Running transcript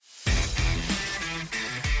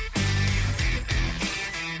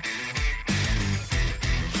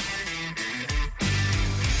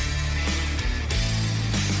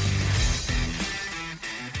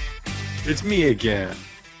It's me again.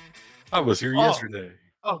 I was here yesterday.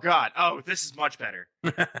 Oh, God. Oh, this is much better.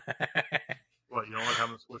 What, you don't like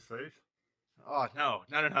having a split face? Oh, no.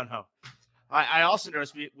 I also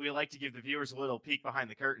noticed we like to give the viewers a little peek behind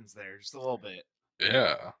the curtains there, just a little bit.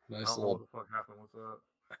 Yeah, I nice don't know what little, the fuck happened with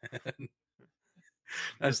that.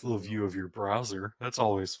 nice little view of your browser. That's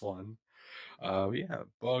always fun. Yeah,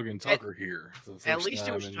 Bug and Tucker here for the first At least it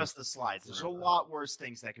time was in just the slides. There's a forever. lot worse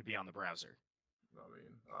things that could be on the browser. I mean,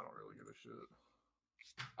 I don't really give a shit.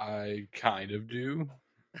 I kind of do.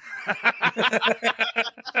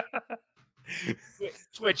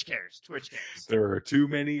 Twitch cares. There are too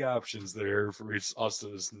many options there for us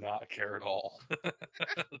to just not care at all.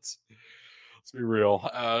 let's be real.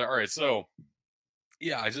 All right, so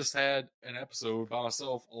yeah, I just had an episode by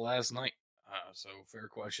myself last night. So fair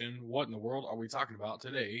question. What in the world are we talking about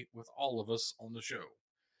today with all of us on the show?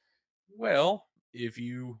 Well, if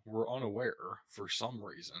you were unaware for some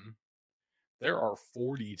reason, there are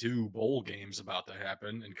 42 bowl games about to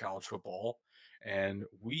happen in college football, and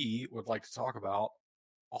we would like to talk about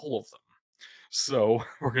all of them. So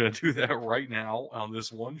we're going to do that right now on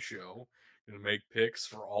this one show. Going to make picks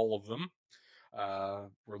for all of them.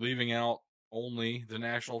 We're leaving out only the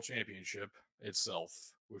national championship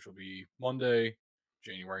itself, which will be Monday,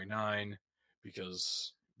 January 9,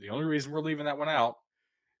 because the only reason we're leaving that one out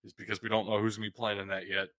is because we don't know who's going to be playing in that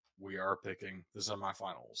yet. We are picking the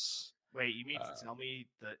semifinals. Wait, you mean to tell me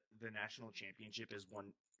that the national championship is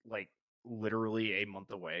literally a month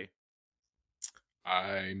away?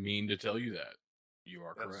 I mean to tell you that. You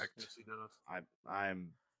are correct. Yes, he does.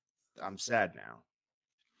 I'm sad now.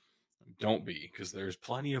 Don't be, because there's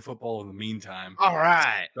plenty of football in the meantime. All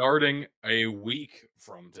right. Starting a week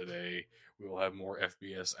from today, we will have more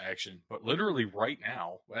FBS action. But literally right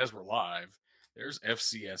now, as we're live, there's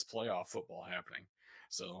FCS playoff football happening.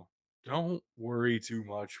 So don't worry too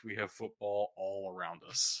much. We have football all around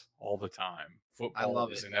us all the time. Football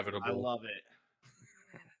is inevitable. I love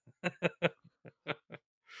it.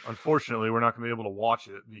 Unfortunately, we're not going to be able to watch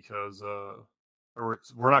it because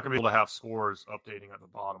we're not going to be able to have scores updating at the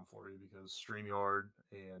bottom for you because StreamYard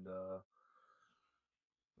and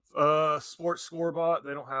Sports Scorebot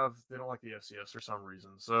they don't like the FCS for some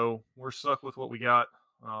reason. So we're stuck with what we got.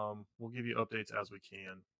 We'll give you updates as we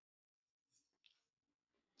can.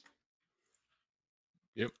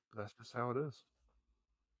 Yep. That's just how it is.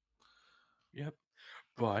 Yep.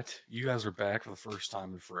 But you guys are back for the first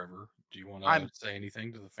time in forever. Do you want to say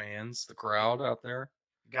anything to the fans, the crowd out there?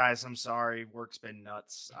 Guys, I'm sorry. Work's been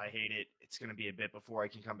nuts. I hate it. It's going to be a bit before I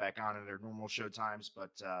can come back on at their normal show times,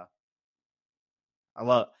 but I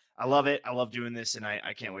love it. I love doing this, and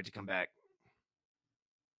I can't wait to come back.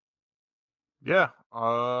 Yeah.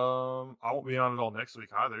 I won't be on it all next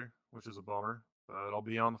week either, which is a bummer. But I'll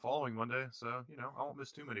be on the following Monday, so I won't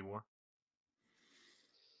miss too many more.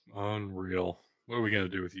 Unreal. What are we gonna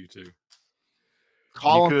do with you two?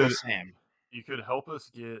 Call Uncle Sam. You could help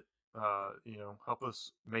us get, help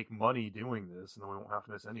us make money doing this, and then we won't have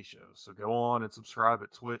to miss any shows. So go on and subscribe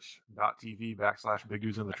at twitch.tv/Big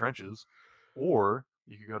Dudes in the Trenches, or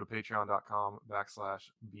you could go to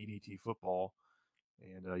patreon.com/BDT Football,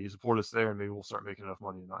 and you support us there, and maybe we'll start making enough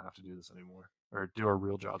money to not have to do this anymore, or do our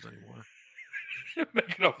real jobs anymore.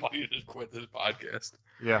 Make enough money to quit this podcast.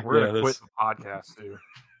 Yeah, we're going to quit the podcast, too.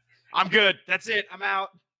 I'm good. That's it. I'm out.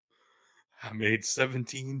 I made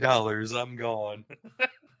 $17. I'm gone.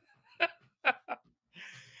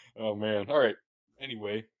 Oh, man. All right.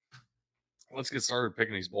 Anyway, let's get started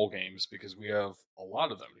picking these bowl games because we have a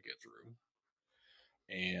lot of them to get through.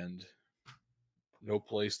 And no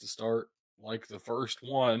place to start like the first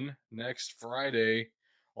one next Friday,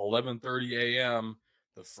 11:30 a.m.,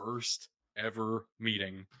 the first ever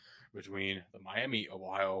meeting between the Miami,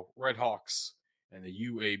 Ohio Redhawks and the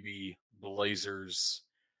UAB Blazers.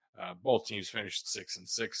 Both teams finished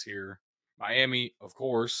 6-6 here. Miami, of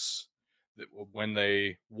course, when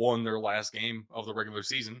they won their last game of the regular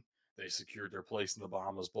season, they secured their place in the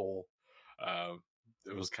Bahamas Bowl.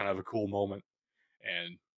 It was kind of a cool moment.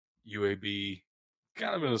 And UAB,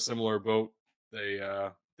 kind of in a similar boat. They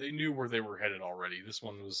knew where they were headed already. This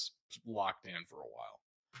one was locked in for a while.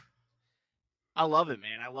 I love it,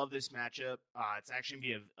 man. I love this matchup. It's actually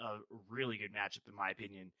going to be a really good matchup, in my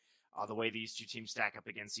opinion, the way these two teams stack up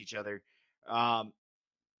against each other. And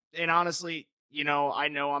honestly, I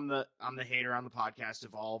know I'm the hater on the podcast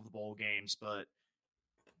of all of the bowl games, but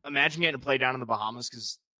imagine getting to play down in the Bahamas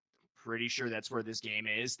because I'm pretty sure that's where this game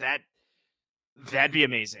is. That'd be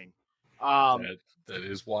amazing. That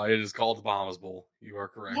is why it is called the Bahamas Bowl. You are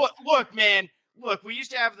correct. Look, man. Look, we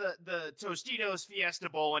used to have the Tostitos Fiesta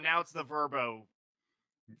Bowl, and now it's the Verbo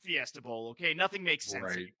Fiesta Bowl. Okay, nothing makes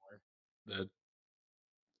sense anymore. That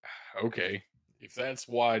okay. If that's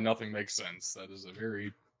why nothing makes sense, that is a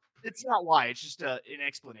very It's not why. It's just an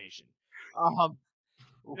explanation. No,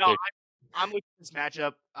 okay. I'm looking at this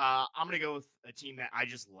matchup. I'm gonna go with a team that I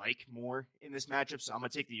just like more in this matchup. So I'm gonna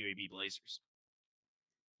take the UAB Blazers.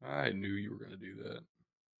 I knew you were going to do that.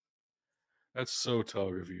 That's so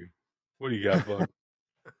tug of you. What do you got, bud?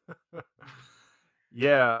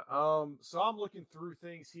 Yeah. So I'm looking through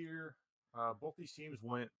things here. Both these teams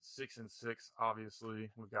went 6-6. Obviously,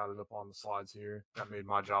 we've got it up on the slides here. That made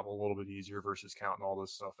my job a little bit easier versus counting all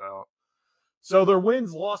this stuff out. So their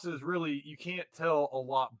wins, losses, really, you can't tell a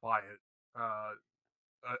lot by it.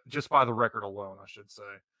 Just by the record alone, I should say.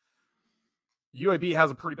 UAB has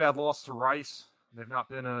a pretty bad loss to Rice. They've not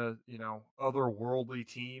been a otherworldly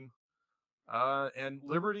team. And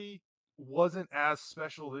Liberty wasn't as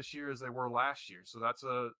special this year as they were last year, so that's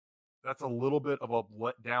a little bit of a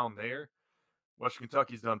letdown there. Western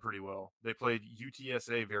Kentucky's done pretty well. They played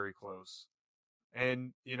UTSA very close,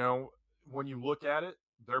 and when you look at it,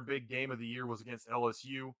 their big game of the year was against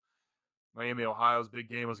LSU. Miami, Ohio's big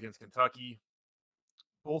game was against Kentucky.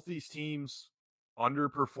 Both these teams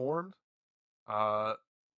underperformed,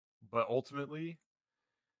 but ultimately,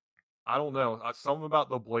 I don't know. Something about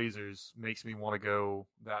the Blazers makes me want to go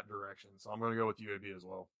that direction. So I'm going to go with UAB as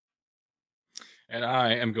well. And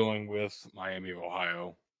I am going with Miami of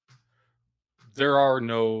Ohio. There are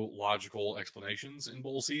no logical explanations in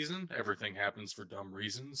bowl season. Everything happens for dumb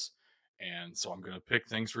reasons. And so I'm going to pick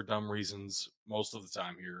things for dumb reasons most of the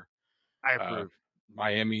time here. I approve.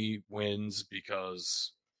 Miami wins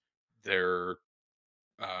because they're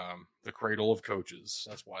the cradle of coaches.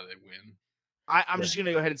 That's why they win. I'm just going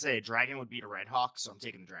to go ahead and say a Dragon would beat a Red Hawk, so I'm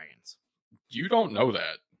taking the Dragons. You don't know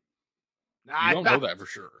that. You don't know that for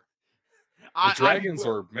sure. The Dragons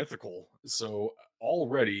are mythical, so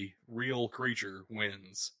already real creature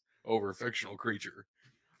wins over fictional creature.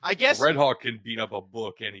 I guess a Red Hawk can beat up a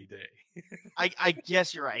book any day. I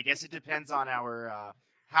guess you're right. I guess it depends on our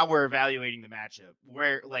how we're evaluating the matchup,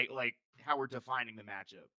 where like how we're defining the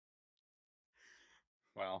matchup.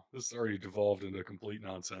 Wow, this already devolved into complete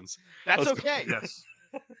nonsense. That's okay. Yes.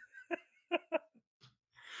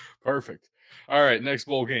 Perfect. All right, next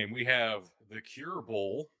bowl game. We have the Cure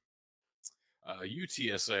Bowl.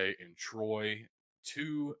 UTSA and Troy,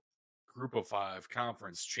 two Group of 5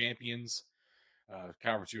 conference champions.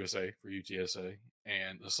 Conference USA for UTSA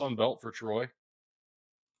and the Sun Belt for Troy.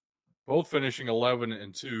 Both finishing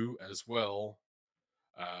 11-2 as well.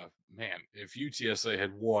 Man, if UTSA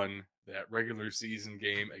had won that regular season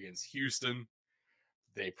game against Houston,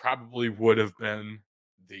 they probably would have been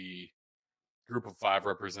the Group of 5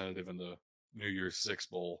 representative in the New Year's Six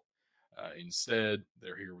Bowl. Instead,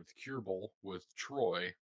 they're here with the Cure Bowl with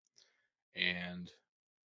Troy, and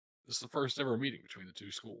this is the first ever meeting between the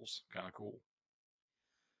two schools. Kind of cool.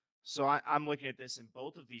 So I'm looking at this, and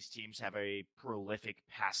both of these teams have a prolific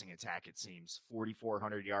passing attack, it seems.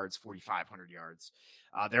 4,400 yards, 4,500 yards.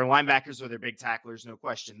 Their linebackers are their big tacklers, no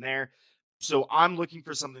question there. So I'm looking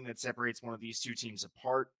for something that separates one of these two teams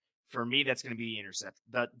apart. For me, that's going to be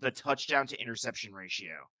the touchdown to interception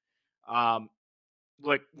ratio.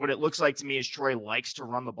 Look, what it looks like to me is Troy likes to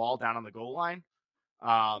run the ball down on the goal line.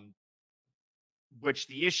 Which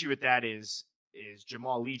the issue with that is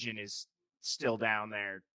Jamal Legion is still down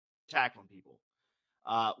there tackling people.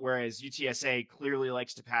 Whereas UTSA clearly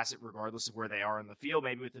likes to pass it regardless of where they are in the field,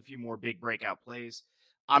 maybe with a few more big breakout plays.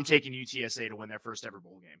 I'm taking UTSA to win their first ever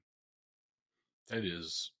bowl game. That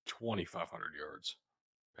is 2,500 yards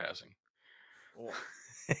passing. Oh.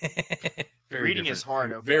 Reading is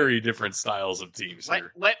hard. Okay. Very different styles of teams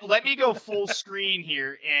here. Let me go full screen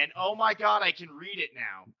here, and oh my God, I can read it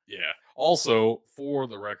now. Yeah. Also, for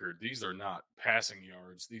the record, these are not passing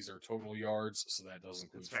yards; these are total yards. So that does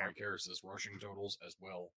include Frank Harris's rushing totals as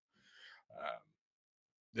well.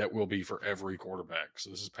 That will be for every quarterback. So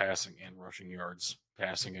this is passing and rushing yards,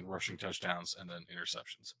 passing and rushing touchdowns, and then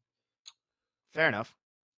interceptions. Fair enough.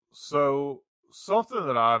 So something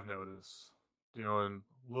that I've noticed doing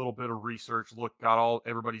a little bit of research, got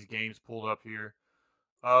everybody's games pulled up here.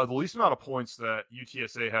 The least amount of points that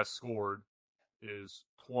UTSA has scored is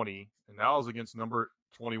 20, and that was against number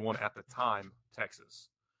 21 at the time, Texas.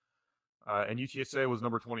 And UTSA was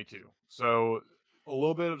number 22. So a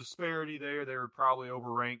little bit of disparity there. They were probably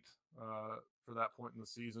overranked for that point in the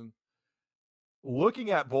season.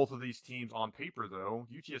 Looking at both of these teams on paper, though,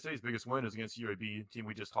 UTSA's biggest win is against UAB, team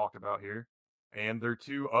we just talked about here. And their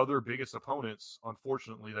two other biggest opponents,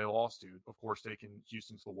 unfortunately, they lost to. Of course, taking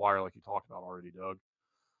Houston to the wire like you talked about already, Doug.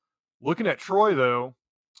 Looking at Troy, though,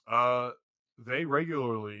 they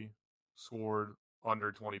regularly scored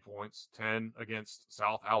under 20 points, 10 against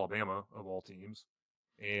South Alabama, of all teams.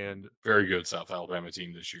 And very good South Alabama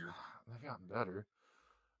team this year. They've gotten better.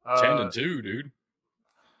 10-2, dude.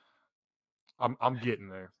 I'm getting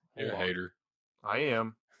there. You're a hater. I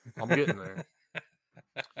am. I'm getting there.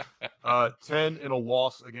 10 in a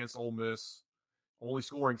loss against Ole Miss, only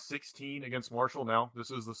scoring 16 against Marshall. Now,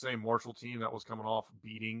 this is the same Marshall team that was coming off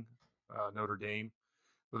beating Notre Dame.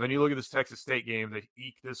 But then you look at this Texas State game, they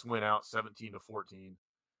eked this win out 17-14.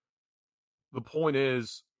 The point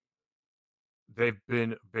is, they've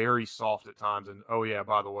been very soft at times. And, oh, yeah,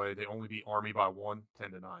 by the way, they only beat Army by 1,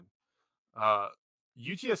 10-9.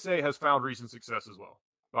 UTSA has found recent success as well.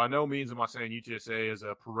 By no means am I saying UTSA is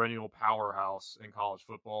a perennial powerhouse in college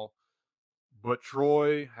football, but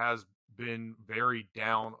Troy has been very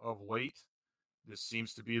down of late. This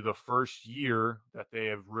seems to be the first year that they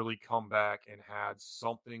have really come back and had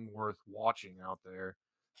something worth watching out there.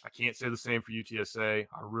 I can't say the same for UTSA.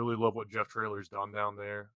 I really love what Jeff Traylor's done down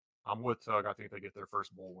there. I'm with Tug. I think they get their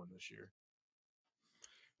first bowl win this year.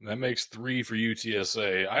 And that makes 3 for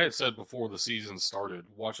UTSA. I had said before the season started,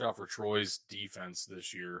 watch out for Troy's defense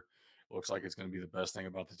this year. Looks like it's going to be the best thing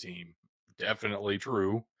about the team. Definitely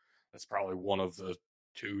true. That's probably one of the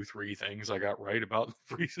 2-3 things I got right about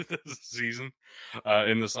the season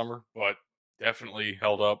in the summer, but definitely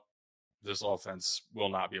held up. This offense will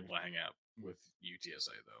not be able to hang out with UTSA,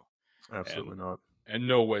 though. Absolutely not. And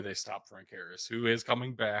no way they stop Frank Harris, who is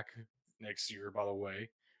coming back next year, by the way.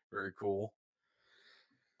 Very cool.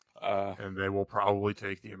 And they will probably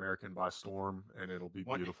take the American by storm, and it'll be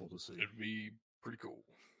beautiful to see. It'd be pretty cool.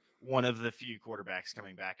 One of the few quarterbacks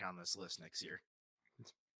coming back on this list next year.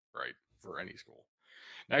 Right, for any school.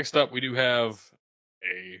 Next up, we do have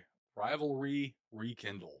a rivalry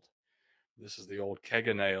rekindled. This is the old keg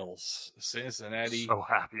of nails. Cincinnati. So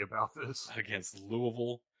happy about this. Against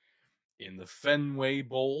Louisville in the Fenway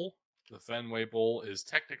Bowl. The Fenway Bowl is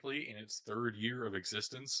technically in its 3rd year of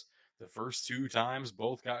existence. The first 2 times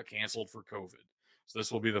both got canceled for COVID. So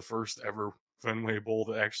this will be the first ever Fenway Bowl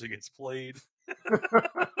that actually gets played.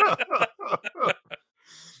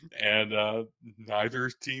 And neither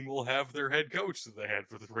team will have their head coach that they had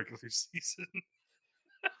for the regular season.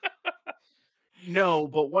 No,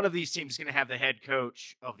 but one of these teams is going to have the head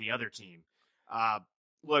coach of the other team.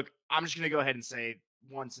 Look, I'm just going to go ahead and say,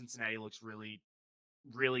 Cincinnati looks really,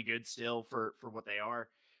 really good still for what they are.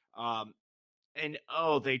 And,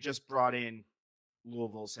 they just brought in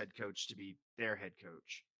Louisville's head coach to be their head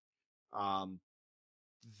coach.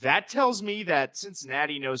 That tells me that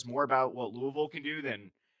Cincinnati knows more about what Louisville can do than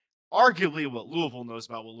arguably what Louisville knows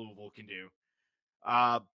about what Louisville can do.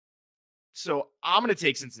 So I'm going to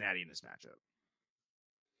take Cincinnati in this matchup.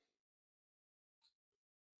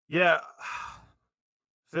 Yeah.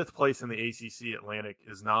 5th place in the ACC Atlantic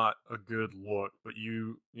is not a good look, but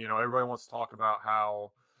everybody wants to talk about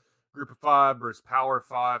how Group of 5 versus Power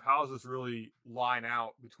 5. How does this really line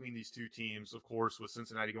out between these two teams? Of course, with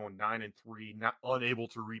Cincinnati going 9-3, not unable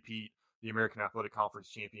to repeat the American Athletic Conference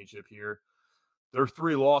Championship here. Their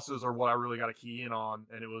 3 losses are what I really got to key in on,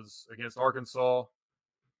 and it was against Arkansas,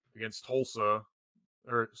 against Tulsa,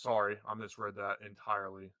 I misread that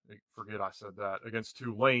entirely. Forget I said that. Against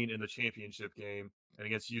Tulane in the championship game, and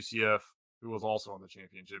against UCF, who was also in the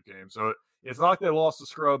championship game. So it's not like they lost to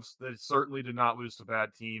scrubs. They certainly did not lose to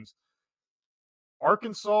bad teams.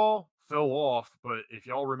 Arkansas fell off, but if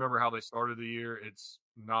y'all remember how they started the year, it's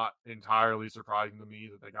not entirely surprising to me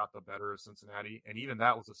that they got the better of Cincinnati. And even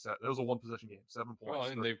that was a 1-possession game, 7 points. Well,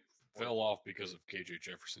 and they fell off because of KJ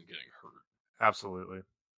Jefferson getting hurt. Absolutely.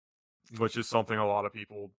 Which is something a lot of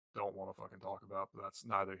people don't want to fucking talk about, but that's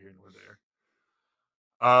neither here nor there.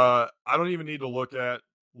 I don't even need to look at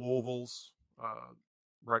Louisville's,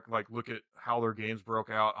 look at how their games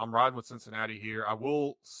broke out. I'm riding with Cincinnati here. I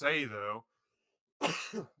will say, though,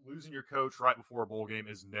 losing your coach right before a bowl game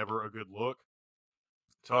is never a good look.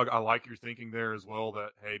 Tug, I like your thinking there as well that,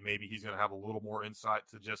 hey, maybe he's going to have a little more insight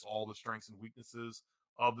to just all the strengths and weaknesses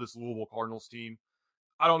of this Louisville Cardinals team.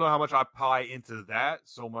 I don't know how much I pie into that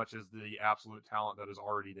so much as the absolute talent that is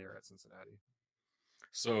already there at Cincinnati.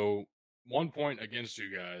 So 1 point against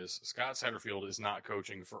you guys. Scott Satterfield is not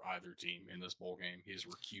coaching for either team in this bowl game. He's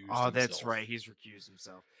recused himself. That's right. He's recused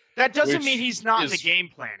himself. That doesn't mean he's not in the game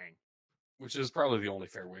planning. Which is probably the only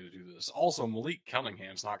fair way to do this. Also, Malik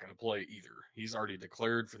Cunningham's not going to play either. He's already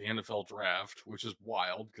declared for the NFL draft, which is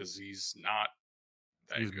wild because he's not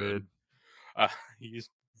that good. Mid. He's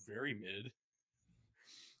very mid.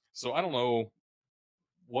 So I don't know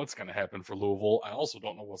what's going to happen for Louisville. I also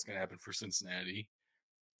don't know what's going to happen for Cincinnati.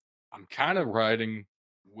 I'm kind of riding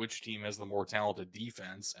which team has the more talented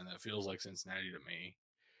defense, and that feels like Cincinnati to me.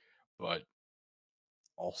 But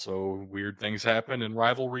Also, weird things happen in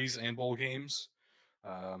rivalries and bowl games.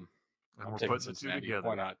 And I'm we're taking putting the two Cincinnati. together.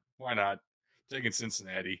 Why not? Why not? Taking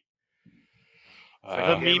Cincinnati.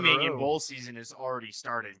 The Game in a Meme row. Bowl season has already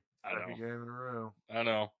started. I Second know. game in a row.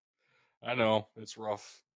 I know. It's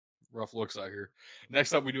rough. Rough looks out here.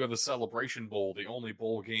 Next up, we do have the Celebration Bowl, the only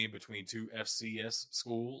bowl game between two FCS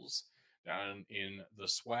schools down in the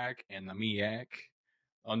SWAC and the MEAC.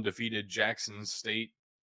 Undefeated Jackson State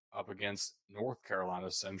up against North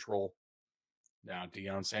Carolina Central. Now,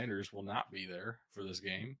 Deion Sanders will not be there for this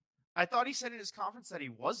game. I thought he said in his conference that he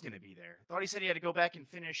was going to be there. I thought he said he had to go back and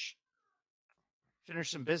finish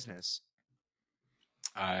some business.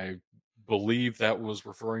 I believe that was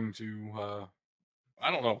referring to.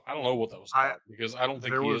 I don't know. I don't know what that was about because I don't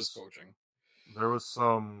think he is coaching.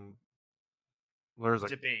 There's a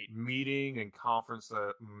debate meeting and conference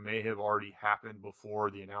that may have already happened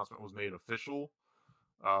before the announcement was made official.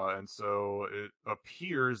 And so it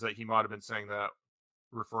appears that he might have been saying that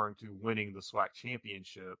referring to winning the SWAC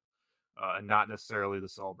championship and not necessarily the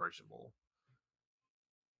Celebration Bowl.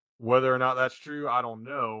 Whether or not that's true, I don't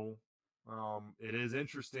know. It is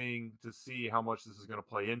interesting to see how much this is going to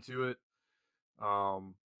play into it.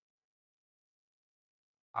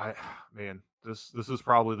 This is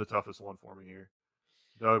probably the toughest one for me here.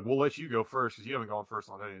 Doug, we'll let you go first because you haven't gone first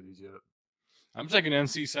on any of these yet. I'm taking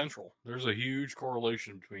NC Central. There's a huge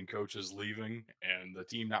correlation between coaches leaving and the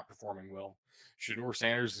team not performing well. Shedeur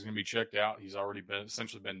Sanders is going to be checked out. He's already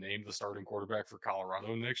essentially been named the starting quarterback for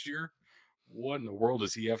Colorado next year. What in the world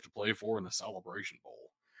does he have to play for in the Celebration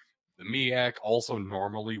Bowl? The MEAC also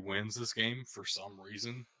normally wins this game for some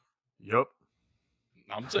reason. Yep.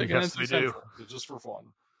 I'm taking NC Central just for fun.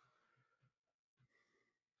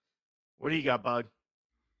 What do you got, Bug?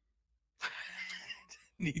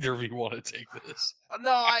 Neither of you want to take this.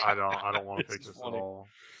 No, I don't want to pick this funny. at all.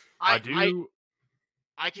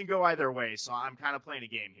 I can go either way, so I'm kind of playing a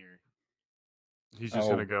game here. He's just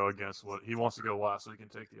going to go against what he wants to go last, so he can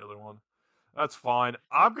take the other one. That's fine.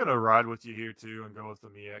 I'm going to ride with you here, too, and go with the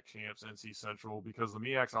MEAC champs, NC Central, because the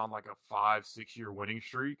MEAC's on like a 5-6 year winning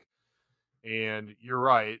streak. And you're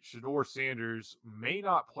right, Shedeur Sanders may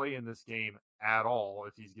not play in this game at all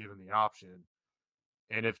if he's given the option.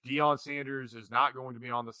 And if Deion Sanders is not going to be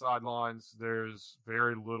on the sidelines, there's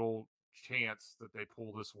very little chance that they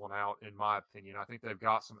pull this one out, in my opinion. I think they've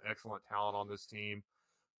got some excellent talent on this team,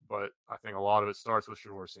 but I think a lot of it starts with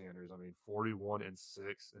Shedeur Sanders. I mean, 41-6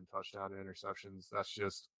 in touchdown to interceptions. That's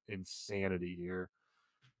just insanity here.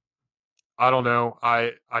 I don't know.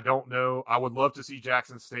 I don't know. I would love to see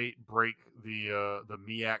Jackson State break the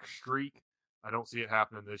MEAC streak. I don't see it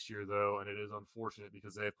happening this year, though, and it is unfortunate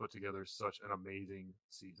because they have put together such an amazing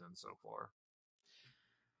season so far.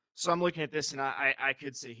 So I'm looking at this, and I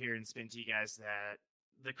could sit here and spin to you guys that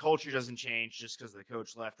the culture doesn't change just because the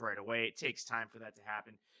coach left right away. It takes time for that to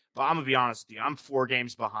happen. But I'm going to be honest with you. I'm 4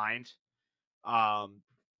 games behind,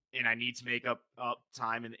 and I need to make up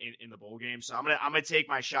time in the bowl game. So I'm gonna take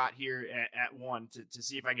my shot here at one to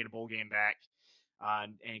see if I can get a bowl game back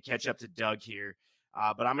and catch up to Doug here.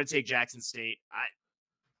 But I'm going to take Jackson State.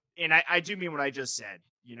 I do mean what I just said.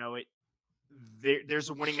 You know, there's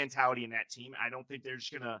a winning mentality in that team. I don't think they're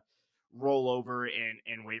just going to roll over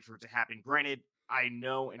and wait for it to happen. Granted, I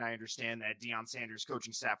know and I understand that Deion Sanders'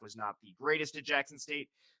 coaching staff was not the greatest at Jackson State.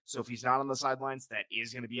 So if he's not on the sidelines, that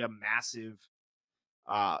is going to be a massive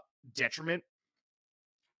detriment.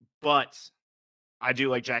 But I do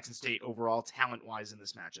like Jackson State overall, talent-wise, in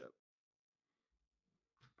this matchup.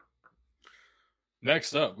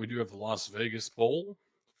 Next up, we do have the Las Vegas Bowl,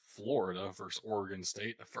 Florida versus Oregon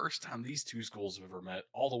State. The first time these two schools have ever met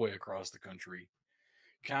all the way across the country.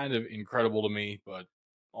 Kind of incredible to me, but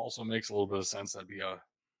also makes a little bit of sense. That'd be a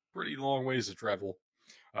pretty long ways to travel.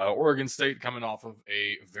 Oregon State coming off of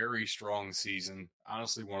a very strong season.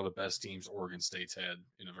 Honestly, one of the best teams Oregon State's had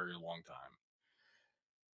in a very long time.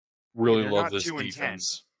 Really love this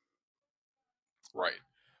defense. Right.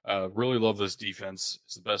 Really love this defense.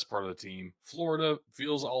 It's the best part of the team. Florida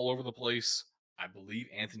feels all over the place. I believe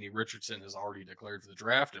Anthony Richardson has already declared for the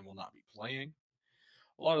draft and will not be playing.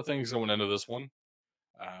 A lot of things going into this one.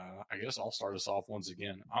 I guess I'll start us off once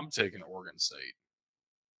again. I'm taking Oregon State.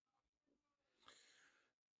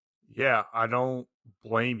 Yeah, I don't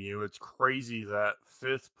blame you. It's crazy that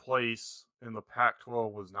 5th place in the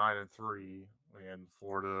Pac-12 was 9-3, and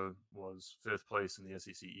Florida was 5th place in the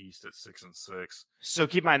SEC East at 6-6. So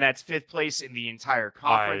keep in mind that's 5th place in the entire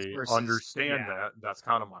conference. I understand that. That's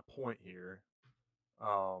kind of my point here.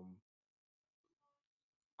 I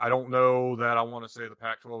don't know that I want to say the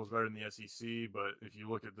Pac-12 is better than the SEC, but if you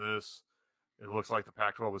look at this, it looks like the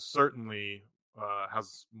Pac-12 is certainly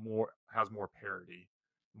has more parity.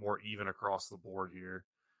 more even across the board here.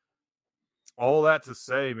 All that to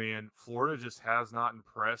say, man, Florida just has not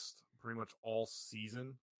impressed pretty much all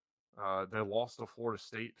season. They lost to Florida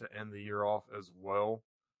State to end the year off as well.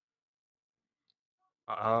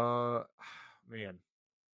 Man,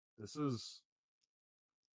 this is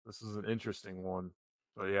an interesting one.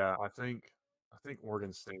 But yeah, I think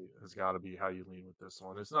Oregon State has got to be how you lean with this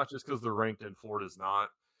one. It's not just because they're ranked and Florida's not.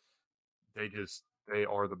 They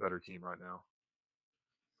are the better team right now.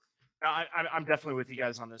 I'm definitely with you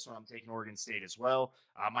guys on this one. I'm taking Oregon State as well.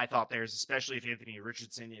 My thought there is, especially if Anthony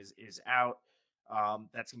Richardson is out,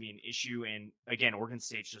 that's going to be an issue. And again, Oregon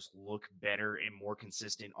State's just look better and more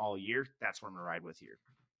consistent all year. That's what I'm going to ride with here.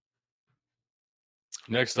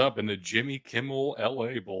 Next up in the Jimmy Kimmel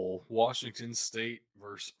LA Bowl, Washington State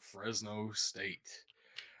versus Fresno State.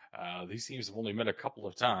 These teams have only met a couple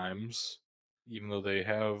of times, even though they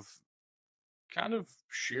have kind of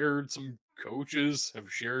shared some coaches,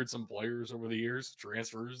 have shared some players over the years,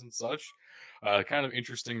 transfers and such. Kind of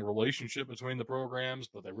interesting relationship between the programs,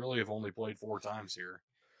 but they really have only played 4 times here.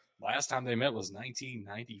 Last time they met was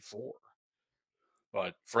 1994.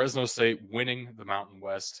 But Fresno State winning the Mountain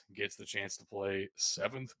West gets the chance to play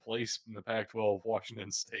 7th place in the Pac-12,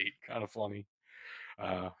 Washington State. Kind of funny.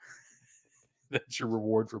 That's your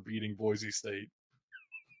reward for beating Boise State.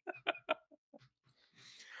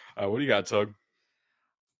 What do you got, Tug?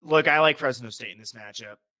 Look, I like Fresno State in this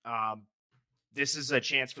matchup. This is a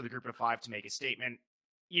chance for the group of 5 to make a statement,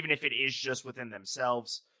 even if it is just within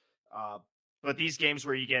themselves. But these games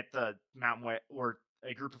where you get the Mountain West or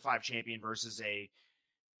a group of 5 champion versus a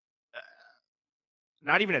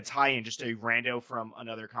not even a tie-in, just a rando from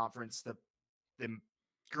another conference, the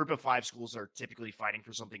group of 5 schools are typically fighting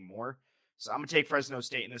for something more. So I'm going to take Fresno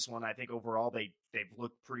State in this one. I think overall they've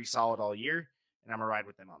looked pretty solid all year, and I'm going to ride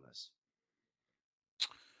with them on this.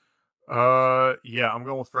 Yeah, I'm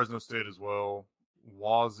going with Fresno State as well.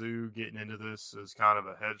 Wazoo getting into this is kind of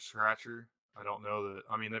a head scratcher. I don't know that.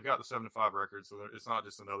 I mean, they've got the 7-5 record, so it's not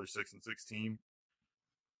just another 6-6 team.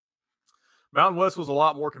 Mountain West was a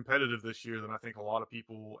lot more competitive this year than I think a lot of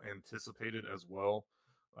people anticipated as well,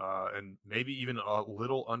 and maybe even a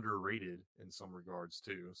little underrated in some regards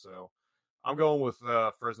too. So I'm going with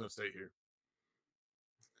Fresno State here.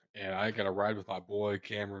 And I got to ride with my boy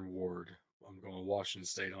Cameron Ward. I'm going Washington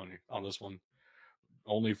State on this one,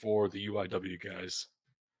 only for the UIW guys.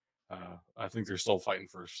 I think they're still fighting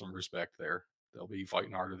for some respect there. They'll be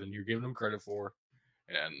fighting harder than you're giving them credit for.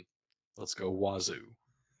 And let's go Wazoo.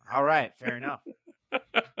 All right, fair enough.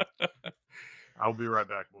 I'll be right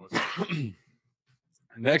back, boys.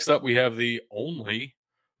 Next up, we have the only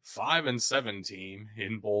 5-7 team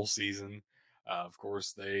in bowl season. Of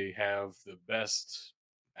course, they have the best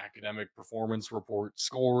academic performance report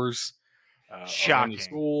scores of any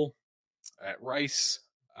school at Rice.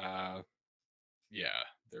 Yeah,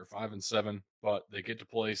 they're 5-7, but they get to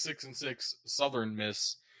play 6-6 Southern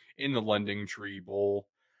Miss in the Lending Tree Bowl.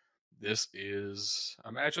 This is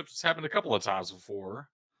a matchup that's happened a couple of times before.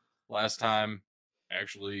 Last time,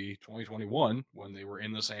 actually, 2021, when they were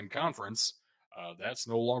in the same conference. That's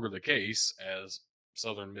no longer the case as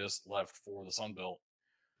Southern Miss left for the Sun Belt.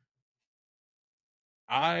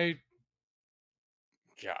 I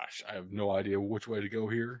have no idea which way to go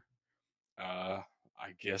here. I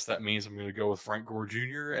guess that means I'm going to go with Frank Gore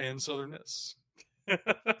Jr. and Southern Miss.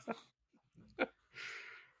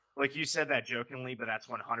 Like you said that jokingly, but that's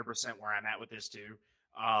 100% where I'm at with this too.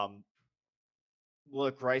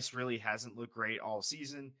 Look, Rice really hasn't looked great all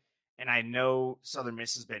season, and I know Southern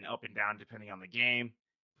Miss has been up and down depending on the game.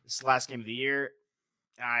 This is the last game of the year.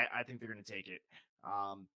 I think they're going to take it.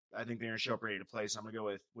 I think they're going to show up ready to play, so I'm going to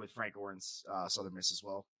go with Frank Gore and Southern Miss as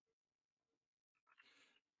well.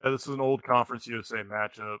 Yeah, this is an old Conference USA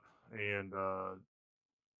matchup, and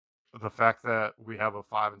the fact that we have a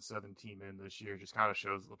 5-7 team in this year just kind of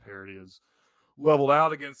shows the parity is leveled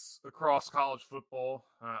out across college football.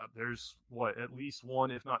 There's at least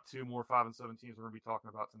one, if not 2 more 5-7 teams we're going to be talking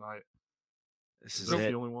about tonight. This is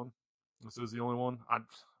the only one. This is the only one.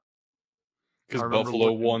 Because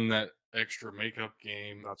Buffalo won that extra makeup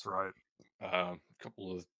game. That's right. A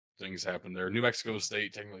couple of things happened there. New Mexico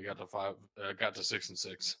State technically got to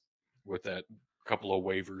 6-6 with that couple of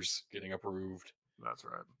waivers getting approved.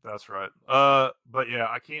 That's right. But yeah,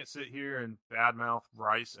 I can't sit here and badmouth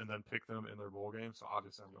Rice and then pick them in their bowl game. So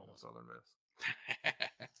obviously I'm going with Southern Miss.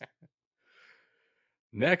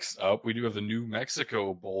 Next up, we do have the New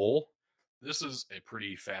Mexico Bowl. This is a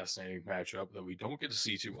pretty fascinating matchup that we don't get to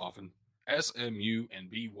see too often. SMU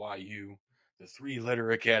and BYU, the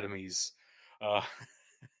 3-letter academies.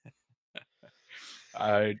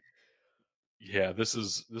 Yeah, this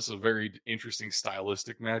is a very interesting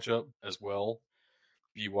stylistic matchup as well.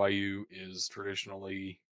 BYU is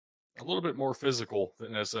traditionally a little bit more physical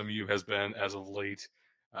than SMU has been as of late.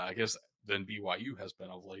 I guess than BYU has been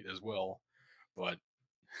of late as well. But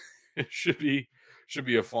it should be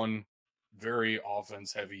a fun, very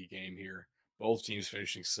offense heavy game here. Both teams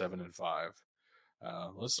finishing 7-5.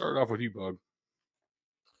 Let's start off with you, Bug.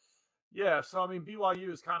 Yeah, so I mean,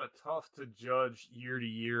 BYU is kind of tough to judge year to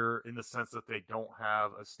year in the sense that they don't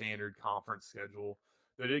have a standard conference schedule.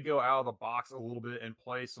 They did go out of the box a little bit and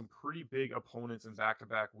play some pretty big opponents in back to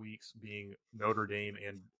back weeks, being Notre Dame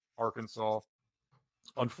and Arkansas.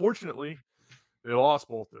 Unfortunately, they lost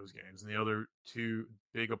both those games. And the other two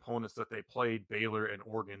big opponents that they played, Baylor and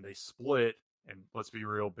Oregon, they split. And let's be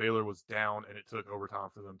real, Baylor was down, and it took overtime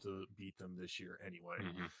for them to beat them this year anyway.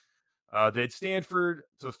 They had Stanford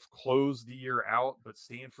to close the year out, but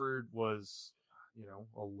Stanford was,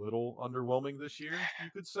 a little underwhelming this year,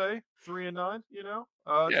 you could say. 3-9, Yeah,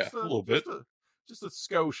 just a little bit. Just a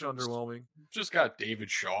skosh underwhelming. Just got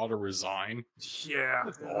David Shaw to resign. Yeah,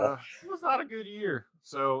 it was not a good year.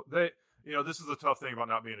 So this is the tough thing about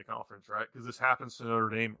not being a conference, right? Because this happens to Notre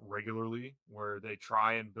Dame regularly, where they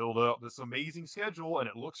try and build up this amazing schedule, and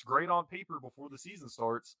it looks great on paper before the season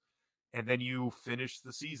starts. And then you finish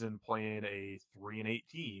the season playing a 3-8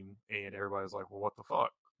 team, and everybody's like, well, what the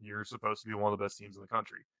fuck? You're supposed to be one of the best teams in the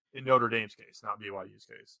country. In Notre Dame's case, not BYU's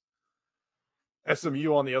case.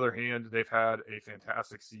 SMU, on the other hand, they've had a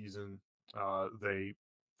fantastic season. They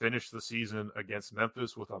finished the season against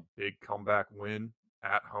Memphis with a big comeback win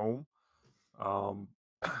at home.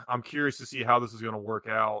 I'm curious to see how this is going to work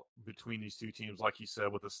out between these two teams, like you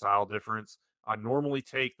said, with the style difference. I normally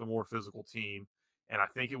take the more physical team, and I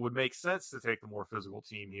think it would make sense to take the more physical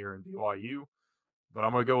team here in BYU, but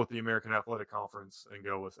I'm going to go with the American Athletic Conference and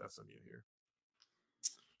go with SMU here.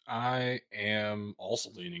 I am also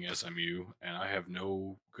leaning SMU, and I have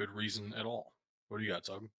no good reason at all. What do you got,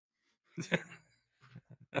 Tug?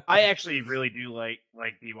 I actually really do like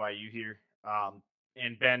BYU here.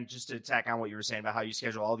 And Ben, just to tack on what you were saying about how you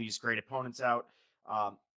schedule all these great opponents out,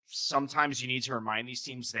 sometimes you need to remind these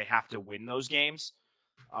teams they have to win those games.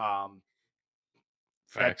 Facts.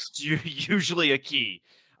 That's usually a key.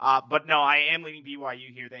 But no, I am leaning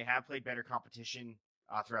BYU here. They have played better competition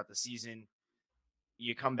throughout the season.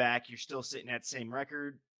 You come back, you're still sitting at the same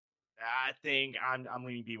record. I think I'm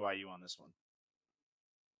leaning BYU on this one.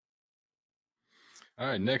 All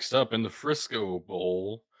right, next up in the Frisco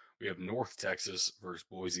Bowl, we have North Texas versus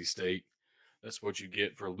Boise State. That's what you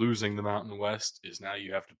get for losing the Mountain West, is now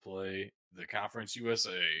you have to play the Conference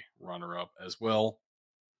USA runner-up as well.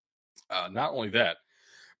 Not only that,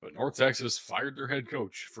 but North Texas fired their head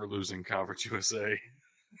coach for losing Conference USA.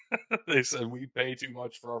 They said, we pay too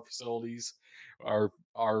much for our facilities. Our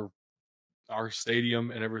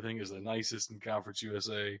stadium and everything is the nicest in Conference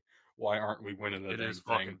USA. Why aren't we winning the damn thing? It is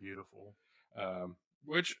fucking beautiful.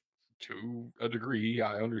 Which, to a degree,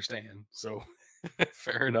 I understand. So,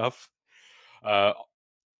 fair enough.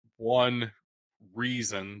 One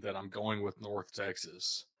reason that I'm going with North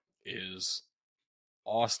Texas is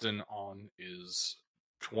Austin is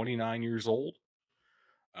 29 years old.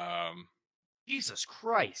 Jesus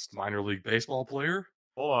Christ. Minor league baseball player.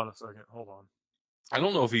 Hold on a second. Hold on. I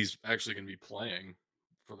don't know if he's actually going to be playing,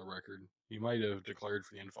 for the record. He might have declared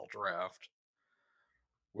for the NFL draft.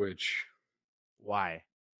 Which... Why?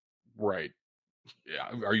 Right. Yeah.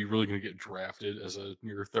 Are you really going to get drafted as a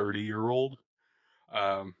near 30-year-old?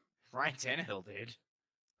 Ryan Tannehill did.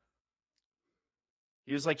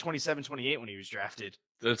 He was like 27, 28 when he was drafted.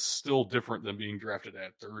 That's still different than being drafted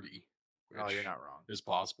at 30. Oh, you're not wrong. Is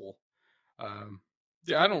possible.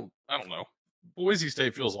 Yeah, I don't know. Boise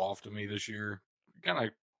State feels off to me this year.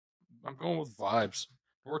 I'm going with vibes.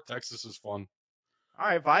 North Texas is fun. All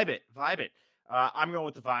right, vibe it. I'm going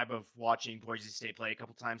with the vibe of watching Boise State play a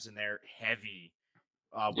couple times, and they're heavy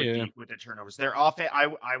with the turnovers. Their offense,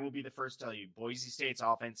 I will be the first to tell you, Boise State's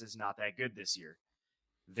offense is not that good this year.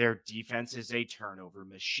 Their defense is a turnover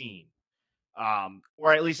machine,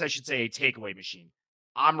 or at least I should say a takeaway machine.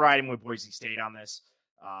 I'm riding with Boise State on this.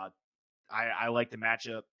 I like the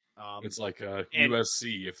matchup. It's like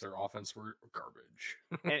USC if their offense were garbage.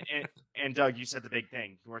 and Doug, you said the big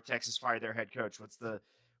thing. North Texas fired their head coach.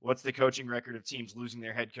 What's the coaching record of teams losing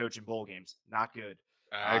their head coach in bowl games? Not good.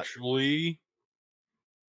 Actually,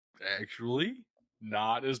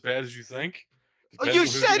 not as bad as you think. Depends you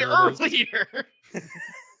said earlier.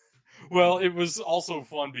 Well, it was also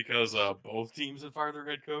fun because both teams had fired their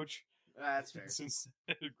head coach. That's fair.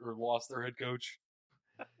 Or lost their head coach.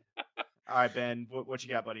 All right, Ben, what you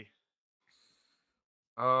got, buddy?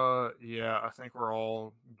 Yeah, I think we're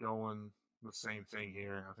all going the same thing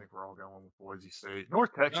here. I think we're all going with Boise State.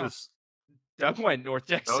 North Texas. Doug went North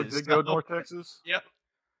Texas. Doug did go North Texas? Yep.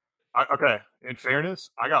 Okay, in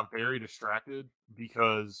fairness, I got very distracted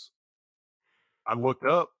because I looked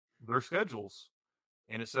up their schedules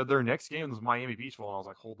and it said their next game was Miami Beach Bowl, and I was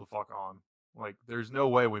like, hold the fuck on. Like, there's no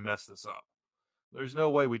way we messed this up. There's no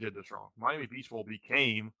way we did this wrong. Miami Beach Bowl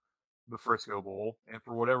became the Frisco Bowl, and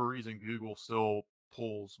for whatever reason, Google still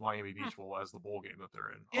pulls Miami Beach Bowl as the bowl game that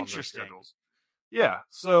they're in on their schedules. Yeah,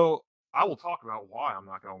 so I will talk about why I'm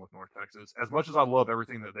not going with North Texas. As much as I love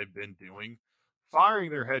everything that they've been doing, firing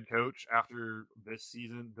their head coach after this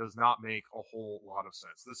season does not make a whole lot of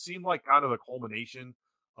sense. This seemed like kind of a culmination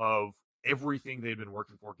of everything they've been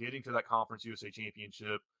working for, getting to that Conference USA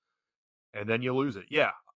championship, and then you lose it.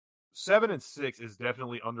 Yeah, 7-6 is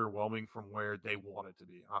definitely underwhelming from where they want it to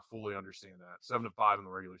be. I fully understand that. 7-5 in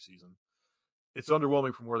the regular season. It's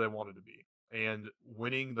underwhelming from where they wanted to be. And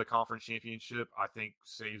winning the conference championship, I think,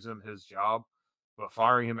 saves him his job. But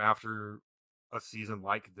firing him after a season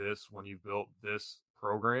like this, when you've built this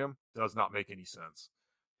program, does not make any sense.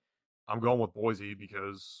 I'm going with Boise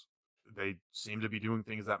because they seem to be doing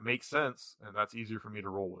things that make sense, and that's easier for me to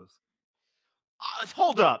roll with.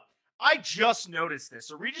 Hold up. I just noticed this.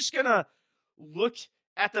 Are we just going to look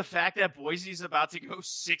at the fact that Boise is about to go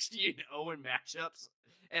 60-0 in matchups,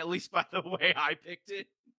 at least by the way I picked it?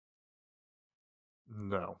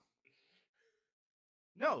 No.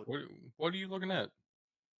 What are you looking at?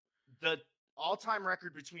 The all-time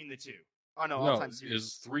record between the two. Oh, no, No, all-time series.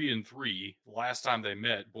 is 3-3. Last time they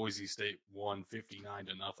met, Boise State won 59-0.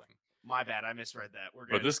 My bad, I misread that. We're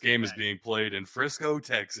good. But this game is being played in Frisco,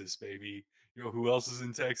 Texas, baby. You know who else is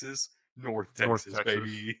in Texas? North Texas.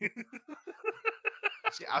 Baby.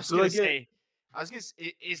 I was going to say,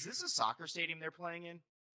 is this a soccer stadium they're playing in?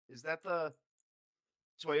 Is that the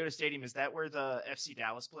Toyota Stadium? Is that where the FC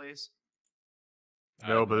Dallas plays?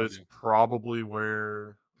 No, but it's probably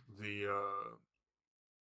where the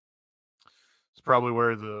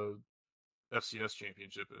FCS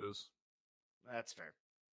championship is. That's fair.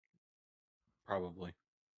 Probably.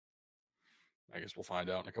 I guess we'll find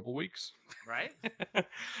out in a couple weeks. Right?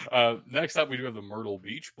 Next up, we do have the Myrtle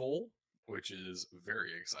Beach Bowl, which is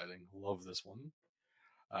very exciting. Love this one.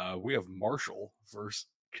 We have Marshall versus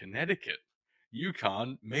Connecticut.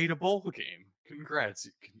 UConn made a bowl game. Congrats,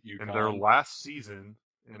 UConn. In their last season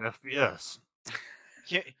in FBS.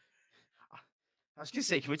 I was going to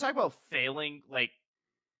say, can we talk about failing, like,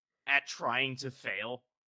 at trying to fail?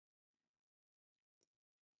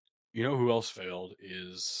 You know who else failed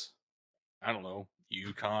is, I don't know,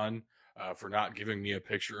 UConn for not giving me a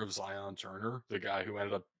picture of Zion Turner, the guy who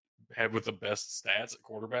ended up with the best stats at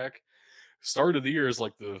quarterback. Started the year as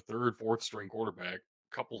like the third, fourth string quarterback.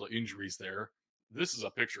 Couple of injuries there. This is a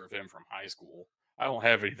picture of him from high school. I don't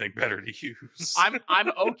have anything better to use.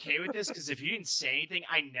 I'm okay with this because if you didn't say anything,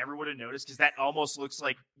 I never would have noticed because that almost looks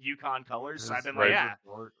like UConn colors. So I've been like, yeah,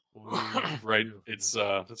 right. It's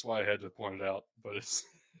that's why I had to point it out, but it's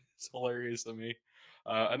hilarious to me.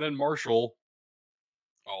 And then Marshall,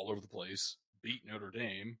 all over the place, beat Notre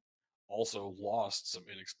Dame. Also lost some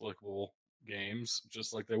inexplicable games,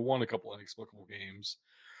 just like they won a couple inexplicable games.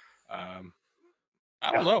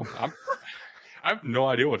 I don't know. I have no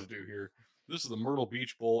idea what to do here. This is the Myrtle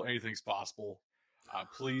Beach Bowl. Anything's possible.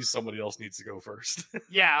 Please, somebody else needs to go first.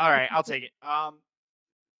 Yeah, all right, I'll take it.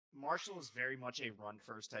 Marshall is very much a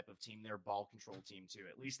run-first type of team. They're a ball control team, too.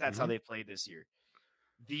 At least that's how they played this year.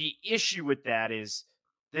 The issue with that is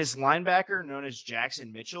this linebacker known as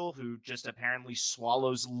Jackson Mitchell, who just apparently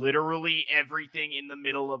swallows literally everything in the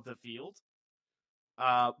middle of the field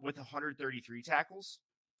with 133 tackles.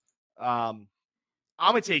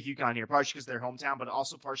 I'm going to take UConn here, partially because they're hometown, but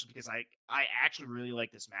also partially because I actually really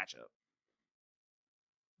like this matchup.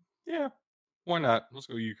 Yeah, why not? Let's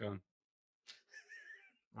go UConn.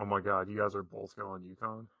 Oh my God, you guys are both going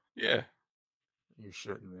UConn? Yeah. You're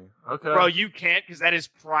shitting me. Okay. Bro, you can't because that is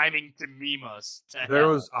priming to meme us.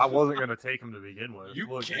 I wasn't going to take him to begin with. You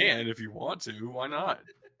can if you want to. Why not?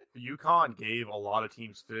 UConn gave a lot of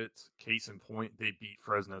teams fits. Case in point, they beat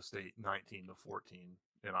Fresno State 19-14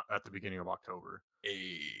 at the beginning of October.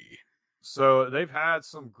 So they've had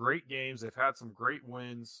some great games. They've had some great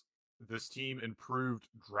wins. This team improved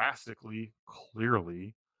drastically,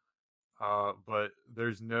 clearly. But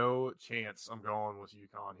there's no chance I'm going with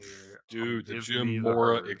UConn here. Dude, the Jim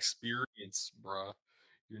Mora experience, bruh.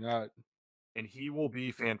 You're not. And he will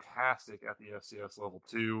be fantastic at the FCS level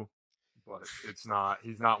too, but it's not.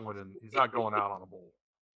 He's not winning. He's not going out on a bowl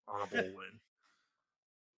win.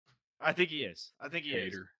 I think he is.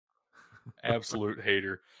 Hater. Absolute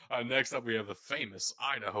hater. Next up, we have the famous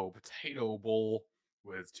Idaho Potato Bowl.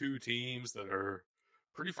 with two teams that are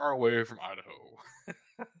pretty far away from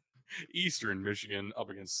Idaho. Eastern Michigan up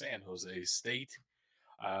against San Jose State.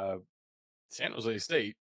 San Jose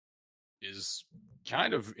State is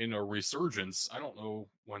kind of in a resurgence. I don't know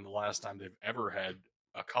when the last time they've ever had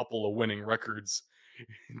a couple of winning records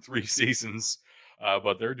in 3 seasons,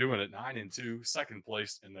 but they're doing it 9-2, second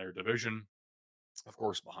place in their division, of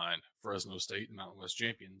course, behind Fresno State and Mountain West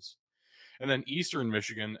champions. And then Eastern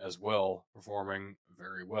Michigan as well, performing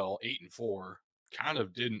very well, 8-4. Kind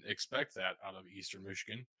of didn't expect that out of Eastern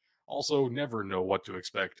Michigan. Also, never know what to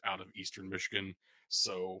expect out of Eastern Michigan,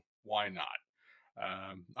 so why not?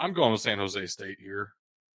 I'm going with San Jose State here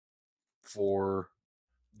for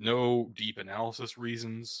no deep analysis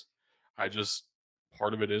reasons.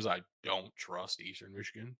 Part of it is I don't trust Eastern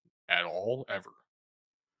Michigan at all, ever.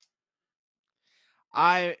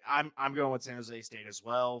 I'm going with San Jose State as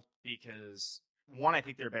well because one, I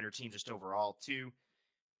think they're a better team just overall. Two,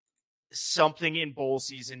 something in bowl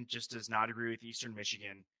season just does not agree with Eastern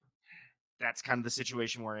Michigan. That's kind of the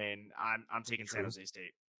situation we're in. I'm taking San Jose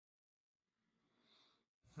State.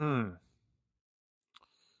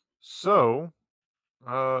 So,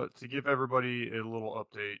 to give everybody a little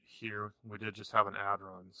update here, we did just have an ad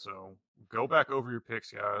run. So go back over your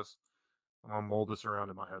picks, guys. I'm gonna mold this around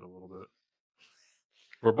in my head a little bit.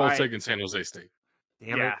 We're both taking San Jose State.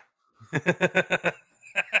 Damn it.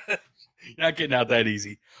 You're not getting out that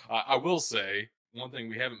easy. I will say one thing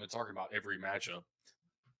we haven't been talking about every matchup.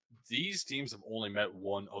 These teams have only met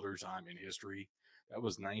one other time in history. That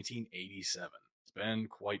was 1987. It's been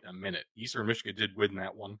quite a minute. Eastern Michigan did win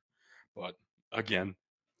that one, but again,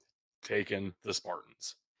 taking the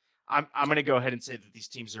Spartans. I'm going to go ahead and say that these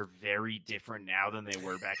teams are very different now than they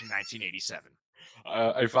were back in 1987.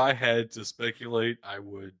 If I had to speculate, I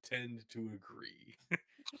would tend to agree.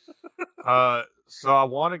 So I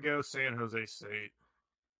want to go San Jose State.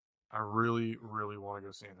 I really, really want to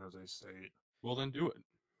go San Jose State. Well, then do it.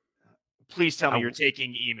 Please tell me you're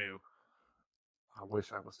taking EMU. I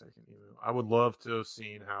wish I was taking EMU. I would love to have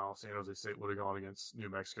seen how San Jose State would have gone against New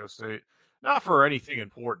Mexico State. Not for anything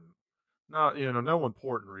important. No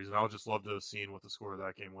important reason. I would just love to have seen what the score of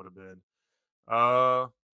that game would have been.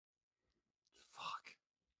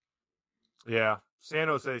 Yeah, San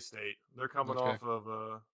Jose State. They're coming off of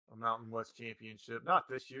a Mountain West championship. Not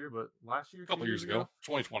this year, but last year. A couple years ago.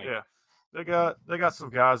 2020. Yeah. They got some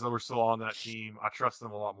guys that were still on that team. I trust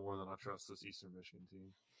them a lot more than I trust this Eastern Michigan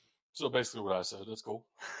team. So basically what I said. That's cool.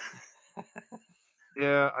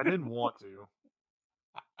 Yeah, I didn't want to.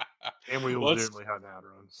 And we legitimately had an ad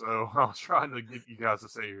run. So I was trying to get you guys to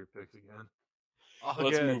say your picks again.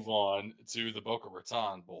 Let's move on to the Boca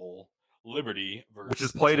Raton Bowl. Liberty versus... Which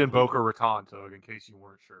is played in Boca Raton, Tug, in case you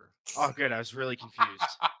weren't sure. Oh, good. I was really confused.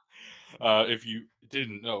 If you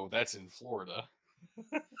didn't know, that's in Florida.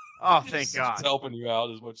 Oh, thank God. Just helping you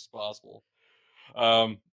out as much as possible.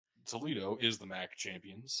 Toledo is the MAC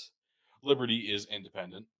champions. Liberty is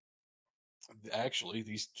independent. Actually,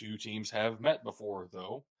 these two teams have met before,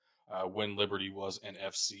 though. When Liberty was an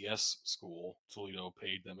FCS school, Toledo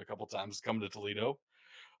paid them a couple times to come to Toledo.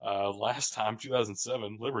 Last time,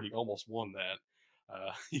 2007, Liberty almost won that.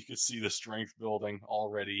 You could see the strength building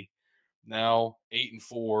already. Now,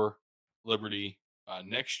 8-4, Liberty.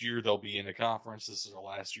 Next year, they'll be in a conference. This is their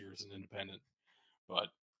last year as an independent. But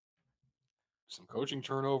some coaching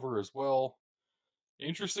turnover as well.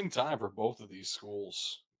 Interesting time for both of these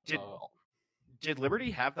schools. Did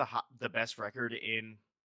Liberty have the best record in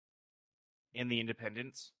the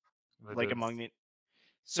independents? Among the...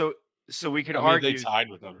 So we could argue... they tied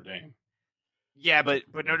with Notre Dame. Yeah, but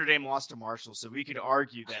Notre Dame lost to Marshall, so we could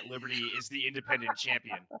argue that Liberty is the independent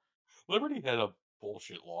champion. Liberty had a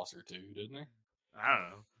bullshit loss or two, didn't they? I don't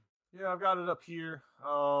know. Yeah, I've got it up here.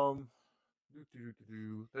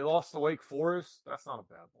 They lost to Wake Forest. That's not a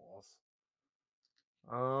bad loss.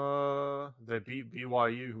 They beat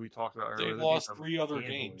BYU, who we talked about earlier. They lost 3 other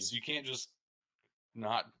games. You can't just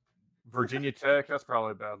not... Virginia Tech, that's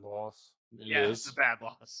probably a bad loss. It's a bad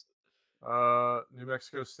loss. New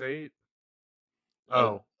Mexico State.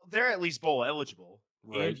 They're at least bowl eligible.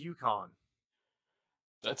 Right. And UConn.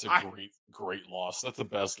 That's a great loss. That's the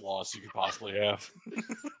best loss you could possibly have.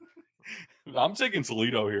 I'm taking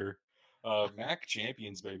Toledo here. MAC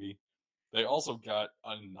champions, baby. They also got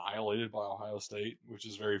annihilated by Ohio State, which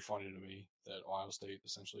is very funny to me that Ohio State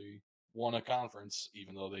essentially won a conference,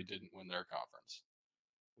 even though they didn't win their conference.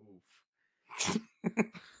 Oof.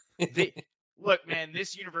 Look, man,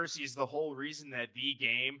 this university is the whole reason that the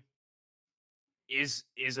game is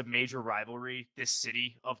a major rivalry. This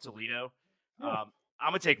city of Toledo. Yeah. I'm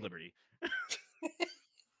gonna take Liberty.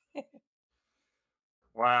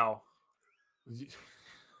 Wow.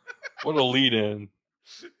 What a lead in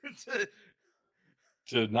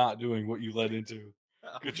to not doing what you led into.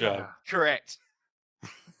 Good job. Correct.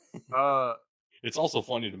 It's also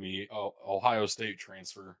funny to me, Ohio State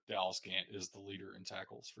transfer Dallas Gant is the leader in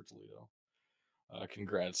tackles for Toledo.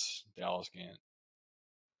 Congrats, Dallas Gant.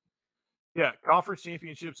 Yeah, conference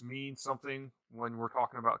championships mean something when we're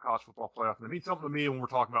talking about college football playoff. And it means something to me when we're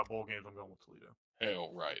talking about bowl games. I'm going with Toledo.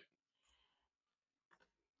 Hell right.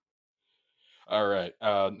 All right.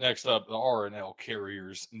 Next up, the R+L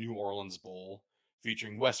Carriers New Orleans Bowl,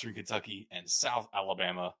 featuring Western Kentucky and South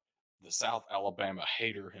Alabama. The South Alabama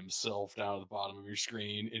hater himself down at the bottom of your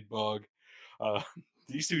screen, Idbug.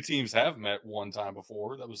 These two teams have met one time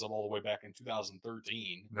before. That was all the way back in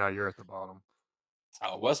 2013. Now you're at the bottom.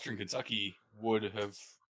 Western Kentucky would have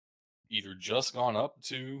either just gone up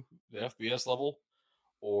to the FBS level,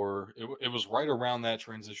 or it was right around that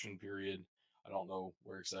transition period. I don't know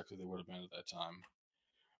where exactly they would have been at that time.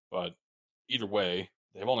 But either way,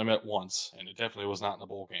 they've only met once, and it definitely was not in a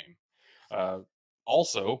bowl game.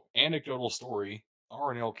 Also, anecdotal story,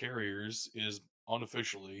 R+L Carriers is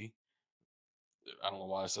unofficially, I don't know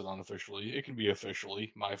why I said unofficially, it can be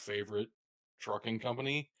officially my favorite trucking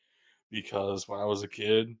company, because when I was a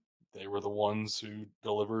kid, they were the ones who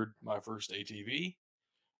delivered my first ATV,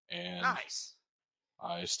 and Nice.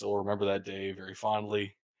 I still remember that day very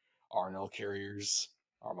fondly. R+L Carriers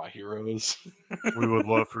are my heroes. We would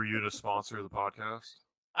love for you to sponsor the podcast.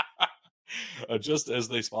 Just as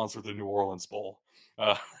they sponsor the New Orleans Bowl.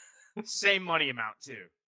 Same money amount, too.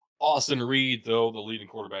 Austin Reed, though, the leading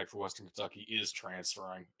quarterback for Western Kentucky, is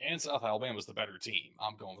transferring, and South Alabama is the better team.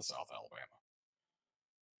 I'm going with South Alabama.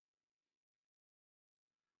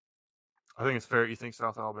 I think it's fair. You think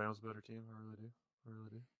South Alabama's a better team? I really do. I really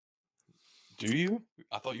do. Do you?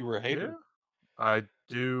 I thought you were a hater. Yeah. I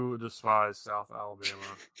do despise South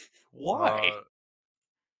Alabama. Why?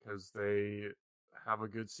 Because they have a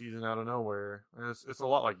good season out of nowhere. And it's a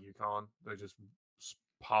lot like UConn. They just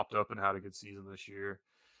popped up and had a good season this year.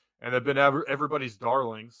 And they've been everybody's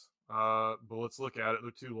darlings. But let's look at it.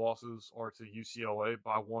 The two losses are to UCLA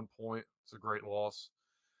by 1 point. It's a great loss.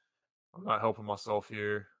 I'm not helping myself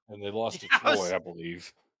here. And they lost to Troy, I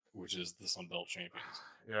believe, which is the Sun Belt champions.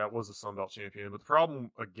 Yeah, it was the Sun Belt champion. But the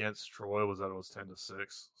problem against Troy was that it was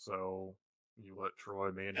 10-6. So you let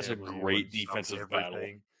Troy manhandle. That's a great defensive battle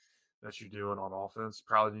that you're doing on offense.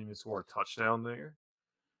 Probably didn't even score a touchdown there.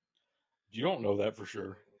 You don't know that for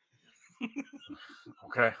sure.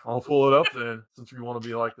 Okay, I'll pull it up then, since we want to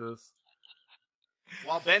be like this.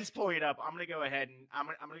 While Ben's pulling it up, I'm gonna go ahead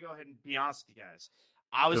and be honest with you guys.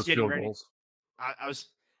 I was getting ready. I was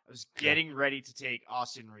getting ready to take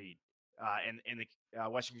Austin Reed in the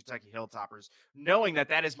Western Kentucky Hilltoppers, knowing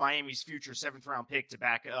that is Miami's future 7th round pick to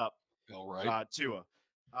back up Tua.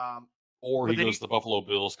 Or he goes to the Buffalo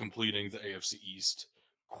Bills, completing the AFC East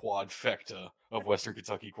quadfecta of Western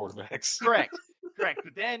Kentucky quarterbacks. Correct.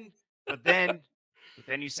 But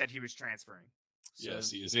then you said he was transferring. So,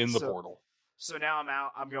 yes, he is in the portal. So now I'm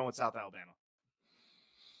out. I'm going with South Alabama.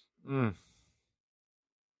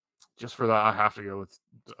 Just for that, I have to go with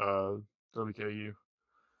WKU.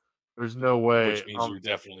 There's no way. Which means you're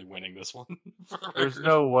definitely winning this one. There's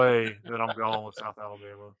no way that I'm going with South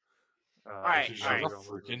Alabama. All right. You're a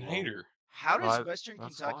freaking hater. How does Western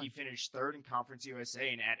Kentucky finish 3rd in Conference USA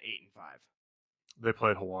and at 8-5? They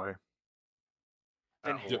played Hawaii.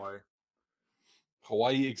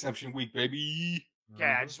 Hawaii exemption week, baby. Okay,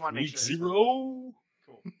 I just want to make sure. Week 0.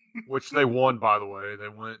 Cool. Which they won, by the way. They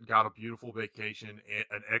got a beautiful vacation,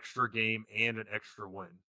 an extra game, and an extra win.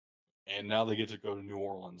 And now they get to go to New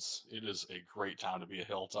Orleans. It is a great time to be a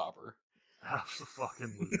Hilltopper.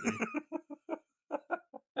 Absolutely.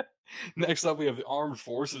 Next up, we have the Armed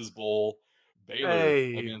Forces Bowl.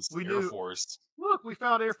 Baylor against Air Force. Look, we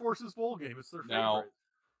found Air Force's bowl game. It's their favorite. Now,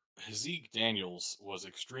 Zeke Daniels was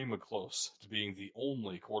extremely close to being the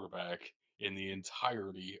only quarterback in the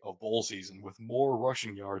entirety of bowl season with more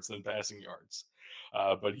rushing yards than passing yards.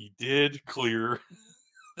 But he did clear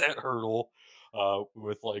that hurdle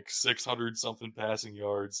with like 600-something passing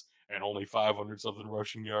yards and only 500-something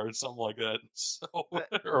rushing yards, something like that. So,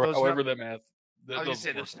 or however that math. I was going to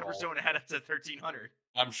say, those numbers don't add up to 1,300.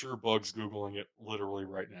 I'm sure Bug's Googling it literally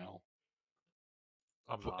right now.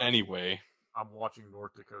 I'm not. Anyway. I'm watching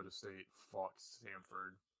North Dakota State fought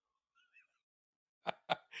Stanford.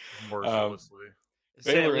 Mercilessly.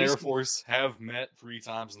 Baylor and Air Force have met 3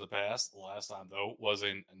 times in the past. The last time, though, was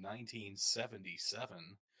in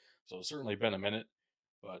 1977. So it's certainly been a minute.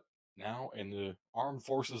 But now in the Armed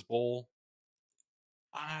Forces Bowl,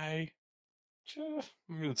 I'm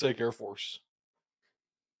going to take Air Force.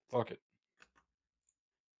 Fuck it.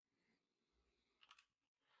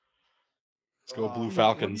 Let's go Blue What are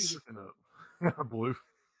Falcons. you looking up? Blue.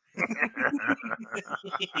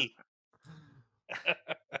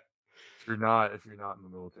 If you're not in the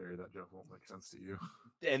military, that joke won't make sense to you.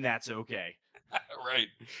 And that's okay. Right.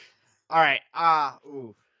 All right.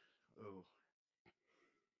 Ooh.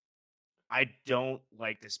 I don't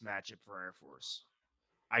like this matchup for Air Force.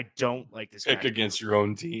 I don't like this Pick matchup. against your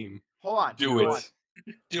own team. Hold on. Do hold it.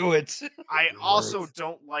 on. Do it. I Good also words.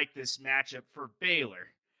 don't like this matchup for Baylor.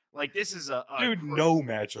 Like, this is a Dude, no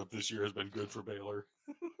matchup this year has been good for Baylor.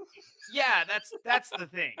 Yeah, that's the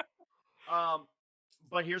thing.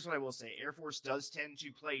 But here's what I will say: Air Force does tend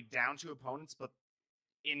to play down to opponents, but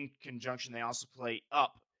in conjunction, they also play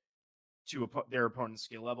up to their opponent's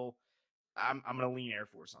skill level. I'm going to lean Air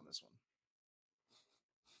Force on this one.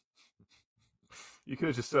 You could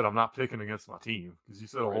have just said I'm not picking against my team because you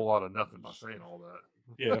said a Right. whole lot of nothing by saying all that.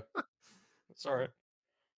 Yeah. That's all right.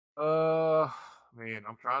 Man,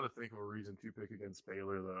 I'm trying to think of a reason to pick against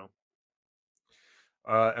Baylor though.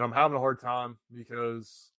 And I'm having a hard time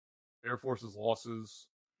because Air Force's losses.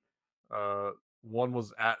 One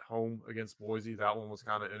was at home against Boise. That one was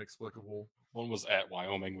kind of inexplicable, One was at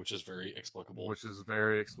Wyoming, which is very explicable.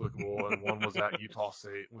 and one was at Utah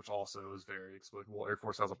State, which also is very explicable. Air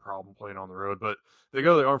Force has a problem playing on the road, but they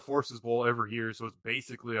go to the Armed Forces Bowl every year, so it's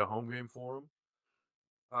basically a home game for them.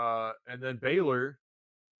 And then Baylor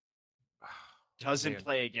Doesn't man.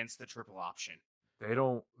 play against the triple option.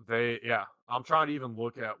 I'm trying to even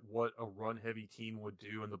look at what a run heavy team would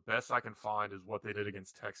do, and the best I can find is what they did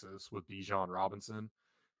against Texas with Bijan Robinson,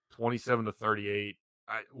 27-38.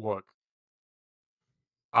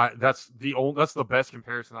 That's the best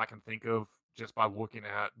comparison I can think of just by looking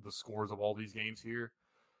at the scores of all these games here.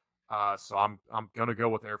 So I'm gonna go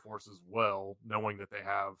with Air Force as well, knowing that they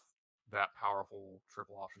have that powerful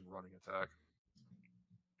triple option running attack.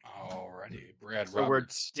 Alrighty, Brad So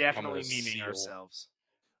Roberts. we're definitely coming to memeing seal. ourselves.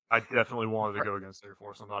 I definitely wanted to go against Air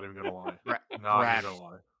Force. I'm not even gonna lie. Brad Even gonna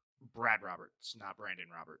lie. Brad Roberts, not Brandon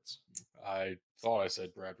Roberts. I thought I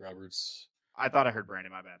said Brad Roberts. I thought I heard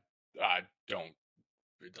Brandon. My bad. I don't.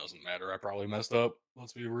 It doesn't matter. I probably messed up.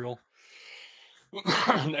 Let's be real.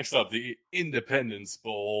 Next up, the Independence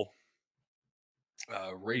Bowl.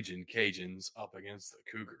 Raging Cajuns up against the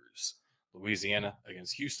Cougars. Louisiana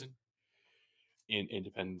against Houston in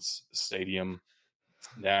Independence Stadium.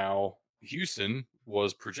 Now, Houston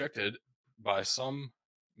was projected by some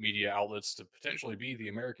media outlets to potentially be the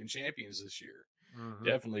American champions this year. Mm-hmm.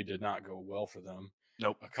 Definitely did not go well for them.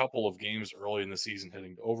 Nope. A couple of games early in the season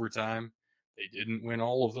heading to overtime. They didn't win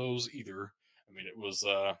all of those either. I mean, it was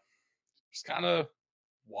kind of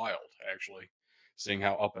wild, actually, seeing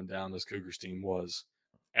how up and down this Cougars team was.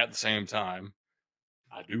 At the same time,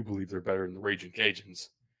 I do believe they're better than the Raging Cajuns,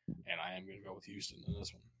 and I am going to go with Houston in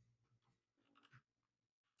this one.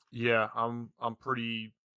 Yeah, I'm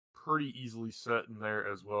pretty easily set in there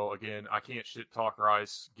as well. Again, I can't shit talk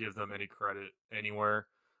Rice, give them any credit anywhere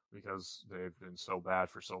because they've been so bad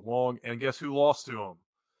for so long. And guess who lost to them?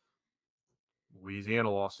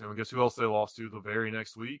 Louisiana lost to them. And guess who else they lost to the very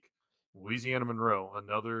next week? Louisiana Monroe,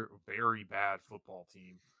 another very bad football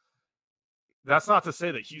team. That's not to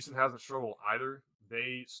say that Houston hasn't struggled either.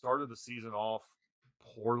 They started the season off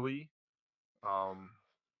poorly,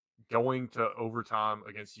 going to overtime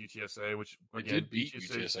against UTSA, which They did beat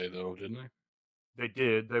UTSA though, didn't they? They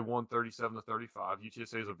did. They won 37-35.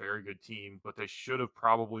 UTSA is a very good team, but they should have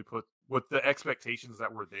probably put, with the expectations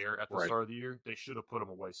that were there at the Right. start of the year, they should have put them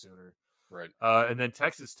away sooner. Right. And then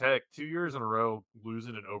Texas Tech, 2 years in a row,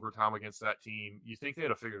 losing in overtime against that team. You think they'd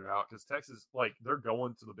have figured it out because Texas, they're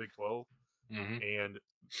going to the Big 12. Mm-hmm. And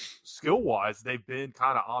skill-wise, they've been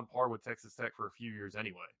kind of on par with Texas Tech for a few years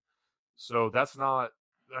anyway. So that's not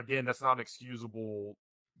an excusable,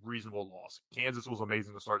 reasonable loss. Kansas was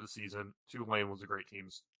amazing to start the season. Tulane was a great team.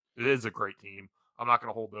 It is a great team. I'm not going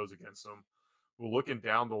to hold those against them. We're looking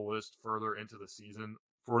down the list further into the season.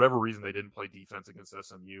 For whatever reason, they didn't play defense against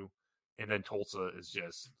SMU. And then Tulsa's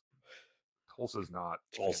not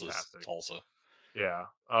fantastic. Tulsa. Yeah.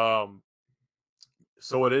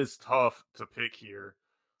 So it is tough to pick here.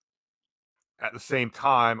 At the same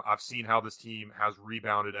time, I've seen how this team has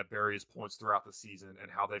rebounded at various points throughout the season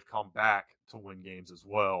and how they've come back to win games as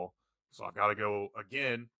well. So I've got to go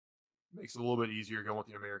again. Makes it a little bit easier going with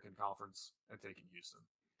the American Conference and taking Houston.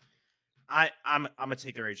 I'm gonna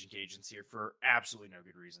take the Raging Cajuns here for absolutely no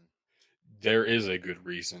good reason. There is a good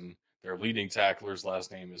reason. Their leading tackler's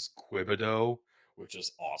last name is Quibido, which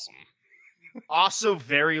is awesome. Also,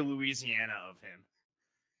 very Louisiana of him.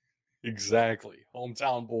 Exactly.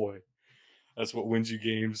 Hometown boy. That's what wins you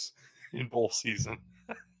games in bowl season.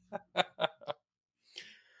 But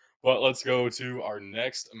let's go to our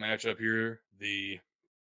next matchup here.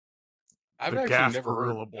 I've The actually never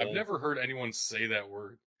heard. Gasparilla I've Bowl. never heard anyone say that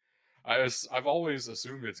word. I've always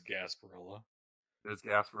assumed it's Gasparilla. It's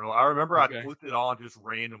Gasparilla. I remember Okay. I flipped it on just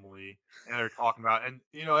randomly, and they're talking about, and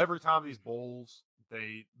every time these bowls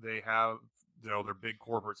they have their big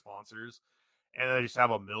corporate sponsors, and they just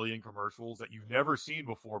have a million commercials that you've never seen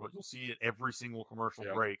before, but you'll see it every single commercial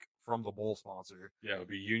Yep. break from the bowl sponsor. Yeah, it would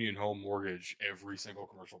be Union Home Mortgage every single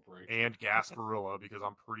commercial break. And Gasparilla, because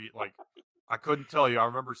I'm pretty I couldn't tell you. I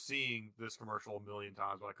remember seeing this commercial a million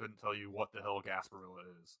times, but I couldn't tell you what the hell Gasparilla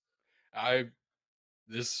is.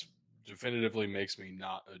 This definitively makes me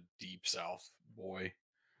not a deep South boy,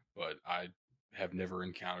 but I have never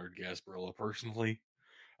encountered Gasparilla personally.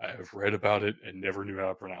 I have read about it and never knew how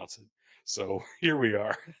to pronounce it. So here we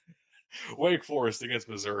are. Wake Forest against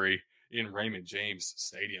Missouri in Raymond James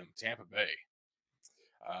Stadium, Tampa Bay.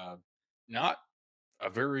 Not a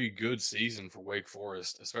very good season for Wake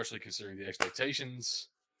Forest, especially considering the expectations.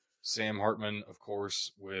 Sam Hartman, of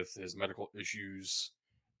course, with his medical issues,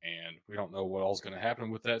 and we don't know what all's going to happen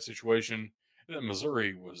with that situation. And then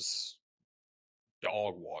Missouri was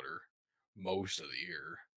dog water most of the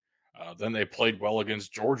year. Then they played well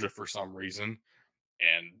against Georgia for some reason,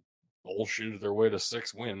 and bullshitted their way to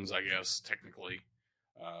 6 wins, I guess, technically.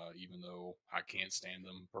 Even though I can't stand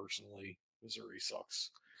them personally. Missouri sucks.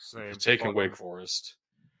 Same. Taking Wake Forest.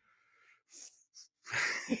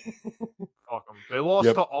 Fuck them. They lost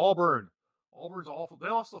to Auburn. Auburn's awful. They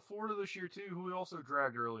lost to Florida this year, too, who we also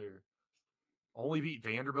dragged earlier. Only beat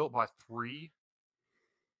Vanderbilt by 3.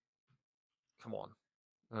 Come on.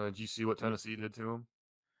 Did you see what Tennessee did to him?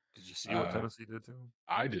 Did you see what Tennessee did to him?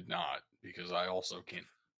 I did not, because I also can't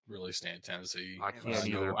really stand Tennessee. I can't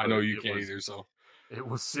either. I know you can't either, so. It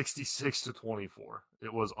was 66-24.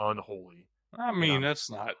 It was unholy. I mean, that's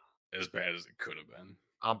not as bad as it could have been.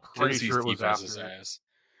 I'm pretty Tennessee's sure it was defense after. is ass.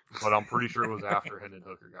 But I'm pretty sure it was after Hendon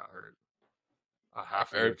Hooker got hurt. I have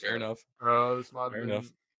to Fair enough. This might Fair have enough.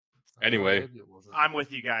 been, Anyway. maybe it wasn't. I'm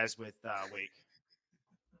with you guys with Wake.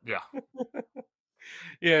 Yeah.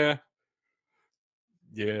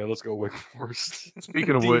 Yeah, let's go Wake Forest.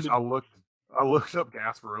 Speaking of which, I looked up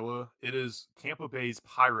Gasparilla. It is Tampa Bay's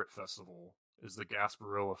Pirate Festival is the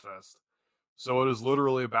Gasparilla Fest. So it is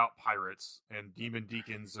literally about pirates, and Demon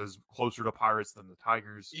Deacons is closer to pirates than the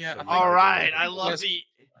Tigers. Yeah, so All right, I Yes.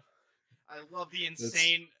 love the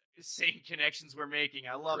insane connections we're making.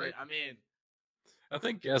 I love Right. it. I'm in. I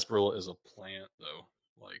think Gasparilla is a plant, though,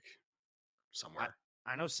 like somewhere.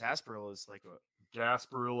 I know sarsaparilla is like a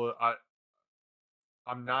Gasparilla,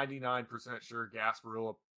 I'm 99% sure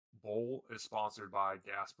Gasparilla Bowl is sponsored by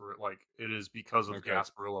Gasparilla. Like, it is because of Okay.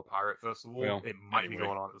 Gasparilla Pirate Festival. Well, it might be anyway.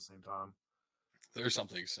 going on at the same time. There's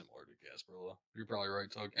something similar to Gasparilla. You're probably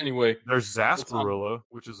right, Tug. Anyway, There's Zasparilla,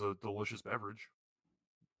 which is a delicious beverage.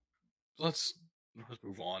 let's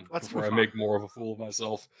move on Let's before move I on. make more of a fool of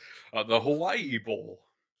myself. The Hawaii Bowl.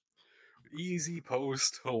 Easy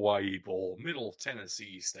Post Hawaii Bowl. Middle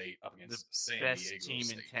Tennessee State up against San best Diego team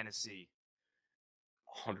State. in Tennessee.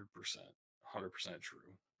 100%. 100% true.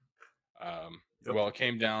 Yep. Well, it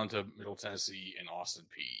came down to Middle Tennessee and Austin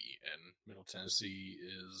P. And Middle Tennessee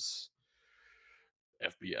is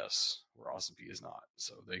FBS, where Austin P is not.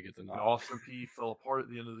 So they get the And nod. Austin P fell apart at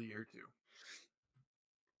the end of the year, too.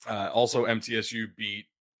 Also, MTSU beat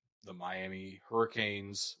the Miami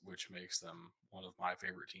Hurricanes, which makes them one of my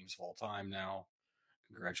favorite teams of all time now.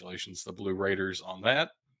 Congratulations, the Blue Raiders, on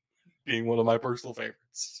that being one of my personal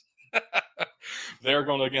favorites. They're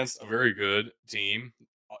going against a very good team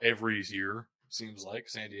every year, seems like.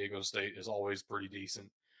 San Diego State is always pretty decent.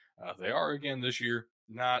 They are again this year.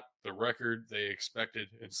 Not the record they expected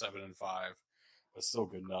in 7-5, but still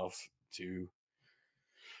good enough to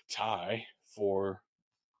tie for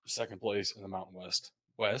second place in the Mountain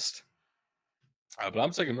West. But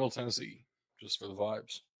I'm taking Middle Tennessee just for the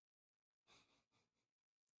vibes.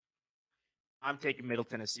 I'm taking Middle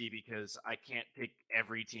Tennessee because I can't pick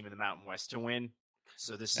every team in the Mountain West to win.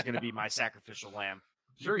 So this is going to be my sacrificial lamb.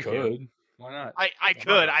 Sure, you you can. could. Why not? I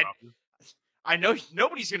could. I know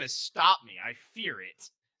nobody's going to stop me. I fear it.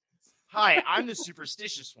 Hi, I'm the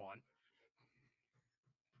superstitious one.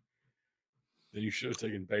 Then you should have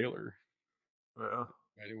taken Baylor. Yeah.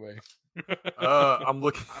 Anyway. I'm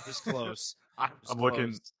looking. I was close. I'm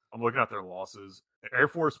looking at their losses. Air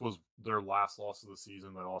Force was their last loss of the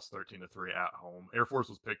season. They lost 13-3 at home. Air Force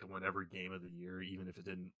was picked to win every game of the year, even if it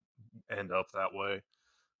didn't end up that way.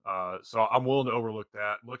 So I'm willing to overlook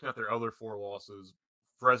that. Looking at their other 4 losses,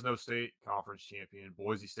 Fresno State, conference champion.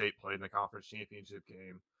 Boise State played in the conference championship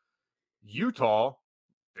game. Utah,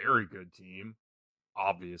 very good team,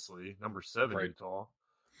 obviously. Number 7 Right. Utah.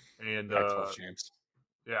 And Pac-12 champs.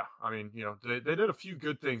 Yeah, I mean, they did a few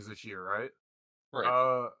good things this year, right?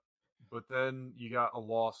 Right. But then you got a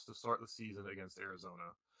loss to start the season against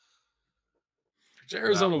Arizona. That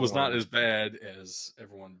Arizona was not one, as bad as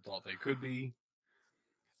everyone thought they could be,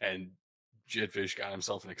 and Jedfish got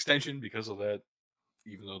himself an extension because of that,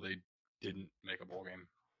 even though they didn't make a bowl game.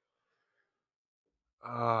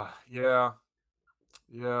 yeah,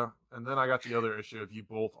 yeah. And then I got the other issue of you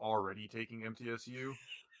both already taking MTSU.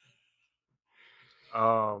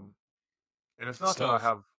 And it's It's not that I tough.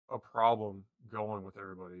 have a problem going with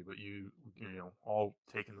everybody, but all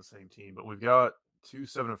taking the same team. But we've got 2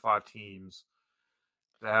 7-5 teams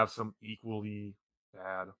that have some equally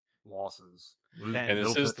bad losses. Ben, And this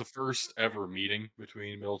Middleton, is the first ever meeting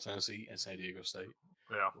between Middle Tennessee and San Diego State,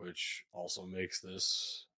 yeah. which also makes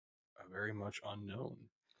this a very much unknown.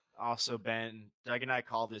 also, Ben, Doug and I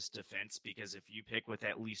call this defense because if you pick with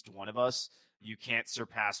at least one of us, you can't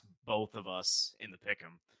surpass both of us in the pick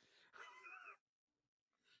 'em.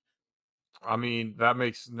 I mean, that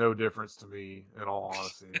makes no difference to me, in all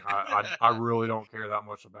honesty. I really don't care that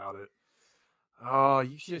much about it.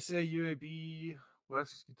 UTSA, UAB,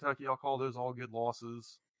 West Kentucky, I'll call those all good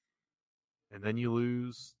losses. And then you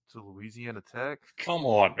lose to Louisiana Tech. Come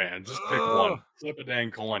on, man. Just pick one. Flip a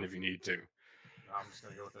dang coin if you need to. I'm just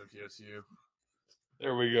going to go with MTSU.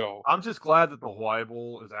 There we go. I'm just glad that the Hawaii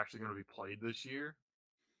Bowl is actually going to be played this year.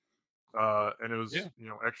 And it was,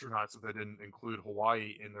 extra nice that they didn't include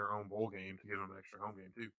Hawaii in their own bowl game to give them an extra home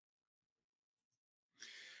game, too.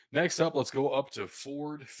 Next up, let's go up to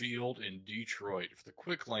Ford Field in Detroit for the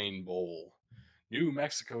Quick Lane Bowl. New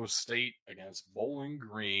Mexico State against Bowling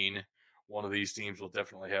Green. One of these teams will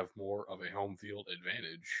definitely have more of a home field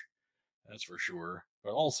advantage. That's for sure.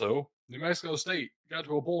 But also, New Mexico State got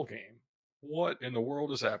to a bowl game. What in the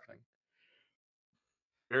world is happening?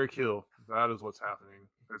 Eric Hill, that is what's happening.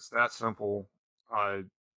 It's that simple.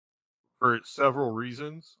 For several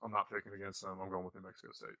reasons, I'm not picking against them. I'm going with New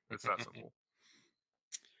Mexico State. It's that simple.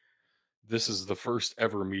 This is the first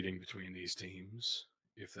ever meeting between these teams,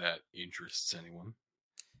 if that interests anyone.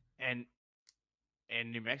 And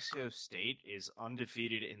New Mexico State is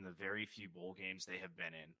undefeated in the very few bowl games they have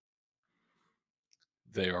been in.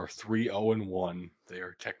 They are 3-0-1. They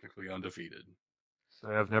are technically undefeated.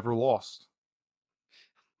 They have never lost.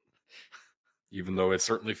 Even though it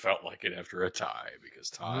certainly felt like it after a tie, because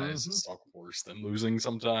ties suck worse than losing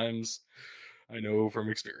sometimes. I know from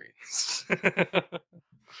experience.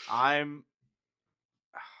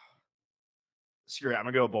 Screw it. I'm going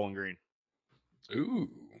to go with Bowling Green. Ooh.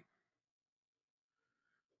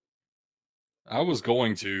 I was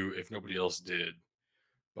going to if nobody else did,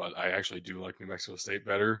 but I actually do like New Mexico State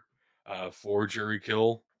better for Jerry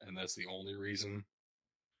Kill, and that's the only reason.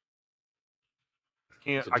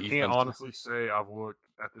 I can't honestly say I've looked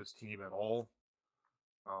at this team at all.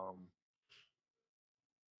 I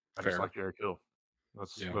just like Jerry Kill.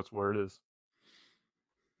 That's where it is.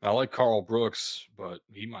 I like Carl Brooks, but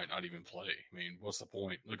he might not even play. I mean, what's the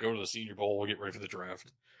point? We'll go to the Senior Bowl, we'll get ready for the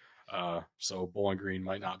draft. So Bowling Green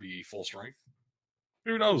might not be full strength.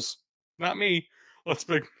 Who knows? Not me. Let's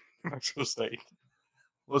pick New Mexico State.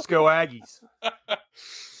 Let's go Aggies.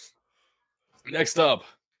 Next up,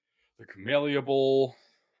 the Camellia Bowl.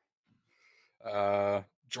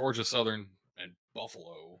 Georgia Southern and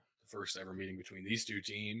Buffalo. The first ever meeting between these two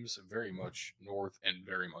teams. Very much north and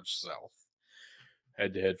very much south.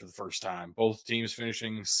 Head to head for the first time. Both teams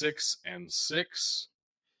finishing 6-6.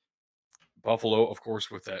 Buffalo, of course,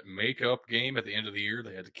 with that makeup game at the end of the year,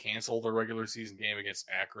 they had to cancel their regular season game against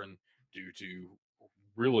Akron due to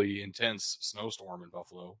really intense snowstorm in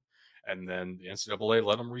Buffalo. And then the NCAA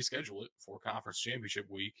let them reschedule it for Conference Championship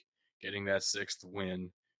Week, getting that 6th win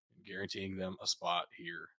and guaranteeing them a spot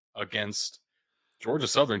here against Georgia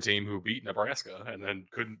Southern team who beat Nebraska and then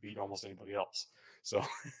couldn't beat almost anybody else. So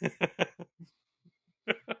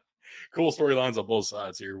cool storylines on both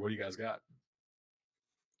sides here. What do you guys got?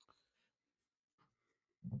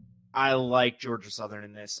 I like Georgia Southern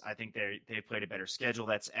in this. I think they played a better schedule.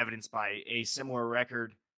 That's evidenced by a similar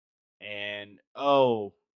record. And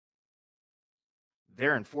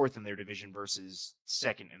they're in 4th in their division versus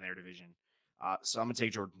 2nd in their division. So I'm gonna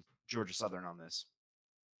take Georgia Southern on this.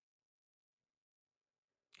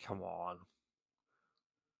 Come on.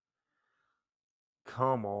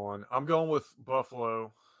 I'm going with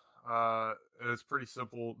Buffalo. It's pretty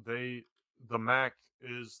simple. The MAC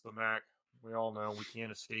is the MAC. We all know we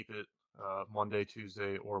can't escape it. Monday,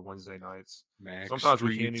 Tuesday, or Wednesday nights. Mac Sometimes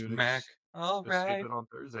Street, we can't even escape it on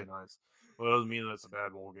Thursday nights. Well, it doesn't mean that it's a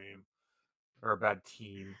bad bowl game or a bad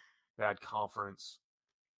team, bad conference.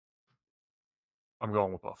 I'm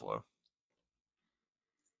going with Buffalo.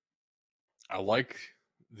 I like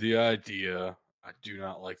The idea, I do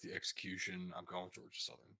not like the execution. I'm going Georgia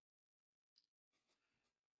Southern.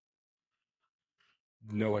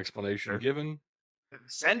 No explanation Fair. given.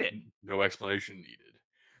 Send it. No explanation needed.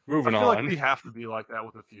 I Moving feel like on. we have to be like that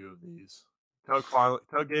with a few of these.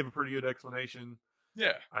 Tug gave a pretty good explanation.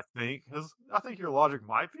 Yeah, I think your logic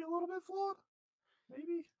might be a little bit flawed.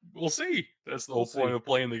 Maybe. we'll see. That's the We'll whole point see. of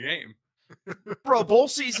playing the game. Bro, bowl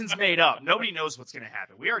season's made up. Nobody knows what's going to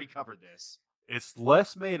happen. We already covered this. It's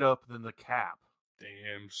less made up than the cap.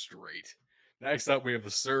 Damn straight. Next up, we have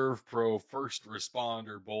the Serve Pro First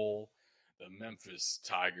Responder Bowl. The Memphis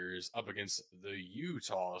Tigers up against the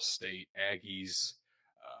Utah State Aggies.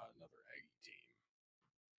 Another Aggie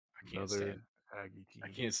team. Another Aggie team. I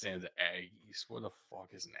can't stand the Aggies. What the fuck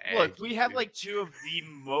is an Aggie? Look, we have dude? like two of the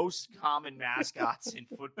most common mascots in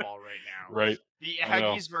football right now. Right. The I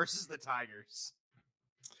know. Aggies versus the Tigers.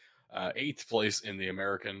 8th place in the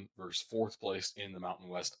American versus 4th place in the Mountain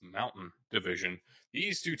West Mountain Division.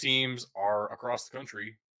 These two teams are across the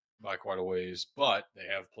country by quite a ways, but they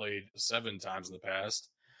have played 7 times in the past.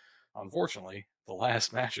 Unfortunately, the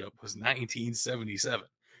last matchup was 1977,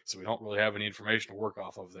 so we don't really have any information to work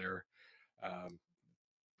off of there.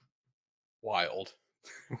 Wild.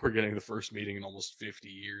 We're getting the first meeting in almost 50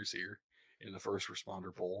 years here in the First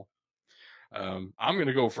Responder Bowl. I'm going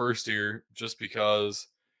to go first here just because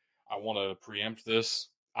I want to preempt this.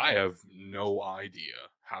 I have no idea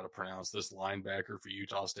how to pronounce this linebacker for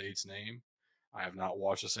Utah State's name. I have not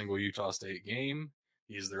watched a single Utah State game.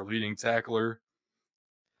 He's their leading tackler.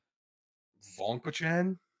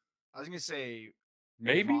 Vongpachan? I was going to say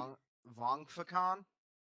Maybe? Vongphakan.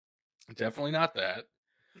 Definitely not that.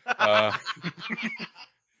 I'm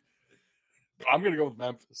going to go with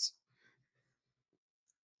Memphis.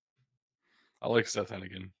 I like Seth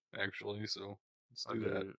Hennigan, actually, so let's do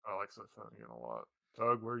that. I like Seth Hennigan a lot.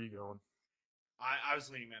 Tug, where are you going? I was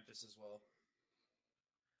leaning Memphis as well.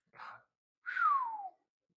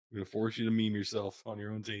 I'm going to force you to meme yourself on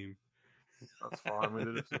your own team. That's fine. We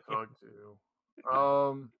did it to Tug, too.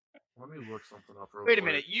 Let me look something up real quick. Wait a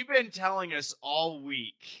minute. You've been telling us all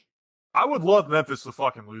week. I would love Memphis to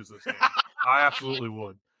fucking lose this game. I absolutely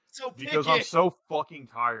would. So Because I'm so fucking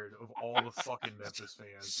tired of all the fucking Memphis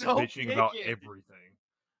fans bitching about everything.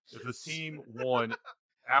 If this team won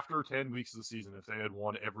after 10 weeks of the season, if they had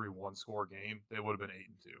won every one-score game, they would have been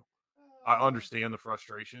 8-2. I understand the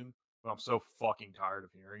frustration, but I'm so fucking tired of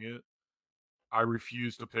hearing it. I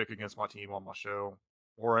refuse to pick against my team on my show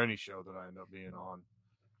or any show that I end up being on.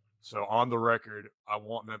 So on the record, I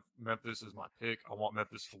want Memphis as my pick. I want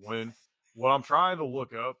Memphis to win. What I'm trying to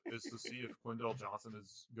look up is to see if Quindell Johnson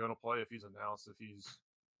is going to play, if he's announced, if he's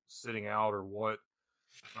sitting out or what.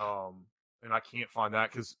 And I can't find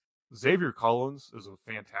that because Xavier Collins is a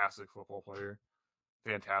fantastic football player,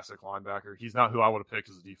 fantastic linebacker. He's not who I would have picked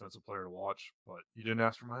as a defensive player to watch, but you didn't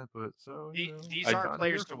ask for my input. So these aren't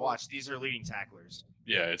players to watch. These are leading tacklers.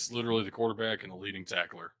 Yeah, it's literally the quarterback and the leading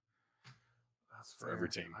tackler. That's for every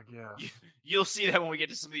team. I guess. You'll see that when we get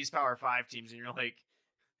to some of these Power 5 teams, and you're like,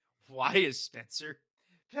 why is Spencer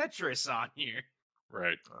Petras on here?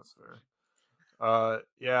 Right. That's fair.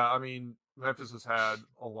 Yeah, I mean, Memphis has had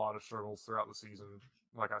a lot of struggles throughout the season.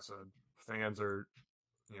 Like I said, fans are,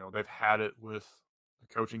 they've had it with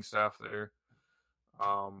the coaching staff there.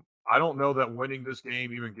 I don't know that winning this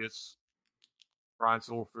game even gets Brian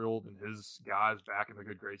Silverfield and his guys back in the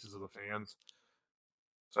good graces of the fans.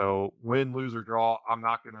 So win, lose, or draw, I'm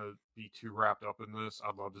not going to be too wrapped up in this.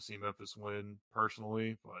 I'd love to see Memphis win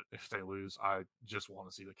personally, but if they lose, I just want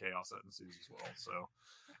to see the chaos that ensues as well.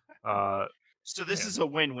 So this is a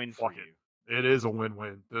win-win for you. It is a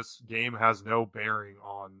win-win. This game has no bearing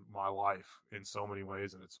on my life in so many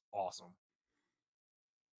ways, and it's awesome.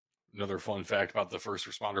 Another fun fact about the First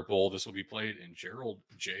Responder Bowl, this will be played in Gerald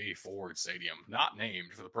J. Ford Stadium, not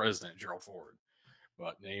named for the president, Gerald Ford,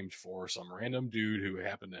 but named for some random dude who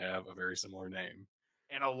happened to have a very similar name.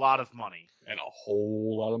 And a lot of money. And a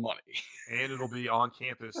whole lot of money. And it'll be on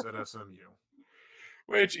campus at SMU.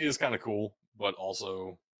 Which is kind of cool, but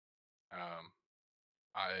also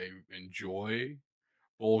I enjoy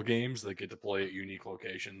bowl games that get to play at unique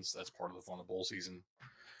locations. That's part of the fun of bowl season.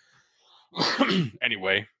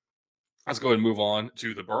 Anyway, let's go ahead and move on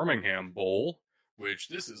to the Birmingham Bowl, which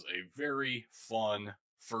this is a very fun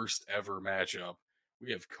first ever matchup.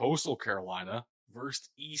 We have Coastal Carolina versus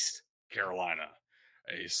East Carolina,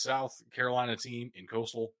 a South Carolina team in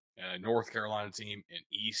Coastal and a North Carolina team in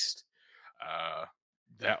East.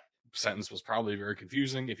 That sentence was probably very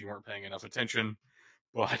confusing if you weren't paying enough attention,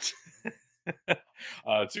 but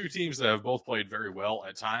Two teams that have both played very well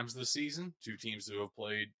at times this season. Two teams who have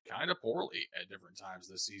played kind of poorly at different times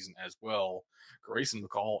this season as well. Grayson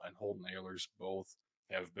McCall and Holden Ahlers both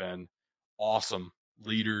have been awesome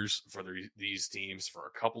leaders for these teams for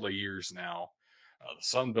a couple of years now. The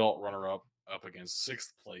Sun Belt runner-up up against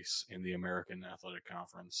 6th place in the American Athletic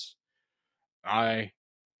Conference. I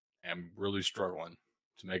am really struggling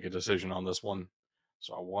to make a decision on this one,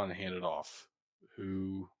 so I want to hand it off.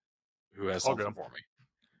 Who has something for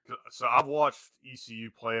me? So I've watched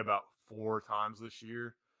ECU play about 4 times this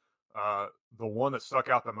year. The one that stuck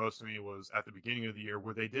out the most to me was at the beginning of the year,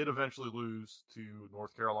 where they did eventually lose to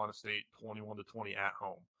North Carolina State 21-20 at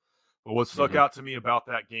home. But what stuck out to me about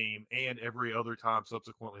that game, and every other time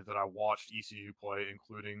subsequently that I watched ECU play,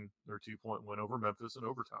 including their 2-point win over Memphis in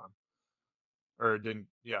overtime, or it didn't,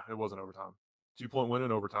 yeah, it wasn't overtime. 2-point win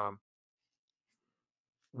in overtime.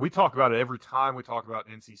 We talk about it every time we talk about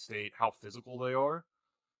NC State, how physical they are.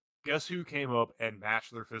 Guess who came up and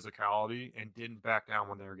matched their physicality and didn't back down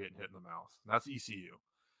when they were getting hit in the mouth? That's ECU.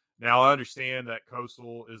 Now, I understand that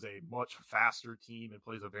Coastal is a much faster team and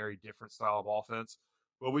plays a very different style of offense,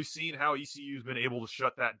 but we've seen how ECU has been able to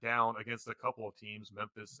shut that down against a couple of teams,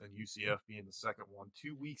 Memphis and UCF being the second one,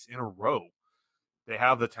 2 weeks in a row. They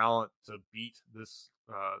have the talent to beat this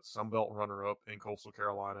Sunbelt runner-up in Coastal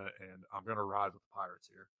Carolina, and I'm going to ride with the Pirates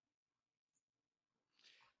here.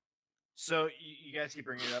 So you guys keep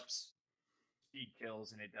bringing it up, speed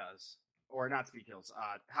kills, and it does. Or not speed kills,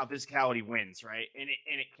 how physicality wins, right? And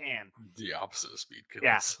it can. The opposite of speed kills.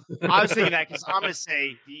 Yeah, I was thinking that because I'm going to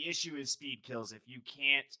say the issue is speed kills. If you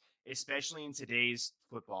can't, especially in today's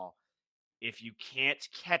football, if you can't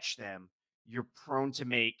catch them, you're prone to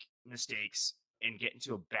make mistakes and get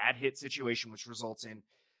into a bad hit situation, which results in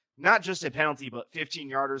not just a penalty, but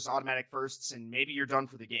 15-yarders, automatic firsts, and maybe you're done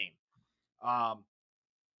for the game.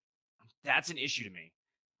 That's an issue to me.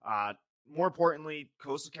 More importantly,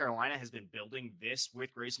 Coastal Carolina has been building this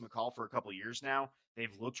with Grayson McCall for a couple of years now.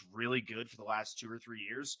 They've looked really good for the last 2 or 3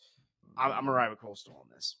 years. I'm going to ride with Coastal on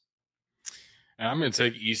this. And I'm going to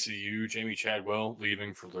take ECU. Jamie Chadwell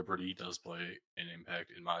leaving for Liberty does play an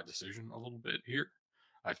impact in my decision a little bit here.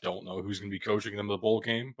 I don't know who's going to be coaching them in the bowl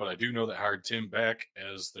game, but I do know that hired Tim Beck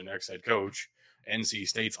as their next head coach, NC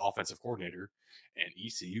State's offensive coordinator, and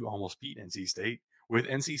ECU almost beat NC State with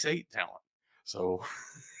NC State talent. So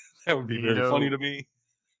that would be very funny to me.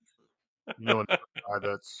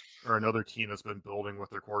 Another team that's been building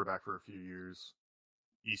with their quarterback for a few years,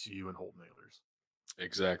 ECU and Holton Ahlers.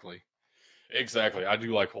 Exactly. I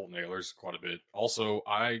do like Holton Ahlers quite a bit. Also,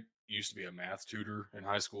 I used to be a math tutor in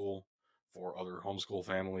high school for other homeschool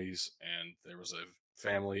families, and there was a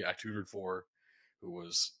family I tutored for who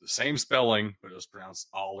was the same spelling, but it was pronounced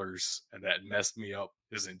Ahlers, and that messed me up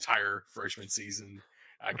his entire freshman season.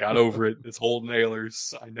 I got over it. It's Holden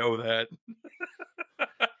Ahlers. I know that.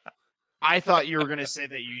 I thought you were going to say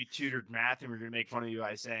that you tutored math and we were going to make fun of you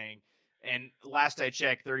by saying, and last I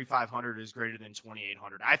checked, 3,500 is greater than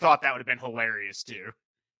 2,800. I thought that would have been hilarious, too.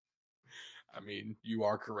 I mean, you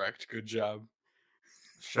are correct. Good job.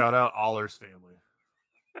 Shout out Ahlers family.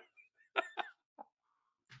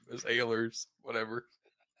 It's Ahlers, whatever.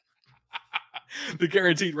 The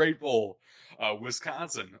Guaranteed Rate Bowl.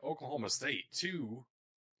 Wisconsin, Oklahoma State. 2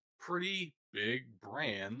 pretty big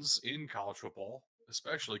brands in college football,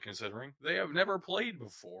 especially considering they have never played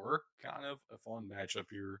before. Kind of a fun matchup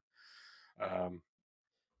here.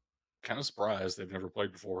 Kind of surprised they've never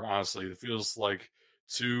played before. Honestly, it feels like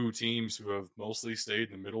 2 teams who have mostly stayed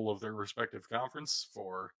in the middle of their respective conference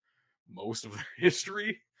for most of their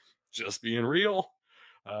history. Just being real.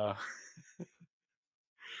 But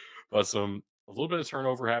a little bit of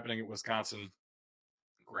turnover happening at Wisconsin.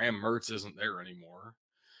 Graham Mertz isn't there anymore.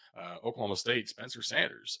 Oklahoma State, Spencer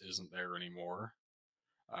Sanders isn't there anymore.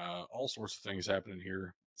 All sorts of things happening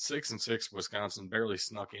here. 6-6, Wisconsin barely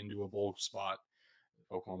snuck into a bowl spot.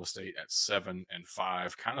 Oklahoma State at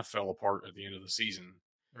 7-5, kind of fell apart at the end of the season.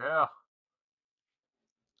 Yeah,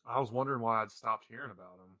 I was wondering why I'd stopped hearing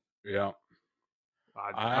about them. Yeah,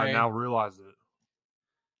 I now realize it.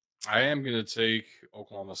 I am going to take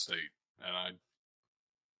Oklahoma State, and I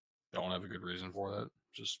don't have a good reason for that.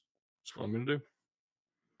 Just what I'm going to do.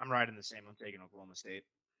 I'm riding the same. I'm taking Oklahoma State.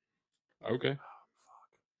 Okay. Oh, fuck.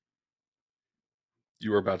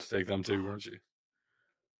 You were about to take them too, weren't you?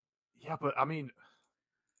 Yeah, but I mean,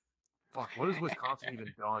 fuck, what has Wisconsin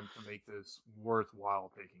even done to make this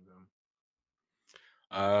worthwhile taking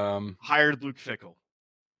them? Hired Luke Fickell.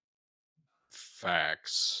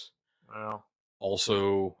 Facts. Well,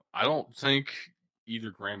 also, I don't think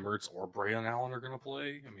either Graham Mertz or Braylon Allen are going to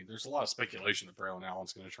play. I mean, there's a lot of speculation that Braylon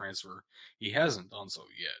Allen's going to transfer. He hasn't done so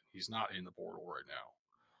yet. He's not in the portal right now.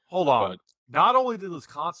 Hold on. But not only did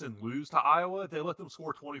Wisconsin lose to Iowa, they let them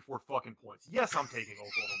score 24 fucking points. Yes, I'm taking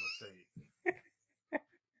Oklahoma State.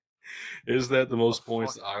 is that the most What the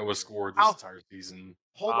points fuck that are Iowa you? scored How- this entire season?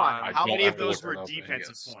 Hold I on. How don't many have of to those look were it up, I defensive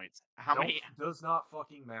guess. points? How many? Does not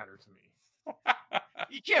fucking matter to me.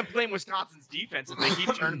 You can't blame Wisconsin's defense if they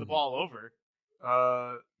keep turning the ball over.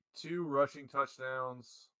 2 rushing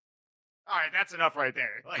touchdowns. All right, that's enough right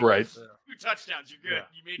there. Like, Right. 2 touchdowns, you're good. Yeah.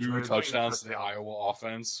 You made 2 your Two touchdowns to the touchdowns. Iowa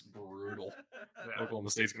offense. Brutal. Yeah. Oklahoma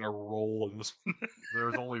State's going to roll in this one. There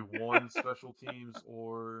was only 1 special teams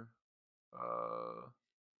or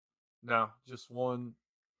no, just 1.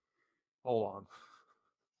 Hold on.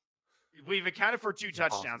 We've accounted for 2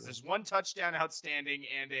 touchdowns. Impossible. There's 1 touchdown outstanding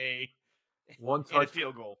and a 1 and a touch.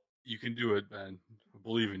 field goal. You can do it, Ben. I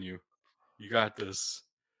believe in you. You got this.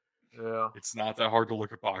 Yeah. It's not that hard to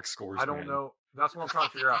look at box scores. I don't man. know. That's what I'm trying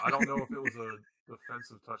to figure out. I don't know if it was a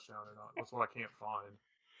defensive touchdown or not. That's what I can't find.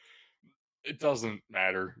 It doesn't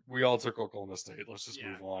matter. We all took Oklahoma State. Let's just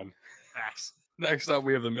Yeah. move on. Facts. Next up,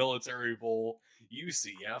 we have the Military Bowl,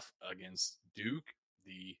 UCF against Duke,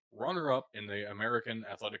 the runner-up in the American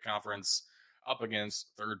Athletic Conference, up against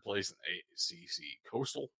third place in ACC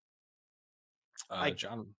Coastal.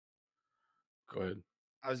 John, go ahead.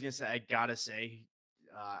 I was gonna say, I gotta say,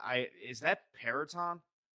 is that Paraton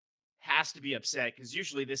has to be upset because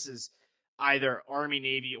usually this is either Army,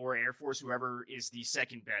 Navy, or Air Force, whoever is the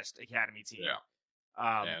second best academy team.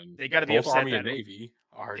 Yeah. And they got to be both upset. Army and that- Navy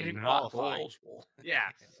are they didn't not bowl qualify. eligible. Yeah,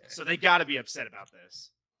 so they got to be upset about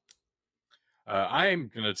this. I'm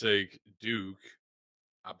going to take Duke.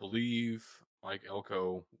 I believe Mike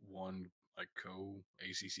Elko won like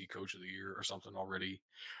ACC Coach of the Year or something already.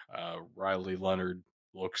 Riley Leonard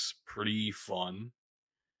looks pretty fun.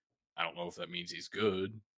 I don't know if that means he's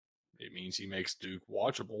good. It means he makes Duke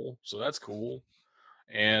watchable, so that's cool.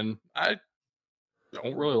 And I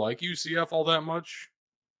don't really like UCF all that much.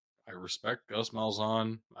 I respect Gus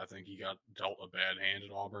Malzahn. I think he got dealt a bad hand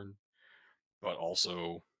at Auburn. But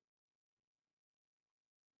also,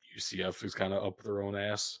 UCF is kind of up their own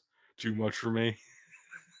ass too much for me.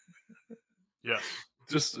 Yes.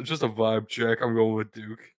 Just a vibe check. I'm going with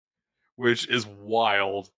Duke, which is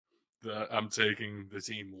wild that I'm taking the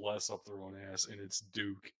team less up their own ass, and it's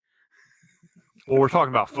Duke. Well, we're talking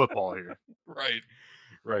about football here.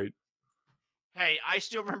 Right. Hey, I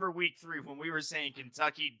still remember week 3 when we were saying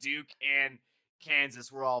Kentucky, Duke, and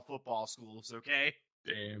Kansas were all football schools. Okay.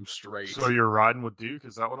 Damn straight. So you're riding with Duke?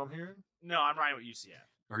 Is that what I'm hearing? No, I'm riding with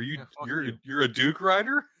UCF. Are you? Yeah, fuck you're you. you're a Duke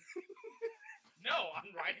rider? No,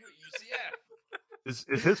 I'm riding with UCF.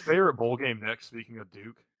 Is his favorite bowl game next? Speaking of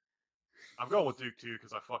Duke, I'm going with Duke too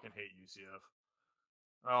because I fucking hate UCF.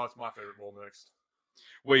 Oh, it's my favorite bowl next.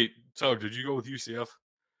 Wait, Tug, did you go with UCF?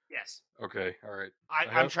 Yes, Okay, all right.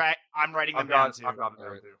 I'm writing them I've down got too. it down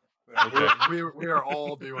Alright. too. Okay. We are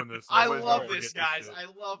all doing this. I Nobody's love gonna this, forget guys. shit.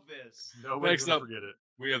 I love this. Nobody's Next gonna up- forget it.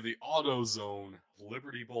 We have the AutoZone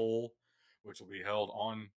Liberty Bowl, which will be held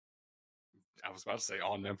on. I was about to say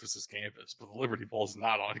on Memphis's campus, but the Liberty Bowl is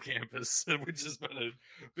not on campus, which has been a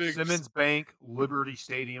big. Simmons Bank, Liberty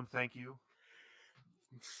Stadium. Thank you.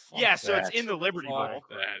 Fuck Yeah, so it's that. in the Liberty Bowl. Fuck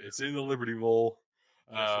that. It's in the Liberty Bowl.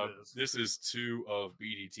 Yes, it is. This is 2 of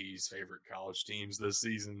BDT's favorite college teams this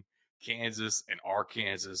season, Kansas and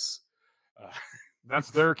Arkansas.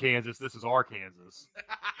 That's their Kansas. This is our Kansas.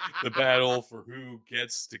 The battle for who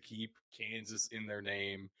gets to keep Kansas in their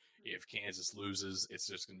name. If Kansas loses, it's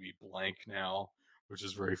just going to be blank now, which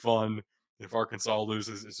is very fun. If Arkansas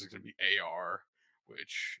loses, it's just going to be AR,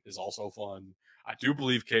 which is also fun. I do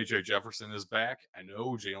believe KJ Jefferson is back. I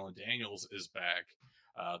know Jalen Daniels is back.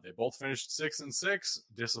 They both finished 6-6,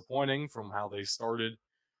 disappointing from how they started.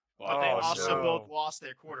 But they Oh, also no. both lost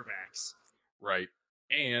their quarterbacks. Right.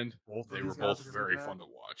 And Both of they these were guys both are gonna be very back? fun to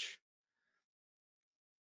watch.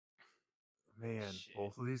 Man, Shit.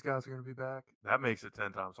 both of these guys are going to be back. That makes it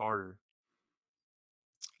 10 times harder.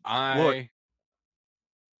 I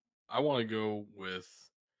want to go with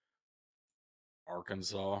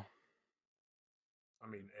Arkansas, I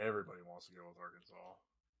mean, everybody wants to go with Arkansas.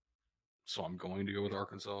 so I'm going to go with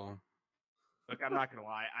Arkansas. Look, I'm not gonna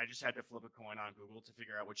lie. I just had to flip a coin on Google to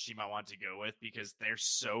figure out which team I wanted to go with because they're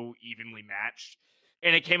so evenly matched.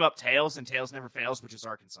 And it came up tails, and tails never fails, which is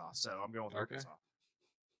Arkansas. So I'm going with Okay.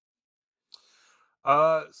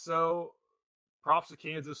 Arkansas. So props to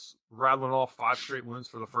Kansas rattling off 5 straight wins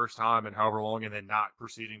for the first time in however long, and then not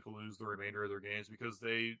proceeding to lose the remainder of their games because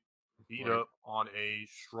they beat Right. up on a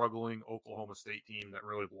struggling Oklahoma State team that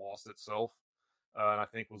really lost itself. and I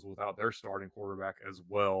think was without their starting quarterback as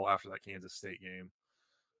well after that Kansas State game.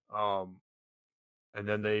 And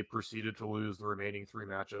then they proceeded to lose the remaining 3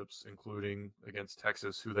 matchups, including against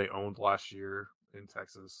Texas, who they owned last year in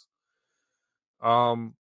Texas.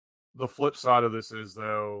 The flip side of this is,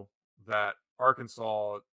 though, that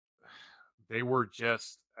Arkansas, they were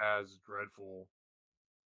just as dreadful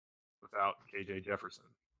without KJ Jefferson.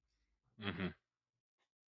 Mm-hmm.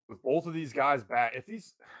 With both of these guys back,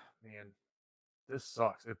 this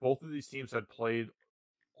sucks. If both of these teams had played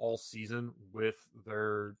all season with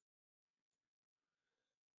their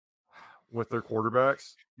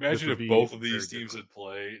quarterbacks, imagine if both of these teams had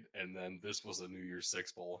played, and then this was a New Year's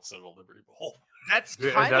Six Bowl instead of a Liberty Bowl. That's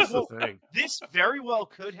the thing. This very well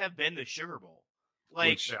could have been the Sugar Bowl.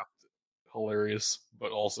 Hilarious,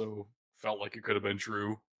 but also felt like it could have been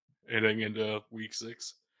true heading into Week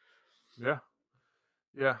 6. Yeah.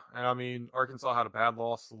 And I mean, Arkansas had a bad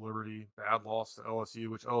loss to Liberty, bad loss to LSU,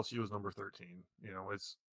 which LSU was number 13.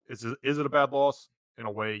 Is it a bad loss? In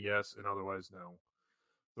a way, yes. In other ways, no.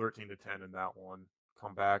 13-10 in that one.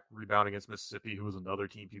 Come back, rebound against Mississippi, who was another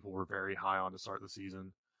team people were very high on to start the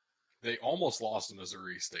season. They almost lost to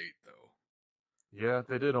Missouri State, though. Yeah,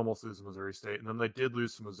 they did almost lose to Missouri State, and then they did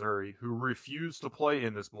lose to Missouri, who refused to play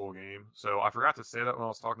in this bowl game. So I forgot to say that when I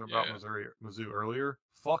was talking about Mizzou earlier.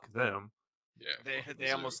 Fuck them. Yeah,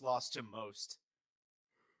 they almost lost to most.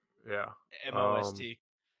 Yeah, MOST.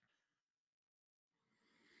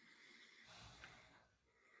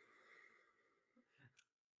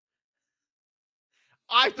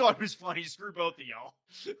 I thought it was funny. Screw both of y'all.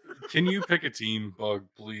 Can you pick a team, Bug,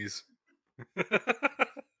 please?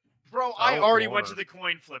 Bro, I already went to the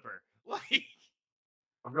coin flipper.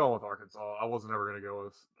 I'm going with Arkansas. I wasn't ever going to go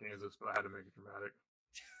with Kansas, but I had to make it dramatic.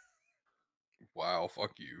 Wow,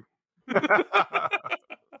 fuck you.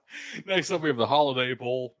 Next up, we have the Holiday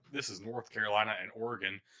Bowl. This is North Carolina and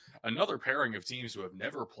Oregon. Another pairing of teams who have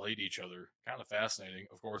never played each other. Kind of fascinating.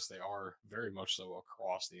 Of course, they are very much so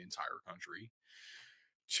across the entire country.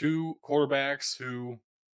 2 quarterbacks who,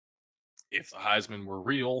 if the Heisman were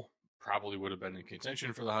real, probably would have been in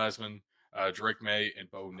contention for the Heisman. Drake May and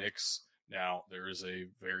Bo Nix. Now, there is a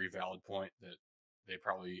very valid point that they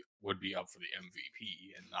probably would be up for the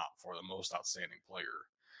MVP and not for the most outstanding player.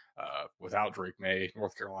 Without Drake May,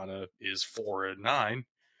 North Carolina is 4-9,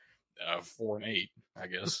 4-8, I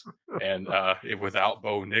guess. And without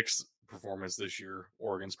Bo Nix' performance this year,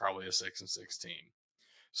 Oregon's probably a 6-6 team.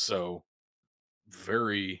 So,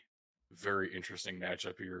 very, very interesting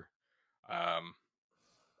matchup here.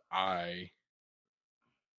 I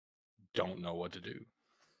don't know what to do.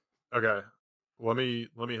 Okay. Let me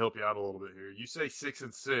help you out a little bit here. You say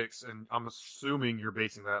 6-6, and I'm assuming you're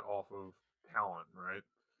basing that off of talent, right?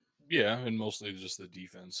 Yeah, and mostly just the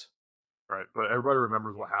defense. Right, but everybody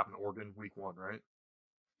remembers what happened to Oregon week 1, right?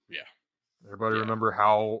 Yeah. Everybody remember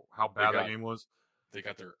how bad that game was? They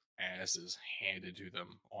got their asses handed to them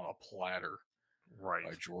on a platter, right,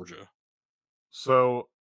 by Georgia. So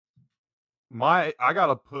I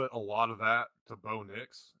gotta put a lot of that to Bo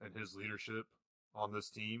Nix and his leadership on this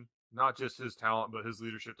team. Not just his talent, but his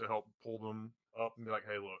leadership to help pull them up and be like,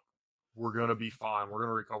 hey, look, we're going to be fine. We're going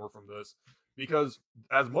to recover from this. Because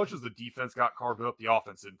as much as the defense got carved up, the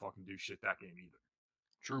offense didn't fucking do shit that game either.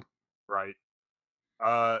 True. Right?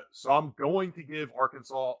 So I'm going to give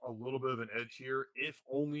Arkansas a little bit of an edge here, if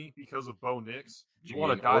only because of Bo Nix. You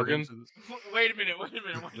want to dive into this? Wait a minute.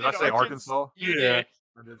 Did I say Arkansas? You did.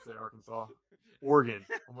 I did say Arkansas. Oregon.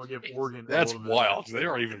 I'm going to give Oregon That's wild. They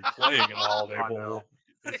aren't even playing in the Holiday Bowl.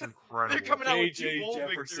 It's incredible. They're coming out with KJ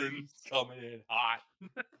Jefferson victories. coming in hot.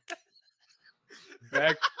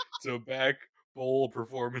 Back-to-back bowl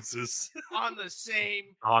performances. On the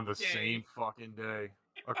same same fucking day.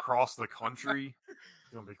 Across the country.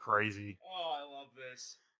 It's going to be crazy. Oh, I love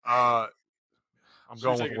this. I'm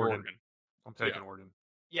going with Oregon. I'm taking Oregon.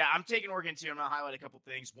 Yeah, I'm taking Oregon too. I'm going to highlight a couple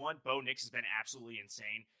things. 1, Bo Nix has been absolutely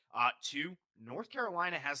insane. 2, North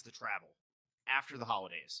Carolina has to travel after the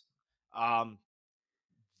holidays.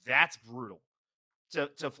 That's brutal.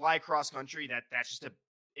 To fly cross country, that's just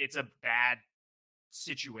it's a bad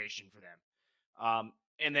situation for them.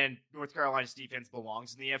 And then North Carolina's defense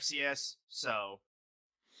belongs in the FCS, so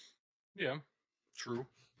yeah, true.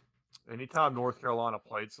 Anytime North Carolina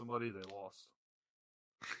played somebody, they lost.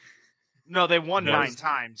 No, they won 9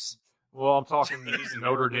 times. Well, I'm talking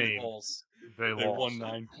Notre Dame. They lost. Won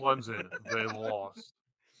 9. Clemson, they lost.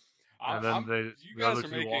 And then the other 2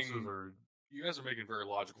 losses are. You guys are making very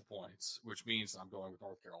logical points, which means I'm going with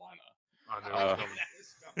North Carolina. I know.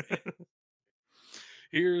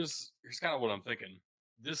 Here's kind of what I'm thinking.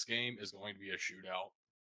 This game is going to be a shootout.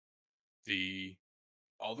 The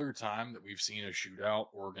other time that we've seen a shootout,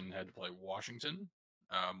 Oregon had to play Washington.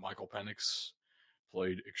 Michael Penix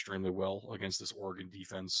played extremely well against this Oregon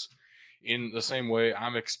defense. In the same way,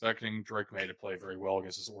 I'm expecting Drake May to play very well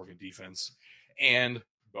against this Oregon defense. And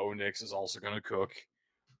Bo Nix is also going to cook.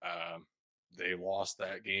 They lost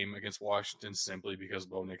that game against Washington simply because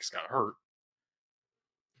Bo Nix got hurt.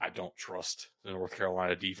 I don't trust the North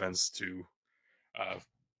Carolina defense to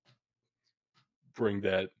bring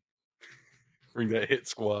that hit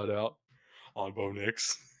squad out on Bo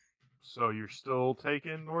Nix. So you're still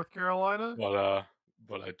taking North Carolina?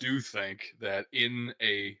 But I do think that in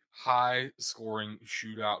a high-scoring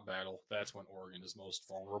shootout battle, that's when Oregon is most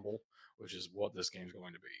vulnerable, which is what this game's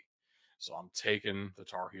going to be. So I'm taking the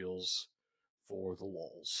Tar Heels for the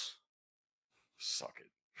lulz. Suck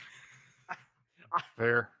it.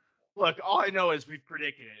 Fair. Look, all I know is we've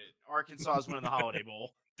predicted it. Arkansas is winning the Holiday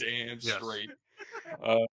Bowl. Damn straight.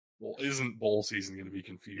 Well, isn't bowl season going to be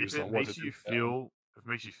confused If on it what makes to you do? feel, if it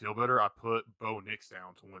makes you feel better, I put Bo Nix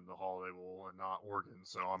down to win the Holiday Bowl and not Oregon.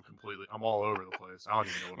 So I'm all over the place. I don't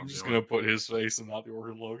even know what I'm I'm just doing. going to put his face and not the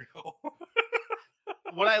Oregon logo.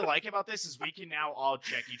 What I like about this is we can now all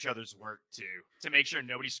check each other's work too to make sure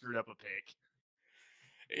nobody screwed up a pick.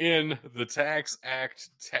 In the Tax Act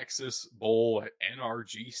Texas Bowl at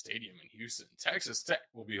NRG Stadium in Houston, Texas Tech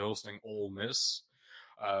will be hosting Ole Miss.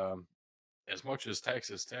 As much as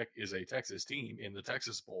Texas Tech is a Texas team in the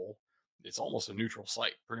Texas Bowl, it's almost a neutral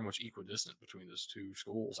site, pretty much equidistant between those two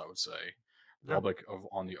schools, I would say. Yeah. Lubbock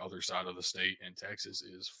on the other side of the state, and Texas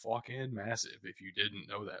is fucking massive, if you didn't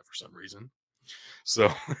know that for some reason. So,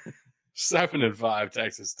 7-5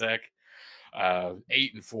 Texas Tech,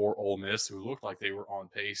 8-4 Ole Miss, who looked like they were on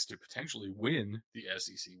pace to potentially win the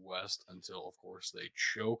SEC West until, of course, they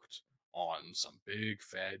choked on some big,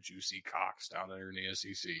 fat, juicy cocks down there in the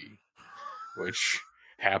SEC, which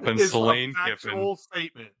happens to Lane Kiffin.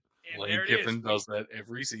 Statement. Lane Kiffin does that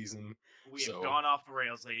every season. We have gone off the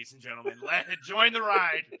rails, ladies and gentlemen. Join the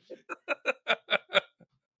ride.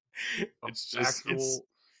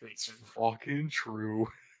 It's fucking true.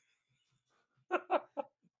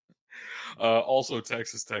 Also,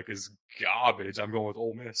 Texas Tech is garbage. I'm going with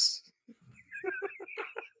Ole Miss.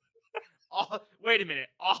 Wait a minute.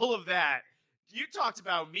 All of that. You talked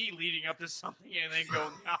about me leading up to something and then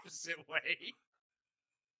going the opposite way.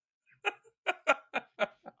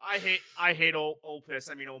 I hate Ole Miss.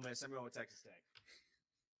 I'm going with Texas Tech.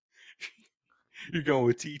 You're going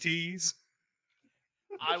with TTs?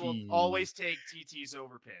 I will always take TTs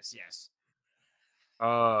over piss. Yes.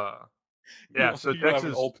 Yeah. So you Texas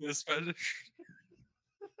have an Ole Miss fetish.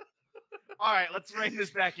 All right, let's rein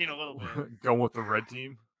this back in a little bit. Going with the red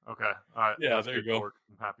team. Okay. All right. Yeah, That's there you good go. work.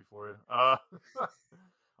 I'm happy for you.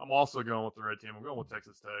 I'm also going with the red team. I'm going with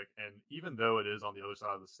Texas Tech, and even though it is on the other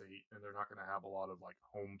side of the state, and they're not going to have a lot of like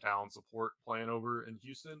hometown support playing over in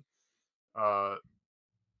Houston,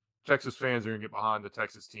 Texas fans are going to get behind the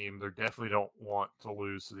Texas team. They definitely don't want to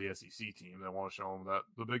lose to the SEC team. They want to show them that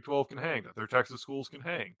the Big 12 can hang, that their Texas schools can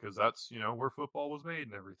hang, because that's where football was made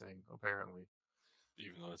and everything. Apparently,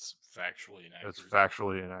 even though it's factually inaccurate. it's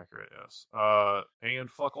factually inaccurate. Yes. And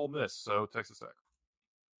fuck Ole Miss. So Texas Tech.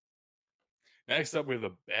 Next up, we have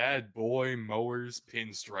the Bad Boy Mowers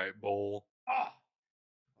Pinstripe Bowl. Oh,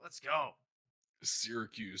 let's go.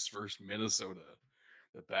 Syracuse versus Minnesota.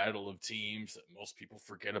 The battle of teams that most people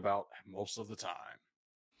forget about most of the time.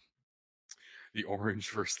 The Orange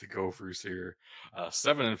versus the Gophers here.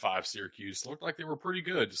 7-5 Syracuse. Looked like they were pretty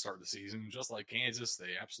good to start the season. Just like Kansas,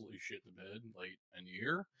 they absolutely shit the bed late in the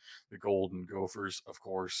year. The Golden Gophers, of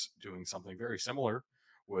course, doing something very similar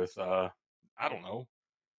with, I don't know,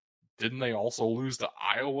 didn't they also lose to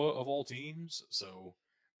Iowa of all teams? So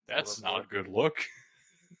that's not a good look.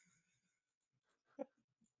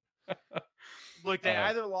 Look, they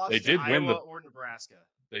either lost they to did win Iowa or Nebraska.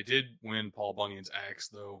 They did win Paul Bunyan's axe,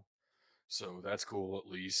 though. So that's cool,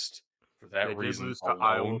 at least. For that reason did lose alone, to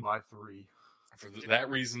Iowa by 3. For that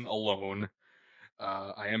reason alone,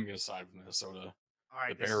 I am going to side with Minnesota, All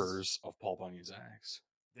right, the bearers of Paul Bunyan's axe.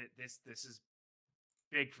 This is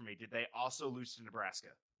big for me. Did they also lose to Nebraska?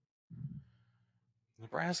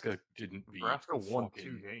 Nebraska didn't beat Nebraska won fucking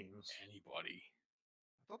 2 games. anybody.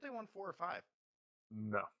 I thought they won 4 or 5.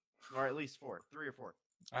 No. Or at least 4. 3 or 4.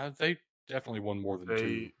 They definitely won more than 2.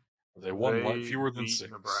 They They won fewer than beat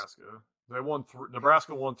 6. Nebraska. They won.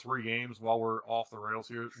 Nebraska won 3 games. While we're off the rails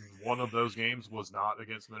here, one of those games was not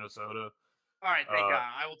against Minnesota. All right, thank God.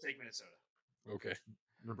 I will take Minnesota. Okay.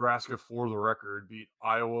 Nebraska, for the record, beat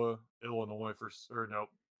Iowa, Illinois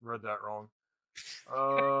read that wrong.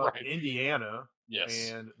 Right. Indiana,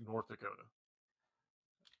 Yes. and North Dakota.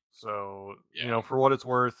 So Yeah. for what it's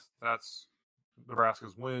worth, that's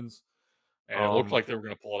Nebraska's wins. And it looked like they were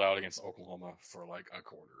going to pull it out against Oklahoma for like a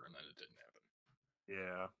quarter, and then it didn't happen.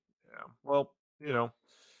 Yeah. Well,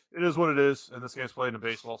 it is what it is, and this game's played in a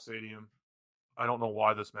baseball stadium. I don't know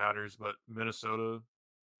why this matters, but Minnesota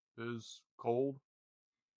is cold.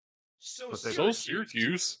 So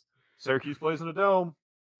Syracuse. Syracuse plays in a dome.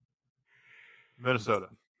 Minnesota.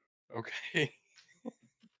 Okay.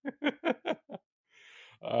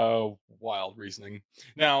 Wild reasoning.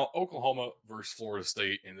 Now, Oklahoma versus Florida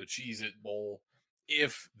State in the Cheez-It Bowl.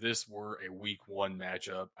 If this were a week 1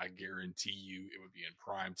 matchup, I guarantee you it would be in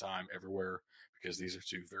prime time everywhere because these are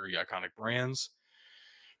two very iconic brands.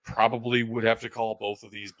 Probably would have to call both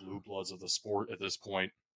of these blue bloods of the sport at this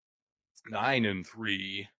point.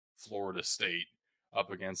 9-3 Florida State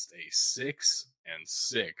up against a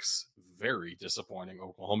 6-6 very disappointing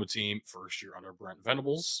Oklahoma team, first year under Brent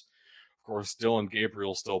Venables. Of course, Dylan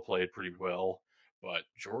Gabriel still played pretty well, but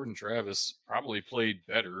Jordan Travis probably played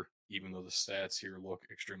better, even though the stats here look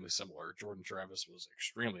extremely similar. Jordan Travis was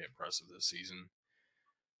extremely impressive this season.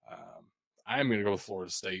 I'm going to go with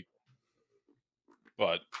Florida State,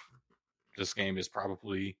 but this game is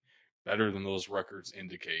probably better than those records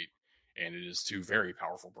indicate, and it is two very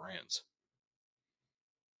powerful brands.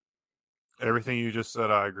 Everything you just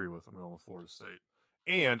said, I agree with. I'm going with Florida State.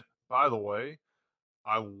 And, by the way,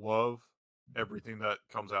 I love everything that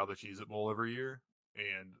comes out of the Cheez-It Bowl every year,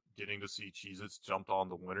 and getting to see Cheez-Its jumped on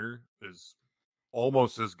the winner is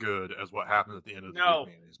almost as good as what happens at the end of the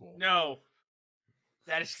Big Mayonnaise Bowl. No,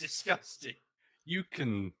 that is disgusting. You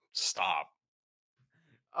can stop.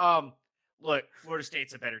 Look, Florida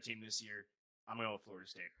State's a better team this year. I'm going with Florida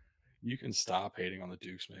State. You can stop hating on the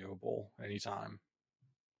Duke's Mayo Bowl anytime.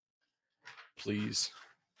 Please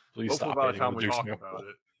stop by the hating time on the we Duke's talk Mayo about Bowl.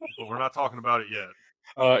 it, but we're not talking about it yet.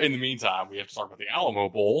 In the meantime, we have to talk about the Alamo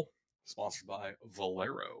Bowl, sponsored by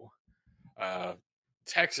Valero.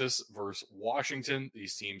 Texas versus Washington.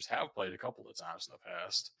 These teams have played a couple of times in the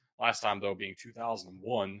past. Last time, though, being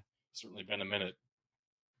 2001. Certainly been a minute.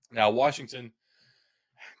 Now, Washington,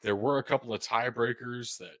 there were a couple of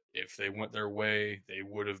tiebreakers that if they went their way, they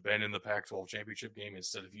would have been in the Pac-12 championship game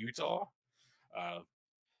instead of Utah.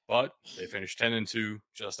 But they finished 10-2,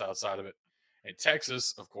 just outside of it. And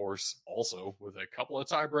Texas, of course, also with a couple of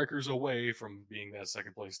tiebreakers away from being that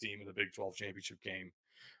second-place team in the Big 12 championship game.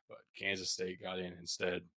 But Kansas State got in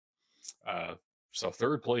instead. So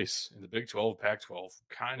third place in the Big 12, Pac-12.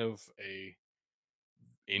 Kind of a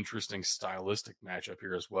interesting stylistic matchup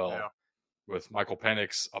here as well. Yeah. With Michael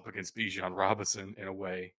Penix up against Bijan Robinson in a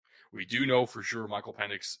way. We do know for sure Michael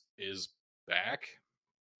Penix is back.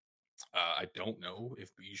 I don't know if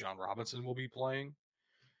Bijan Robinson will be playing,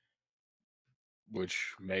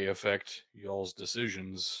 which may affect y'all's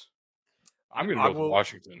decisions. I'm going to go with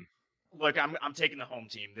Washington. Look, I'm taking the home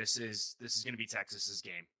team. This is going to be Texas's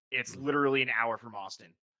game. It's literally an hour from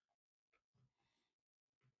Austin.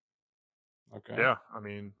 Okay. Yeah, I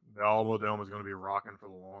mean, the Alamo Dome is going to be rocking for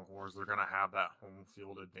the Longhorns. They're going to have that home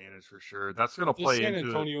field advantage for sure. That's going to play into... Does San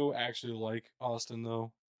Antonio actually like Austin,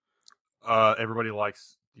 though? Everybody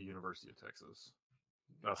likes the University of Texas.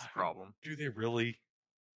 That's the problem. Do they really?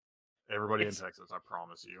 Everybody in Texas, I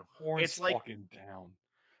promise you. It's like fucking down.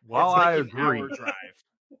 While like I agree, an hour drive.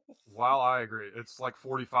 While I agree, it's like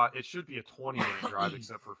 45. It should be a 20-minute drive,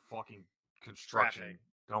 except for fucking construction. Traffic.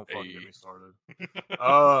 Don't fucking get me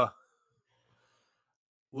started.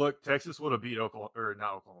 Look, Texas would have beat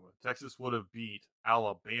Texas would have beat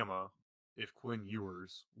Alabama if Quinn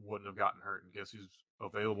Ewers wouldn't have gotten hurt. And guess who's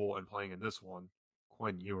available and playing in this one?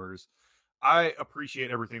 Quinn Ewers. I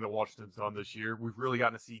appreciate everything that Washington's done this year. We've really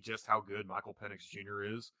gotten to see just how good Michael Penix Jr.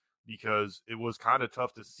 is, because it was kind of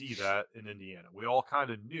tough to see that in Indiana. We all kind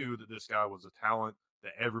of knew that this guy was a talent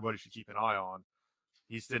that everybody should keep an eye on.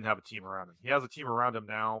 He just didn't have a team around him. He has a team around him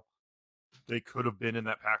now. They could have been in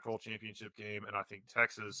that Pac-12 championship game, and I think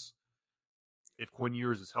Texas, if Quinn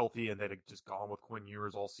Ewers is healthy and they'd have just gone with Quinn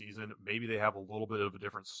Ewers all season, maybe they have a little bit of a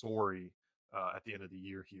different story at the end of the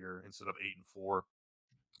year here instead of 8-4.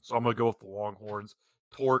 So I'm going to go with the Longhorns.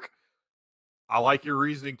 Torque, I like your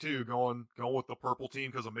reasoning too, going with the purple team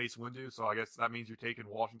because of Mace Windu. So I guess that means you're taking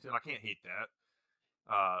Washington. I can't hate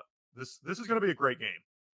that. This is going to be a great game.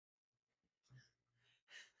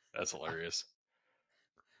 That's hilarious.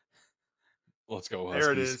 Let's go, Huskies.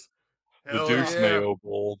 There it is. The Duke's Mayo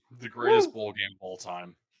Bowl, the greatest bowl game of all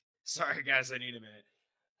time. Sorry, guys, I need a minute.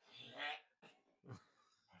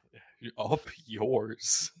 Up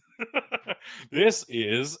yours. This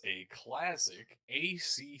is a classic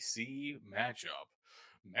ACC matchup.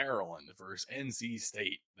 Maryland versus NC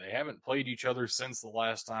State. They haven't played each other since the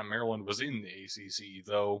last time Maryland was in the ACC,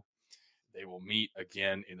 though. They will meet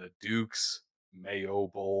again in the Duke's Mayo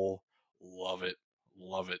Bowl. Love it.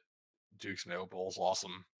 Love it. Duke's Mayo Bowl is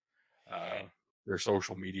awesome. Their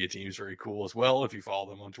social media team is very cool as well if you follow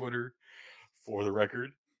them on Twitter, for the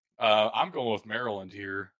record. I'm going with Maryland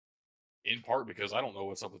here, in part because I don't know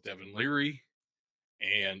what's up with Devin Leary,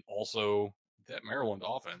 and also that Maryland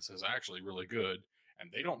offense is actually really good, and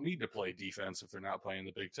they don't need to play defense if they're not playing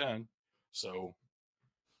the Big Ten. So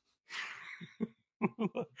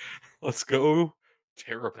let's go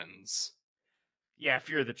Terrapins. Yeah,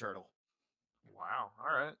 Fear the Turtle. Wow.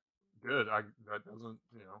 All right. Good. That doesn't,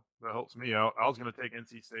 that helps me out. I was going to take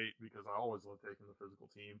NC State because I always love taking the physical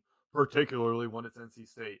team, particularly when it's NC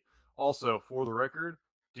State. Also, for the record,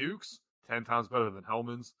 Duke's 10 times better than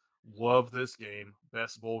Hellman's. Love this game.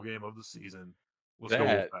 Best bowl game of the season. Let's go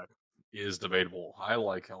Wolfpack. Is debatable. I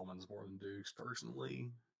like Hellman's more than Duke's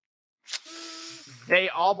personally. They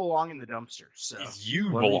all belong in the dumpster. So you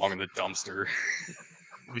belong in the dumpster.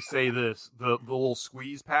 We say this: the little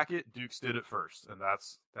squeeze packet, Duke's did it first, and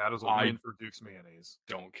that is a win for Duke's mayonnaise.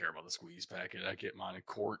 Don't care about the squeeze packet. I get mine in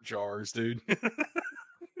quart jars, dude.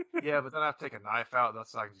 Yeah, but then I have to take a knife out.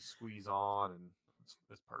 That's I can just squeeze on, and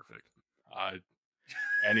it's perfect.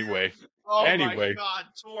 Anyway. Oh anyway. My God,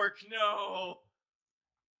 Torque, no.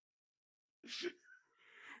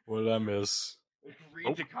 What did I miss?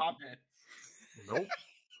 Read the comment. Nope.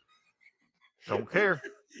 Don't care.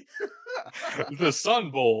 The Sun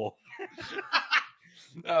Bowl.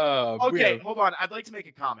 Okay, hold on. I'd like to make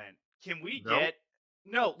a comment. Can we get...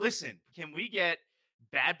 No, listen. Can we get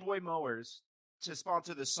Bad Boy Mowers to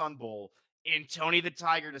sponsor the Sun Bowl and Tony the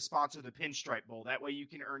Tiger to sponsor the Pinstripe Bowl? That way you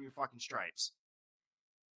can earn your fucking stripes.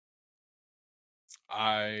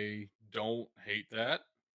 I don't hate that.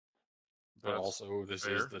 But That's also, this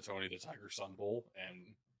fair. is the Tony the Tiger Sun Bowl,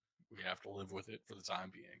 and we have to live with it for the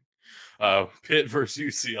time being. Pitt versus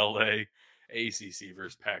UCLA, ACC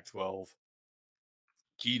versus Pac-12.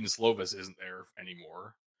 Keaton Slovis isn't there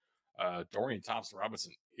anymore. Dorian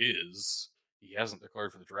Thompson-Robinson is. He hasn't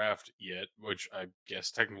declared for the draft yet, which I guess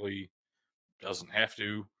technically doesn't have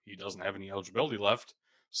to. He doesn't have any eligibility left,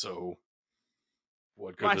 so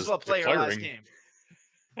what good Might is as well play your last declaring?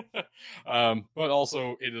 game. But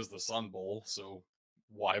also, it is the Sun Bowl, so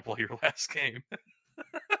why play your last game?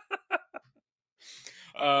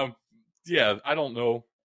 Yeah, I don't know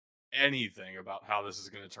anything about how this is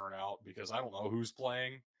going to turn out because I don't know who's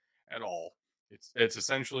playing at all. It's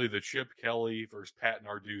essentially the Chip Kelly versus Pat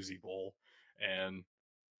Narduzzi Bowl, and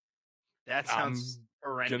that sounds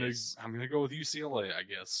horrendous. I'm gonna go with UCLA, I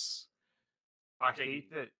guess. I hate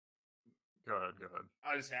that. Go ahead.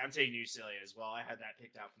 I was saying I'm taking UCLA as well. I had that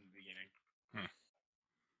picked out from the beginning.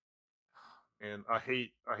 And I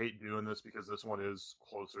hate doing this because this one is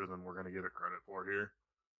closer than we're going to give it credit for here.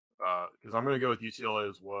 Because I'm going to go with UCLA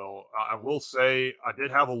as well. I will say I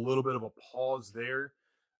did have a little bit of a pause there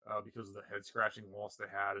because of the head-scratching loss they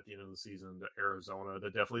had at the end of the season to Arizona.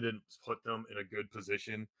 That definitely didn't put them in a good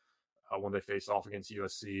position when they faced off against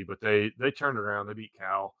USC. But they turned around. They beat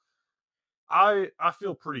Cal. I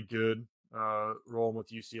feel pretty good rolling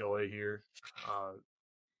with UCLA here.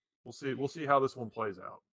 We'll see how this one plays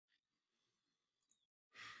out.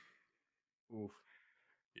 Oof.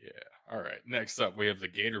 Yeah. All right. Next up, we have the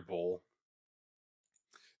Gator Bowl.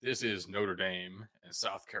 This is Notre Dame and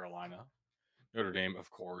South Carolina. Notre Dame,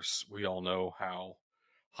 of course, we all know how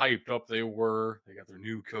hyped up they were. They got their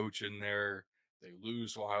new coach in there. They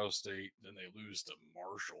lose to Ohio State. Then they lose to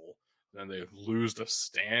Marshall. Then they lose to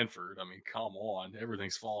Stanford. I mean, come on.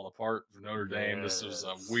 Everything's falling apart for Notre Dame. Yes. This was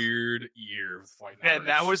a weird year fighting Irish.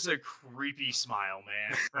 That was a creepy smile,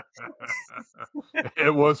 man.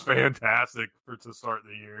 It was fantastic to start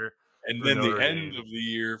the year. And then the end of the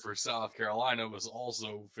year for South Carolina was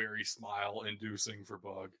also very smile-inducing for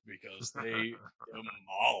Bug because they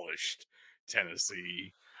demolished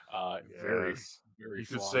Tennessee. Very, very You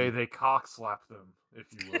could fun. say they cock-slapped them, if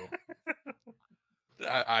you will.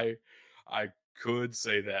 I could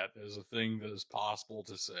say that. There's a thing that is possible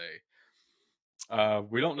to say.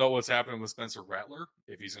 We don't know what's happening with Spencer Rattler,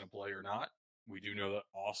 if he's going to play or not. We do know that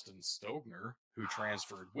Austin Stogner, who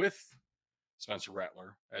transferred with Spencer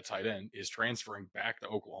Rattler at tight end, is transferring back to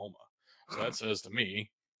Oklahoma. So that says to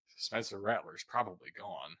me, Spencer Rattler's probably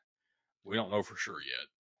gone. We don't know for sure yet.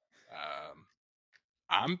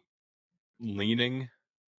 I'm leaning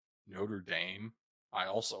Notre Dame. I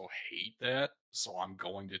also hate that, so I'm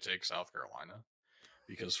going to take South Carolina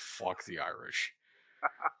because fuck the Irish.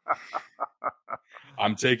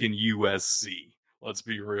 I'm taking USC. Let's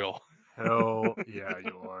be real. Hell yeah,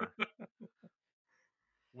 you are.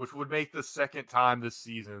 Which would make the second time this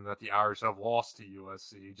season that the Irish have lost to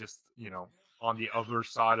USC, just, on the other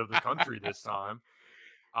side of the country this time.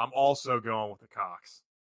 I'm also going with the Cox.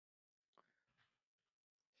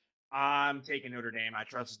 I'm taking Notre Dame. I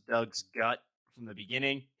trust Doug's gut from the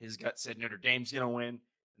beginning. His gut said Notre Dame's going to win.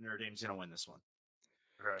 Notre Dame's going to win this one.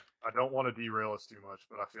 Okay. I don't want to derail us too much,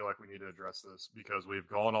 but I feel like we need to address this because we've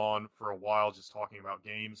gone on for a while just talking about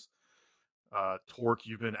games. Torque,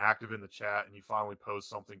 you've been active in the chat and you finally posed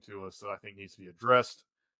something to us that I think needs to be addressed.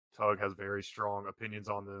 Tug has very strong opinions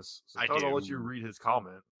on this. So Tug, I'll let you read his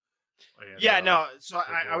comment. And, so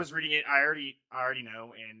I was reading it. I already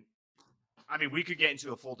know. And I mean, we could get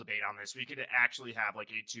into a full debate on this. We could actually have like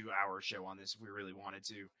a 2-hour show on this if we really wanted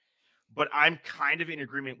to. But I'm kind of in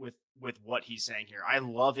agreement with what he's saying here. I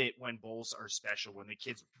love it when bowls are special, when the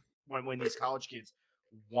kids, when these college kids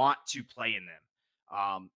want to play in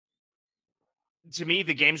them. To me,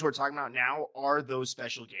 the games we're talking about now are those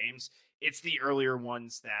special games. It's the earlier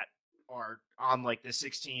ones that are on like the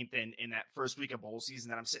 16th and in that first week of bowl season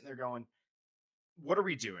that I'm sitting there going, what are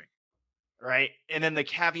we doing? Right. And then the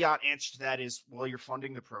caveat answer to that is, well, you're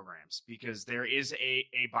funding the programs because there is a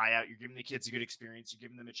buyout. You're giving the kids a good experience. You're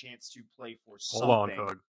giving them a chance to play for something.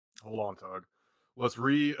 Hold on, Tug. Let's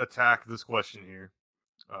re-attack this question here.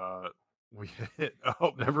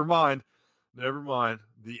 Never mind.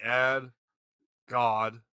 The ad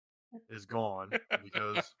god is gone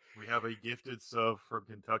because we have a gifted sub from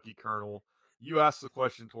Kentucky Colonel. You asked the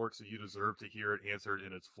question, Torque, so you deserve to hear it answered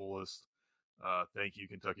in its fullest. Thank you,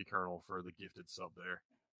 Kentucky Colonel, for the gifted sub there.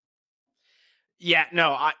 Yeah,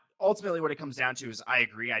 no, ultimately what it comes down to is I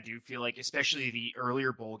agree. I do feel like, especially the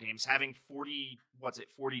earlier bowl games, having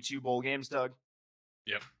 42 bowl games, Doug?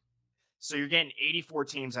 Yep. So you're getting 84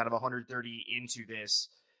 teams out of 130 into this.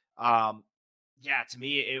 To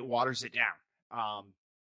me, it waters it down.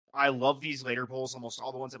 I love these later bowls, almost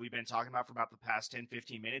all the ones that we've been talking about for about the past 10,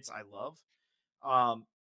 15 minutes. I love.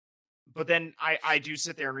 But then I do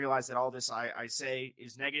sit there and realize that all this I say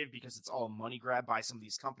is negative because it's all a money grab by some of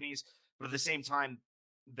these companies. But at the same time,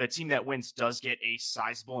 the team that wins does get a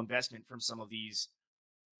sizable investment from some of these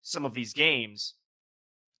games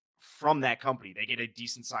from that company. They get a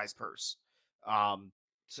decent sized purse.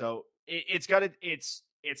 So it's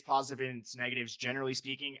positive and it's negatives. Generally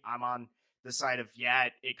speaking, I'm on the side of,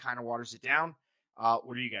 it kind of waters it down.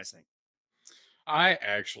 What do you guys think? I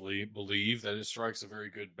actually believe that it strikes a very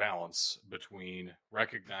good balance between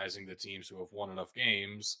recognizing the teams who have won enough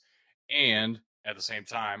games and at the same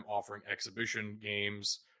time offering exhibition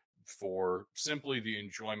games for simply the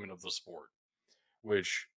enjoyment of the sport,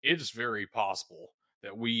 which is very possible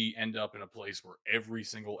that we end up in a place where every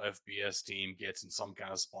single FBS team gets in some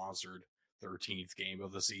kind of sponsored 13th game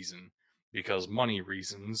of the season because money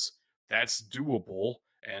reasons. That's doable,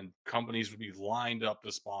 and companies would be lined up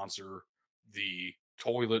to sponsor the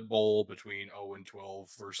toilet bowl between 0 and 12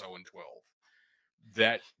 versus 0 and 12.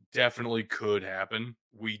 That definitely could happen.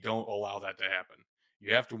 We don't allow that to happen.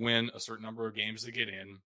 You have to win a certain number of games to get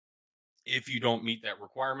in. If you don't meet that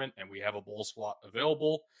requirement and we have a bowl spot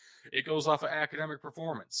available, it goes off of academic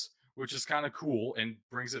performance, which is kind of cool and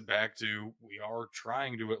brings it back to we are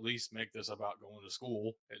trying to at least make this about going to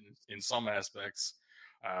school in some aspects,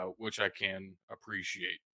 which I can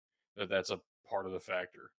appreciate. That's a part of the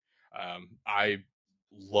factor. I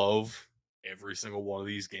love every single one of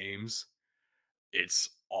these games. It's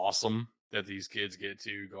awesome that these kids get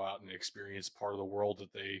to go out and experience part of the world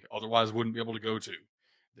that they otherwise wouldn't be able to go to.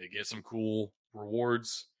 They get some cool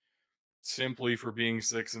rewards simply for being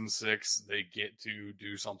 6-6. They get to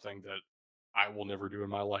do something that I will never do in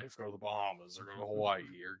my life. Go to the Bahamas or go to Hawaii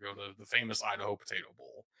or go to the famous Idaho Potato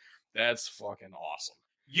Bowl. That's fucking awesome.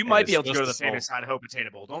 You might be able to go to the famous Idaho Potato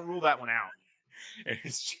Bowl. Don't rule that one out.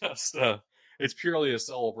 It's just it's purely a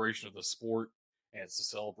celebration of the sport, and it's a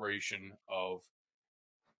celebration of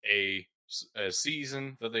a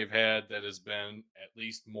season that they've had that has been at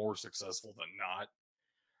least more successful than not.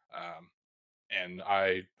 And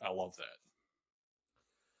I love that.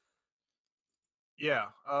 Yeah.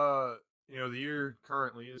 The year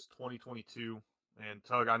currently is 2022, and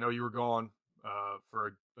Tug, I know you were gone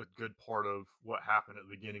for a good part of what happened at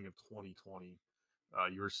the beginning of 2020.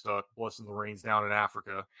 You were stuck blessing the rains down in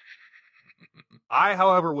Africa. I,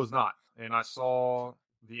 however, was not, and I saw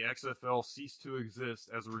the XFL cease to exist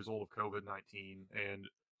as a result of COVID-19, and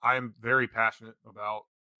I am very passionate about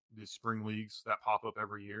the spring leagues that pop up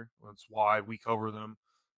every year. That's why we cover them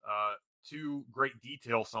to great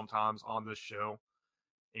detail sometimes on this show.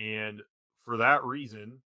 And for that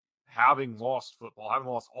reason, having lost football, having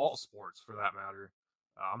lost all sports for that matter,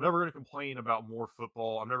 I'm never going to complain about more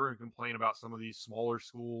football. I'm never going to complain about some of these smaller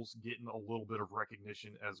schools getting a little bit of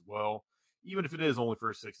recognition as well. even if it is only for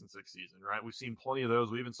a 6-6 season, right? We've seen plenty of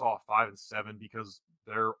those. We even saw a 5-7 because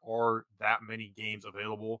there are that many games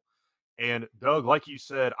available. And Doug, like you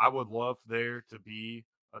said, I would love there to be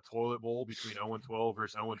a toilet bowl between 0-12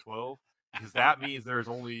 versus 0-12 because that means there's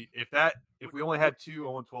only if we only had 2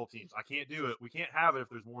 0-12 teams. I can't do it. We can't have it if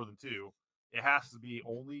there's more than 2. It has to be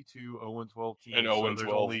only 2 0-12 teams. And 0-12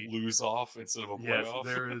 so only, lose off instead of a playoff. Yes,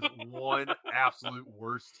 there is one absolute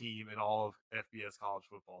worst team in all of FBS college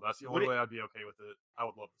football. That's the only way I'd be okay with it. I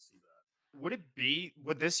would love to see that.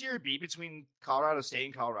 Would this year be between Colorado State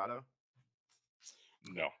and Colorado?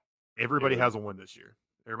 No. Everybody has a win this year.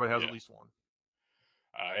 Everybody has at least one.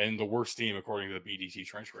 And the worst team, according to the BDT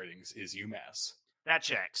Trench ratings, is UMass. That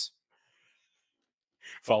checks.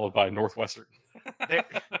 Followed by Northwestern.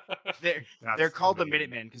 They're called the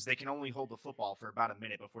Minutemen because they can only hold the football for about a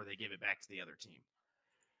minute before they give it back to the other team.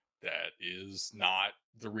 That is not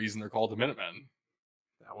the reason they're called the Minutemen.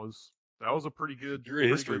 That was a pretty good. You're a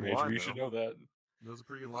history major. Line, you should know that. That was a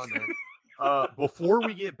pretty good line there. Before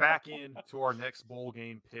we get back into our next bowl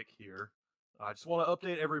game pick here, I just want to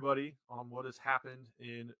update everybody on what has happened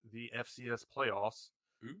in the FCS playoffs.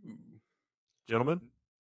 Ooh. Gentlemen,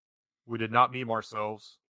 we did not meme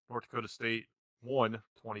ourselves. North Dakota State won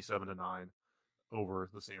 27-9 over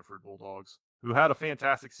the Samford Bulldogs, who had a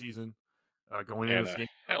fantastic season going into this game.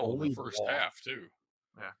 Hell of a first half, too.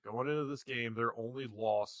 Yeah, going into this game, their only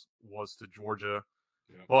loss was to Georgia.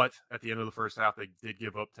 Yeah. But at the end of the first half, they did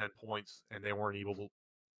give up 10 points, and they weren't able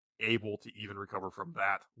to even recover from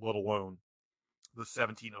that, let alone the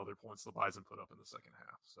 17 other points the Bison put up in the second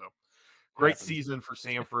half. So, great season for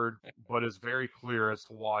Samford, but it's very clear as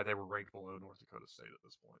to why they were ranked below North Dakota State at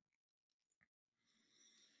this point.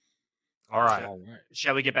 All right.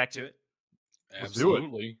 Shall we get back to it?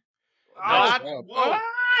 Absolutely. All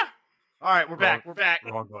right, we're back. We're back.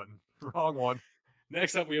 Wrong button. Wrong one.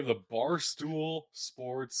 Next up, we have the Barstool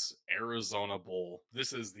Sports Arizona Bowl.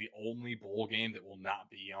 This is the only bowl game that will not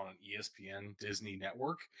be on an ESPN Disney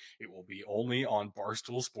network. It will be only on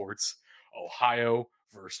Barstool Sports. Ohio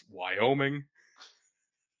versus Wyoming.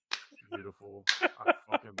 Beautiful. I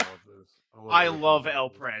fucking love this. I love El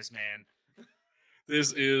Pres, man.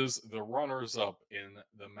 This is the runners-up in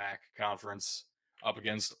the MAC conference up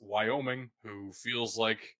against Wyoming, who feels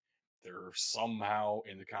like they're somehow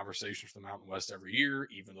in the conversation for the Mountain West every year,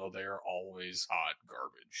 even though they are always hot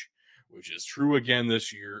garbage, which is true again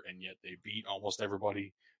this year, and yet they beat almost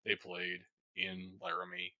everybody they played in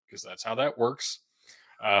Laramie, because that's how that works.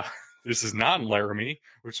 This is not in Laramie,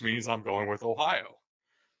 which means I'm going with Ohio.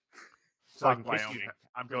 Fuck Wyoming.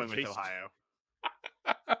 I'm going with Ohio.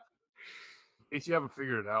 In case you haven't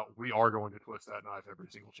figured it out, we are going to twist that knife every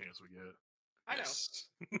single chance we get. I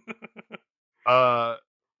know.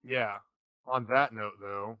 Yeah. On that note,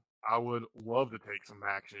 though, I would love to take some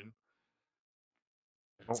action.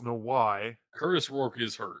 I don't know why. Curtis Rourke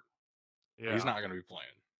is hurt. Yeah. He's not going to be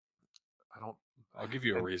playing. I'll give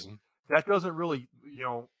you a reason. That doesn't really,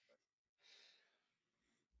 I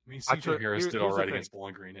mean, CJ Harris did all right against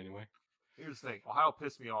Bowling Green anyway. Here's the thing. Ohio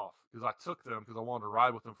pissed me off because I took them because I wanted to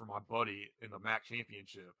ride with them for my buddy in the MAC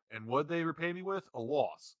championship. And what did they repay me with? A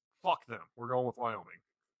loss. Fuck them. We're going with Wyoming.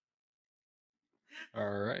 All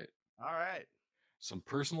right. Some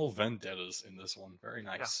personal vendettas in this one. Very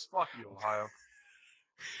nice. Yeah, fuck you, Ohio.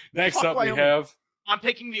 Next up, Wyoming. We have... I'm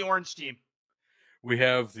picking the orange team. We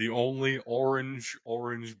have the only orange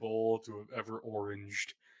bowl to have ever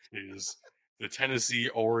oranged is the Tennessee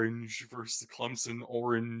Orange versus the Clemson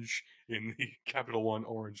Orange in the Capital One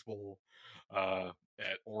Orange Bowl at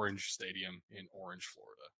Orange Stadium in Orange,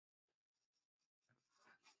 Florida.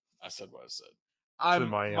 I said what I said.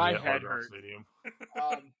 My head hurt.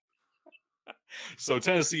 So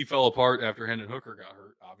Tennessee fell apart after Hendon Hooker got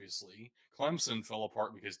hurt, obviously. Clemson fell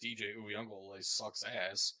apart because DJ Uyunglele sucks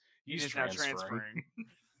ass. He's transferring.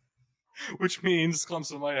 Which means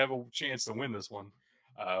Clemson might have a chance to win this one.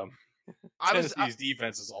 Tennessee's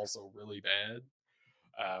defense is also really bad,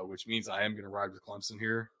 which means I am going to ride with Clemson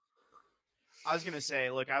here. I was going to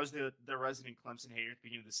say, look, I was the resident Clemson hater at the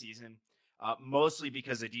beginning of the season, mostly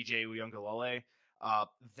because of DJ Uyunglele.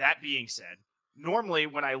 That being said, normally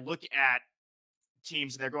when I look at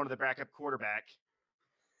teams and they're going to the backup quarterback,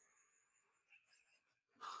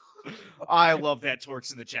 I love that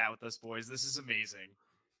Torque's in the chat with us, boys. This is amazing.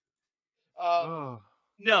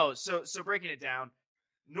 No, so breaking it down,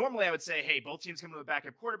 normally I would say, hey, both teams come to the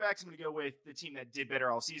backup quarterbacks. I'm going to go with the team that did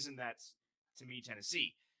better all season. That's, to me,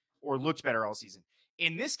 Tennessee, or looked better all season.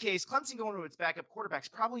 In this case, Clemson going to its backup quarterback is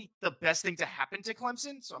probably the best thing to happen to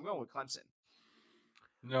Clemson, so I'm going with Clemson.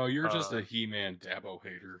 No, you're just a He-Man Dabo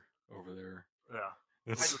hater over there. Yeah.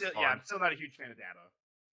 I'm still not a huge fan of Dabo.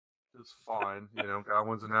 It's fine. Guy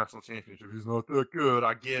wins a national championship. He's not that good.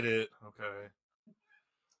 I get it. Okay.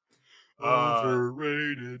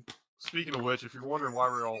 Overrated. Speaking of which, if you're wondering why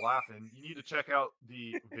we're all laughing, you need to check out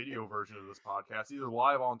the video version of this podcast, either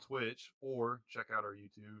live on Twitch or check out our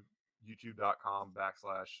YouTube,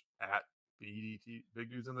 youtube.com/@BDT, Big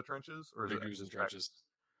Dudes in the Trenches. Or is Big it Dudes in Trenches.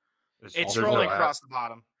 It's there's scrolling no across the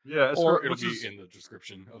bottom. Yeah, Or it'll be in the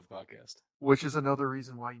description of the podcast. Which is another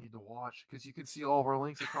reason why you need to watch, because you can see all of our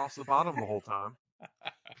links across the bottom the whole time.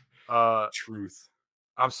 Truth.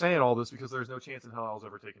 I'm saying all this because there's no chance in hell I was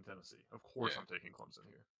ever taking Tennessee. Of course I'm taking Clemson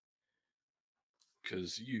here.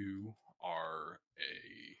 Because you are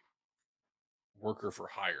a worker for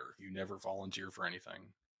hire. You never volunteer for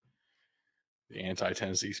anything. The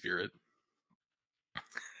anti-Tennessee spirit.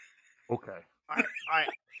 Okay. All right.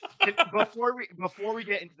 Before we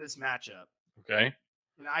get into this matchup, okay,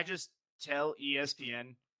 can I just tell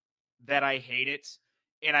ESPN that I hate it?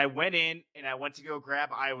 And I went in and I went to go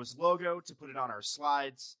grab Iowa's logo to put it on our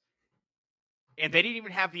slides, and they didn't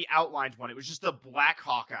even have the outlined one. It was just a black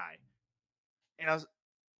Hawkeye. And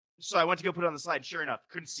so I went to go put it on the slide. Sure enough,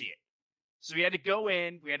 couldn't see it. So we had to go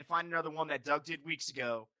in. We had to find another one that Doug did weeks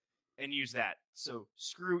ago and use that. So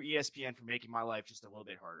screw ESPN for making my life just a little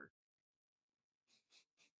bit harder.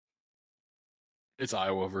 It's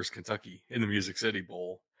Iowa versus Kentucky in the Music City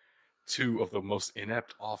Bowl. Two of the most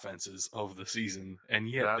inept offenses of the season, and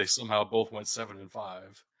yet they somehow both went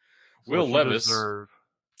 7-5. Will Levis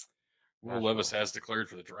has declared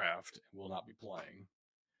for the draft and will not be playing.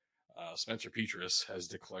 Spencer Petras has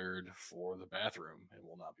declared for the bathroom and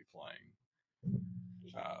will not be playing.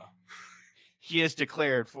 He has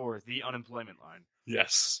declared for the unemployment line.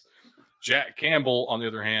 Yes. Jack Campbell, on the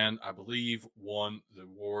other hand, I believe won the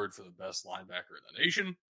award for the best linebacker in the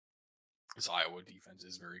nation. This Iowa defense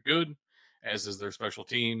is very good, as is their special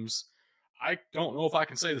teams. I don't know if I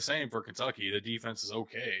can say the same for Kentucky. The defense is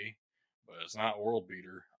okay, but it's not world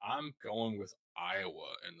beater. I'm going with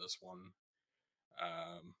Iowa in this one.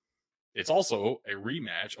 It's also a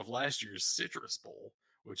rematch of last year's Citrus Bowl,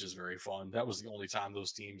 which is very fun. That was the only time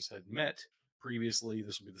those teams had met previously.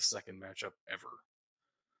 This will be the second matchup ever.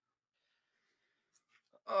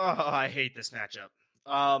 Oh, I hate this matchup.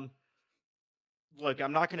 Look,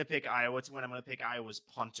 I'm not going to pick Iowa to win. I'm going to pick Iowa's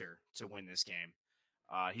punter to win this game.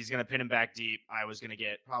 He's going to pin him back deep. Iowa's going to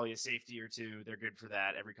get probably a safety or two. They're good for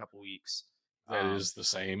that every couple weeks. That is the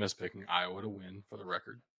same as picking Iowa to win, for the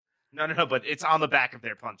record. No, but it's on the back of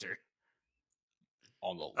their punter.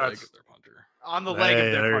 On the leg of their punter. On the leg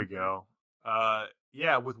of their punter. There you go.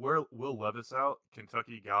 Yeah, with Will Levis out,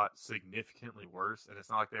 Kentucky got significantly worse, and it's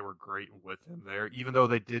not like they were great with him there, even though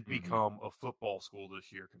they did become a football school this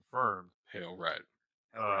year, confirmed. Hell right.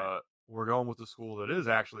 We're going with the school that is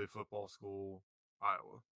actually a football school,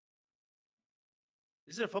 Iowa.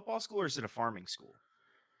 Is it a football school or is it a farming school?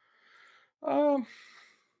 A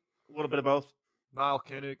little bit of both. Niall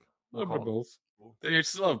Kinnick. A little bit of both. They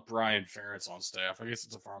still have Brian Ferentz on staff. I guess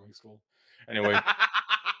it's a farming school. Anyway.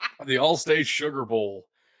 The All-State Sugar Bowl,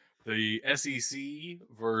 the SEC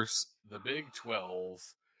versus the Big 12.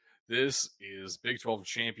 This is Big 12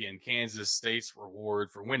 champion Kansas State's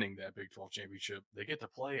reward for winning that Big 12 championship. They get to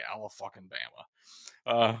play Alabama.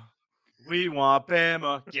 We want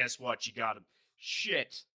Bama. Guess what? You got him.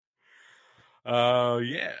 Shit.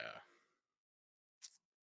 Yeah.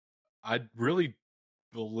 I really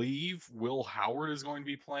believe Will Howard is going to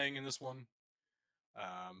be playing in this one,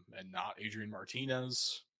 and not Adrian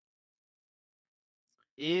Martinez.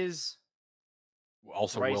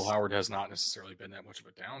 Also, Bryce, Will Howard has not necessarily been that much of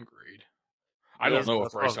a downgrade. I don't know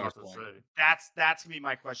if Bryce Young's playing. That's gonna be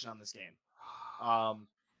my question on this game,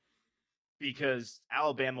 because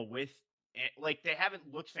Alabama they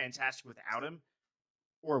haven't looked fantastic without him,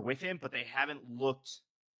 or with him, but they haven't looked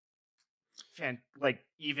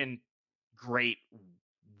even great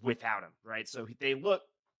without him, right? So they look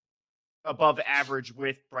above average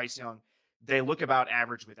with Bryce Young. They look about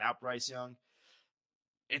average without Bryce Young.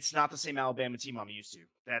 It's not the same Alabama team I'm used to.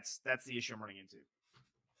 That's the issue I'm running into.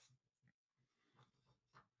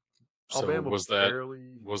 So was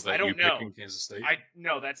that you picking Kansas State?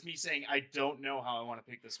 No, that's me saying I don't know how I want to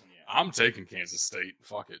pick this one yet. I'm taking Kansas State.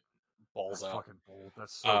 Fuck it. Balls out. Fucking bold.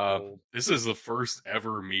 That's so bold. This is the first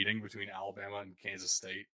ever meeting between Alabama and Kansas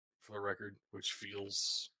State, for the record, which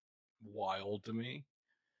feels wild to me.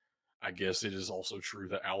 I guess it is also true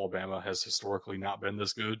that Alabama has historically not been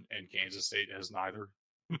this good, and Kansas State has neither.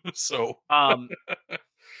 So, I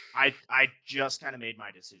just kind of made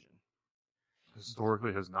my decision.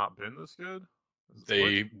 Historically, has not been this good.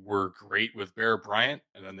 They were great with Bear Bryant,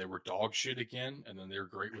 and then they were dog shit again, and then they were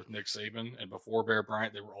great with Nick Saban, and before Bear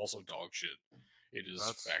Bryant, they were also dog shit. It is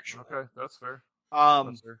factual. Okay, that's fair.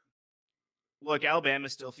 That's fair. Look, Alabama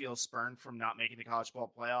still feels spurned from not making the college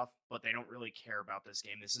ball playoff, but they don't really care about this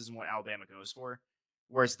game. This isn't what Alabama goes for.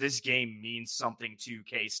 Whereas this game means something to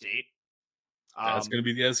K-State. That's going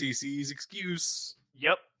to be the SEC's excuse.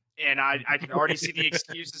 Yep. And I can already see the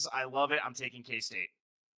excuses. I love it. I'm taking K-State.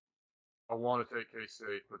 I want to take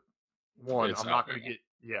K-State, but one, I'm not going to get.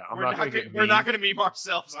 Yeah, we're not going to meme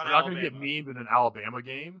ourselves on Alabama. We're not going to get memed in an Alabama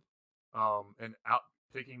game. And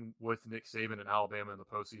picking with Nick Saban and Alabama in the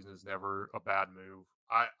postseason is never a bad move.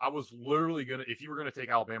 I was literally going to, if you were going to take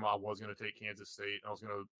Alabama, I was going to take Kansas State. I was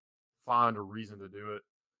going to find a reason to do it.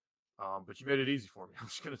 But you made it easy for me. I'm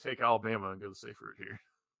just going to take Alabama and go the safe route here.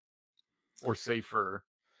 Or safer.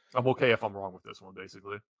 I'm okay if I'm wrong with this one,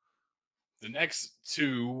 basically. The next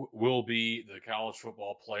two will be the college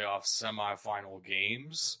football playoff semifinal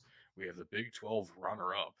games. We have the Big 12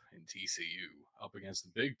 runner-up in TCU up against the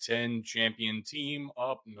Big 10 champion team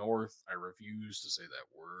up north. I refuse to say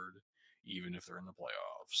that word, even if they're in the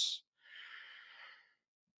playoffs.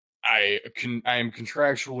 I am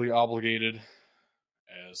contractually obligated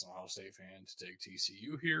as an Ohio State fan to take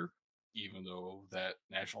TCU here, even though that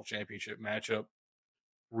national championship matchup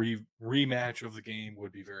rematch of the game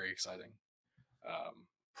would be very exciting.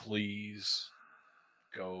 Please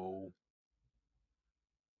go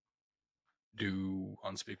do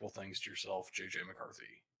unspeakable things to yourself, JJ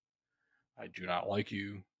McCarthy. I do not like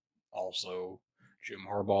you. Also, Jim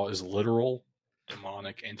Harbaugh is a literal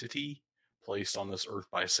demonic entity placed on this earth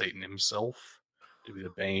by Satan himself to be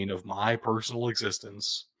the bane of my personal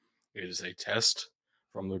existence. It is a test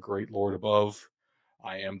from the great Lord above.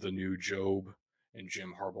 I am the new Job, and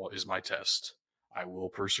Jim Harbaugh is my test. I will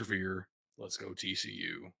persevere. Let's go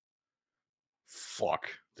TCU. Fuck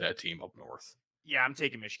that team up north. Yeah, I'm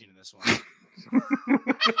taking Michigan in this one.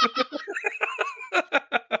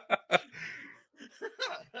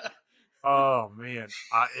 Oh man,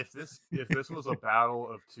 if this was a battle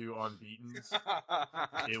of two unbeatens,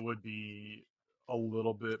 it would be a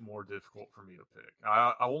little bit more difficult for me to pick.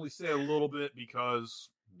 I only say a little bit because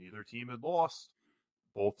neither team had lost.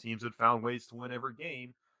 Both teams had found ways to win every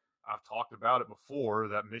game. I've talked about it before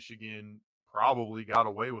that Michigan probably got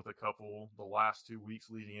away with a couple the last 2 weeks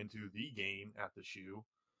leading into the game at the Shoe.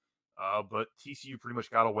 But TCU pretty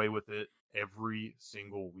much got away with it every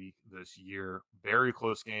single week this year. Very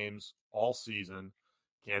close games all season.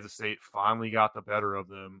 Kansas State finally got the better of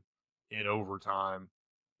them in overtime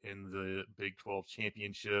in the Big 12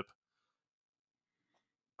 championship.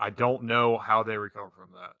 I don't know how they recover from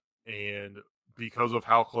that. And because of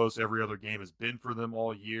how close every other game has been for them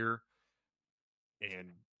all year, and,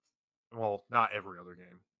 well, not every other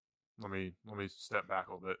game. Let me step back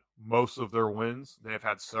a little bit. Most of their wins, they have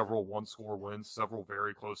had several one-score wins, several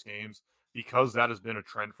very close games, because that has been a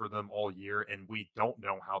trend for them all year, and we don't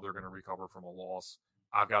know how they're going to recover from a loss.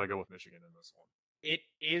 I've got to go with Michigan in this one. It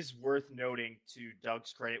is worth noting, to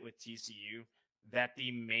Doug's credit with TCU, that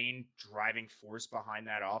the main driving force behind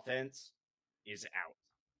that offense is out.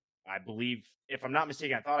 I believe, if I'm not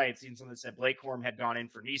mistaken, I thought I had seen something that said Blake Corum had gone in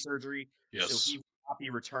for knee surgery, so he will not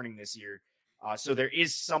be returning this year. So there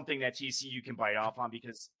is something that TCU can bite off on,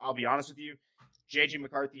 because I'll be honest with you, JJ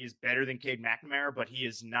McCarthy is better than Cade McNamara, but he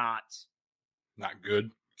is not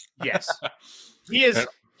good. Yes.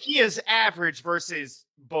 He is average versus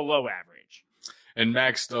below average. And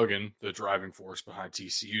Max Duggan, the driving force behind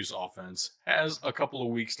TCU's offense, has a couple of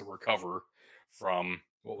weeks to recover from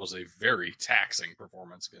what was a very taxing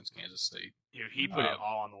performance against Kansas State. Dude, he put it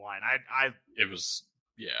all on the line. It was,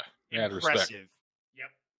 impressive. Yep.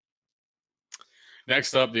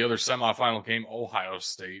 Next up, the other semifinal game, Ohio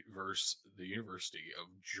State versus the University of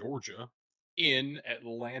Georgia in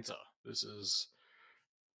Atlanta. This is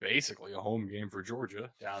basically a home game for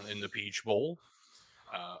Georgia down in the Peach Bowl.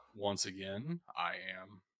 Once again, I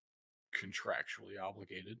am contractually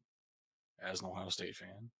obligated as an Ohio State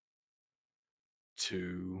fan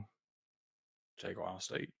to take Ohio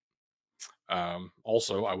State.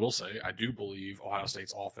 Also, I will say, I do believe Ohio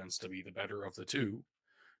State's offense to be the better of the two.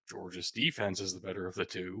 Georgia's defense is the better of the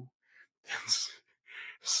two.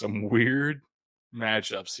 Some weird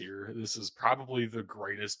matchups here. This is probably the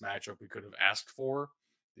greatest matchup we could have asked for.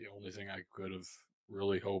 The only thing I could have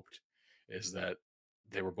really hoped is that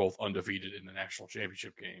they were both undefeated in the national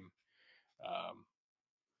championship game.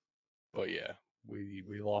 But yeah, we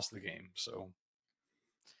lost the game, so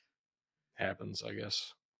happens, I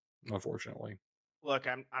guess, unfortunately. Look,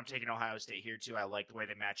 I'm taking Ohio State here too. I like the way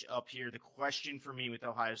they match up here. The question for me with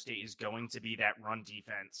Ohio State is going to be that run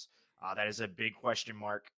defense. That is a big question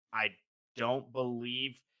mark. I don't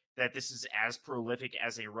believe that this is as prolific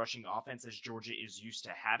as a rushing offense as Georgia is used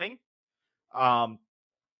to having.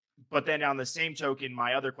 But then on the same token,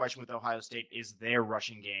 my other question with Ohio State is their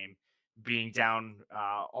rushing game being down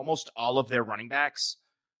almost all of their running backs.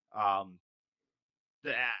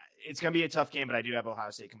 It's going to be a tough game, but I do have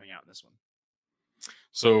Ohio State coming out in this one.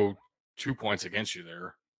 So 2 points against you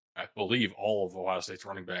there. I believe all of Ohio State's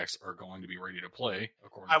running backs are going to be ready to play.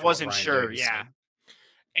 According I to wasn't what Ryan sure, Day yeah. said.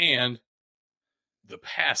 And the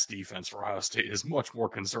pass defense for Ohio State is much more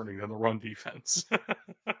concerning than the run defense.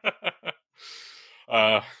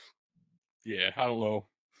 Yeah, I don't know.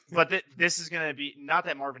 But this is going to be, not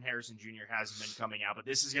that Marvin Harrison Jr. hasn't been coming out, but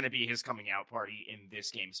this is going to be his coming out party in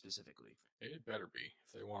this game specifically. It better be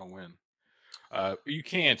if they want to win. You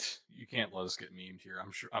can't let us get memed here.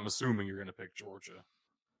 I'm assuming you're going to pick Georgia.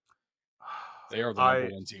 They are the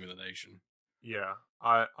number one team in the nation. Yeah,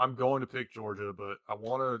 I'm going to pick Georgia, but I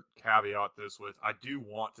want to caveat this with I do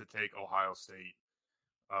want to take Ohio State,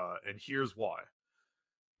 and here's why.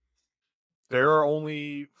 There are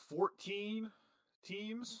only 14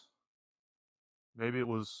 teams. Maybe it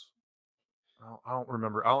was. I don't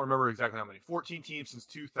remember. I don't remember exactly how many. 14 teams since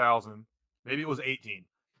 2000. Maybe it was 18.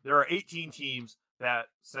 There are 18 teams that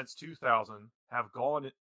since 2000 have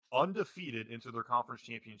gone undefeated into their conference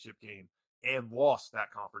championship game and lost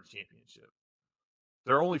that conference championship.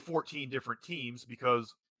 There are only 14 different teams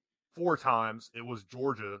because 4 times it was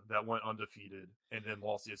Georgia that went undefeated and then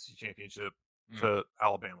lost the SEC championship to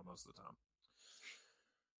Alabama most of the time.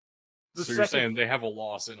 So you're saying they have a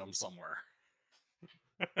loss in them somewhere.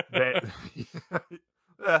 Yeah,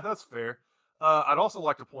 that's fair. I'd also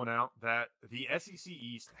like to point out that the SEC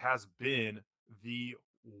East has been the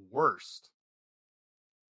worst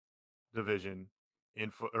division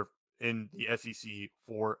in the SEC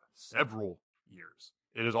for several years.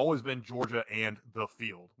 It has always been Georgia and the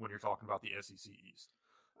field when you're talking about the SEC East.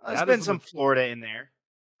 There's been some Florida in there.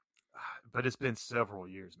 But it's been several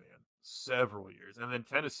years, man. Several years. And then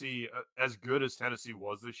Tennessee, as good as Tennessee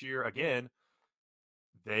was this year, again,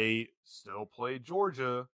 they still played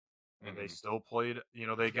Georgia. And they still played,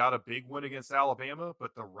 they got a big win against Alabama,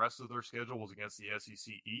 but the rest of their schedule was against the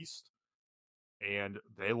SEC East. And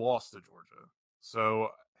they lost to Georgia. So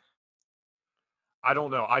I don't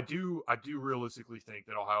know. I do realistically think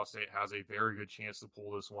that Ohio State has a very good chance to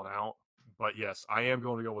pull this one out. But yes, I am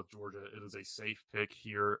going to go with Georgia. It is a safe pick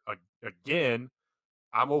here. Again,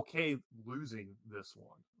 I'm okay losing this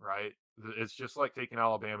one, right? It's just like taking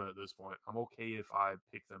Alabama at this point. I'm okay if I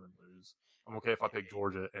pick them and lose. I'm okay if I pick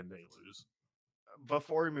Georgia and they lose.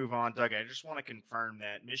 Before we move on, Doug, I just want to confirm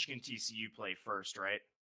that Michigan TCU play first, right?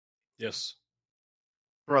 Yes.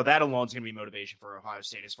 Bro, that alone is going to be motivation for Ohio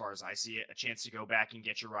State as far as I see it. A chance to go back and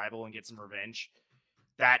get your rival and get some revenge.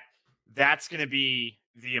 That's going to be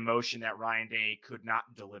the emotion that Ryan Day could not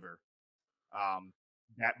deliver.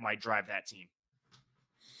 That might drive that team.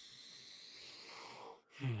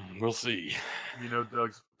 We'll see. You know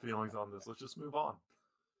Doug's feelings on this. Let's just move on.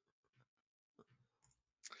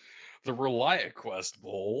 The ReliaQuest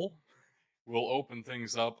Bowl will open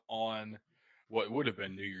things up on what would have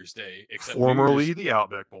been New Year's Day, except formerly the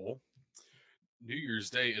Outback Bowl. New Year's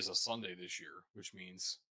Day is a Sunday this year, which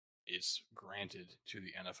means it's granted to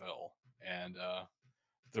the NFL, and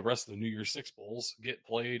the rest of the New Year's Six Bowls get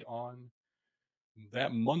played on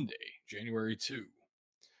that Monday, January 2.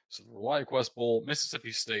 So the ReliaQuest Bowl,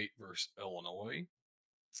 Mississippi State versus Illinois.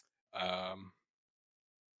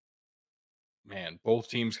 Man, both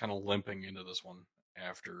teams kind of limping into this one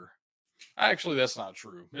after. Actually, that's not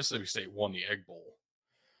true. Mississippi State won the Egg Bowl.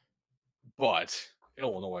 But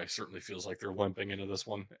Illinois certainly feels like they're limping into this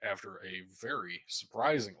one after a very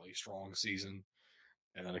surprisingly strong season.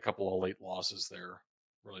 And then a couple of late losses there,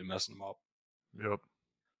 really messing them up. Yep.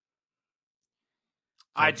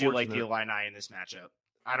 I do like the Illini in this matchup.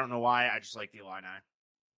 I don't know why. I just like the Illini.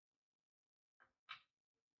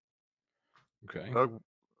 Okay.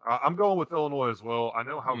 I'm going with Illinois as well. I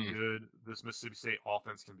know how good this Mississippi State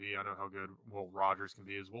offense can be. I know how good Will Rogers can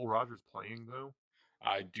be. Is Will Rogers playing though?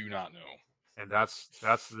 I do not know. And that's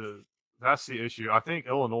the issue. I think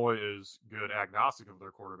Illinois is good agnostic of their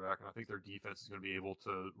quarterback, and I think their defense is going to be able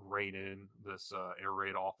to rein in this air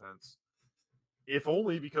raid offense. If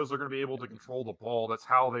only because they're going to be able to control the ball. That's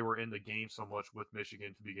how they were in the game so much with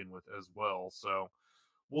Michigan to begin with as well. So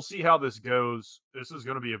we'll see how this goes. This is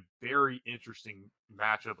going to be a very interesting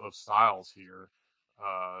matchup of styles here.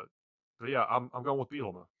 But yeah, I'm going with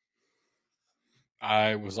Bielema.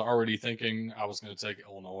 I was already thinking I was going to take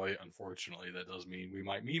Illinois. Unfortunately, that does mean we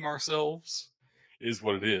might meme ourselves. Is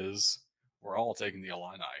what it is. We're all taking the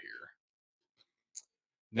Illini here.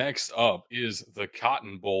 Next up is the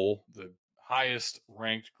Cotton Bowl, the highest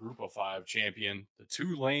ranked Group of 5 champion, the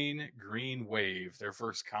Tulane Green Wave, their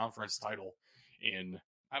first conference title in,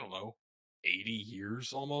 I don't know, 80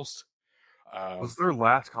 years almost. Was their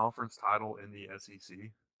last conference title in the SEC?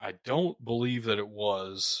 I don't believe that it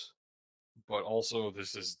was, but also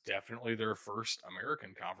this is definitely their first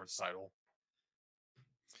American conference title.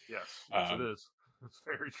 Yes, it is. It's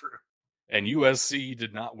very true. And USC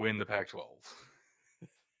did not win the Pac-12.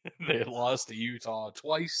 They had lost to Utah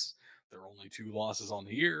twice. There were only 2 losses on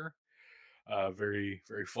the year. Very,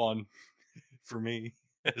 very fun for me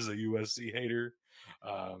as a USC hater.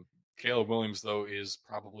 Caleb Williams, though, is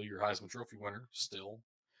probably your Heisman Trophy winner still.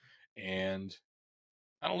 And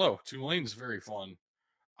I don't know. Tulane's very fun.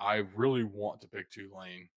 I really want to pick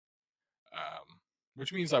Tulane,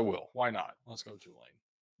 which means I will. Why not? Let's go Tulane.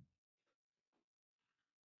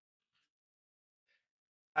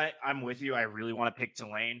 I'm with you. I really want to pick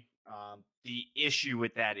Tulane. The issue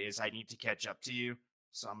with that is I need to catch up to you,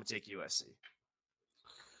 so I'm going to take USC.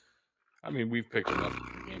 I mean, we've picked enough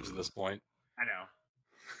games at this point. I know.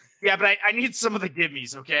 Yeah, but I need some of the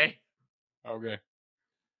gimmies, okay? Okay.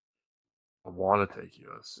 I want to take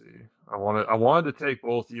USC. I wanted to take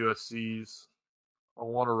both USCs. I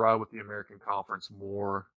want to ride with the American Conference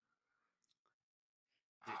more.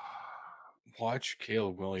 Watch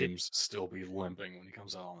Caleb Williams still be limping when he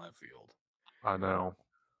comes out on that field. I know.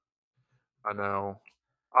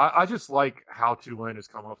 I just like how Tulane has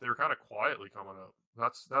come up. They were kind of quietly coming up.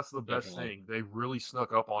 That's the best thing. They really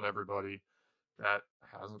snuck up on everybody that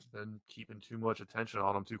hasn't been keeping too much attention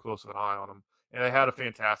on them, too close of an eye on them. And they had a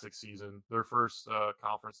fantastic season. Their first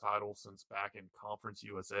conference title since back in Conference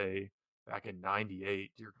USA, back in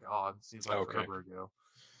 '98. Dear God, seems like forever ago.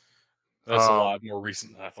 That's a lot more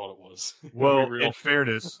recent than I thought it was. Well, in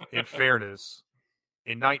fairness,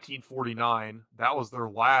 in 1949, that was their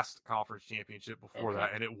last conference championship before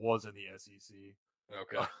that, and it was in the SEC.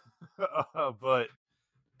 Okay. But,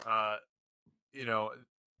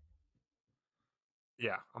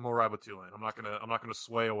 yeah, I'm gonna ride with Tulane. I'm not gonna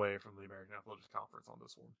sway away from the American Athletics Conference on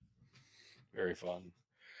this one. Very fun.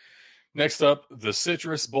 Next up, the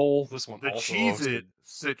Citrus Bowl. This one, the also Cheez-It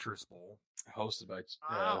Citrus Bowl, hosted by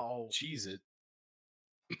Cheez-It.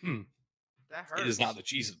 That hurts. It is not the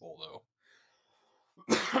Cheez-It Bowl, though.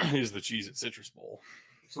 It is the Cheez-It Citrus Bowl.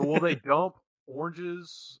 So will they dump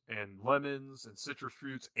oranges and lemons and citrus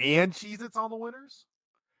fruits and Cheez-Its on the winners?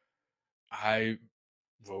 I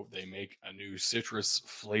vote they make a new citrus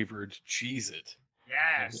flavored Cheez-It.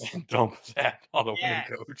 Yes. And dump that on the winning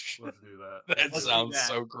coach. Let's do that. That sounds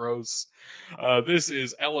so gross. This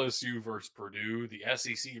is LSU versus Purdue, the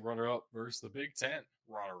SEC runner-up versus the Big Ten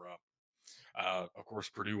runner-up. Of course,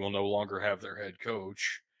 Purdue will no longer have their head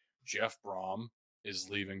coach. Jeff Brom is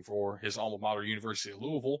leaving for his alma mater, University of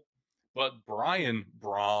Louisville. But Brian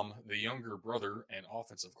Brom, the younger brother and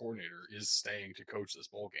offensive coordinator, is staying to coach this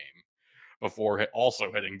bowl game before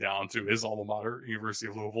also heading down to his alma mater, University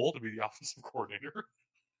of Louisville, to be the offensive coordinator.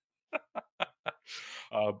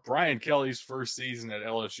 Brian Kelly's first season at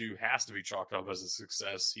LSU has to be chalked up as a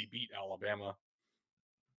success. He beat Alabama.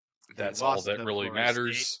 That's all that really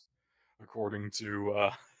matters, according to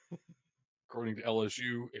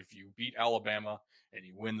LSU. If you beat Alabama and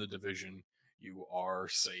you win the division, you are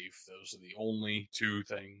safe. Those are the only 2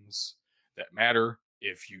 things that matter.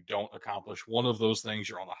 If you don't accomplish one of those things,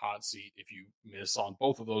 you're on the hot seat. If you miss on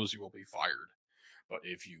both of those, you will be fired. But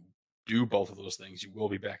if you do both of those things, you will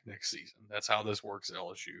be back next season. That's how this works at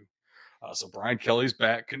LSU. So Brian Kelly's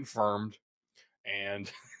back, confirmed,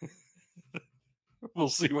 and we'll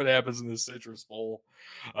see what happens in the Citrus Bowl.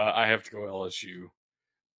 I have to go LSU.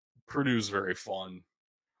 Purdue's very fun,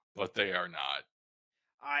 but they are not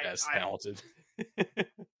as talented.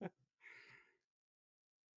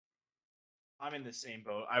 I'm in the same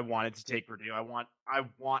boat. I wanted to take Purdue. I want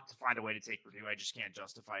to find a way to take Purdue. I just can't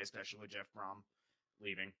justify, especially with Jeff Brom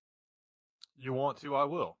leaving. You want to? I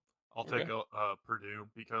will. I'll take Purdue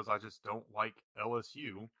because I just don't like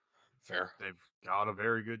LSU. Fair. They've got a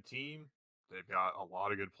very good team. They've got a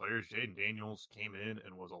lot of good players. Jaden Daniels came in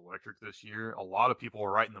and was electric this year. A lot of people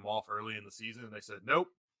were writing them off early in the season, and they said, nope,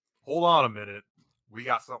 hold on a minute. We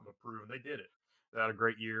got something to prove, and they did it. They had a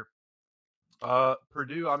great year.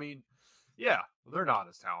 Purdue, I mean, yeah, they're not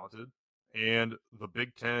as talented. And the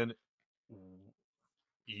Big Ten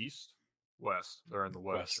East, West, they're in the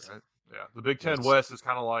West. Right? Yeah, the Big Ten West is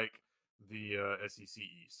kind of like the SEC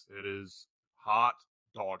East. It is hot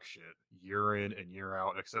dog shit year in and year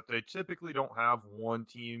out, except they typically don't have one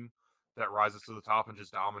team that rises to the top and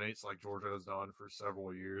just dominates like Georgia has done for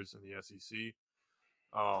several years in the SEC.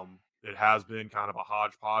 It has been kind of a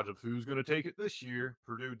hodgepodge of who's going to take it this year.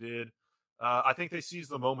 Purdue did. I think they seize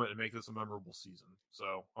the moment and make this a memorable season.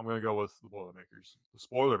 So I'm going to go with the Boilermakers. The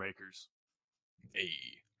Spoilermakers. Hey.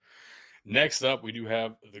 Next up, we do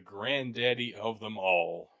have the granddaddy of them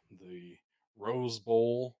all, the Rose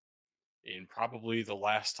Bowl, in probably the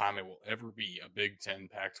last time it will ever be a Big Ten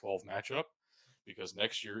Pac-12 matchup, because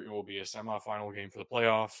next year it will be a semifinal game for the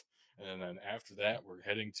playoff, and then after that we're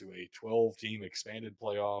heading to a 12-team expanded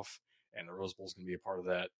playoff, and the Rose Bowl is going to be a part of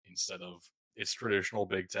that instead of its traditional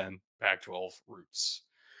Big Ten Pac-12 roots.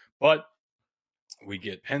 But we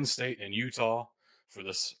get Penn State and Utah for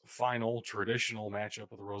this final traditional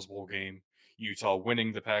matchup of the Rose Bowl game. Utah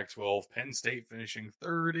winning the Pac-12, Penn State finishing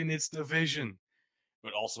third in its division,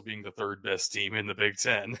 but also being the third best team in the Big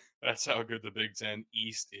Ten. That's how good the Big Ten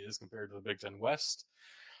East is compared to the Big Ten West.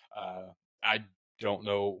 I don't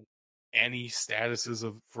know any statuses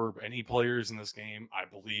for any players in this game. I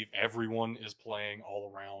believe everyone is playing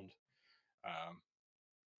all around.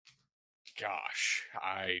 Gosh,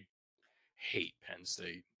 I hate Penn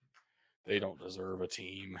State. They don't deserve a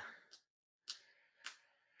team.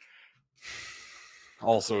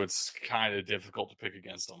 Also, it's kind of difficult to pick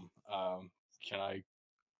against them. Can I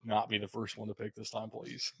not be the first one to pick this time,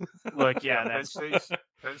 please? Look, yeah, Penn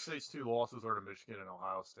that's State's 2 losses are to Michigan and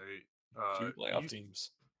Ohio State. 2 playoff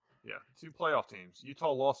teams. Yeah, 2 playoff teams.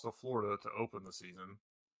 Utah lost to Florida to open the season.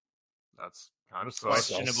 That's kind of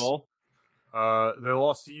questionable. They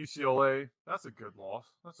lost to UCLA. That's a good loss.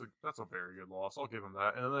 That's a very good loss. I'll give them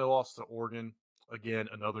that. And then they lost to Oregon. Again,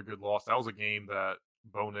 another good loss. That was a game that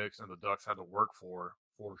Bo Nix and the Ducks had to work for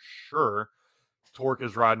sure. Torque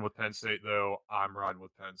is riding with Penn State, though. I'm riding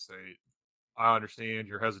with Penn State. I understand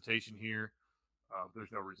your hesitation here.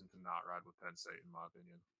 There's no reason to not ride with Penn State, in my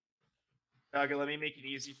opinion. Okay, let me make it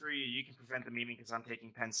easy for you. You can prevent the meeting because I'm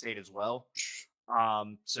taking Penn State as well.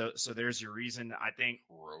 So there's your reason. I think.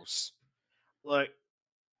 Gross. Look,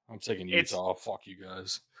 I'm taking Utah. Fuck you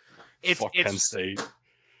guys. Fuck Penn State.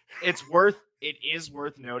 It is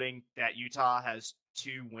worth noting that Utah has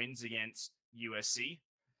 2 wins against USC.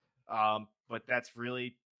 But that's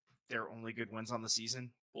really their only good wins on the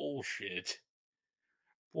season. Bullshit.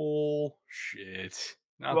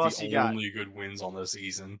 Not the only good wins on the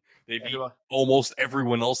season. They beat almost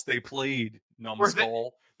everyone else they played.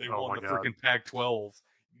 Numbskull. They won the freaking Pac-12.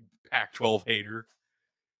 Pac-12 hater.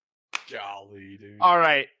 Golly, dude. All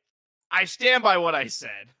right. I stand by what I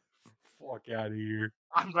said. Fuck out of here.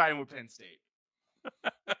 I'm riding with Penn State.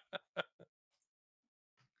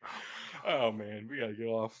 Oh, man. We got to get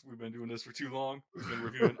off. We've been doing this for too long. We've been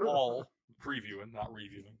previewing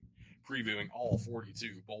all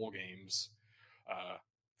 42 bowl games.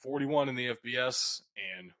 41 in the FBS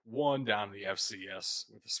and 1 down in the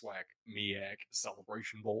FCS with the SWAC MEAC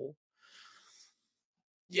Celebration Bowl.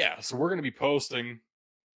 Yeah, so we're going to be posting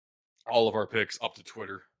all of our picks up to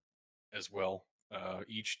Twitter as well.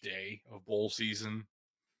 Each day of bowl season,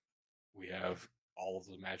 we have all of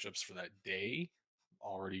the matchups for that day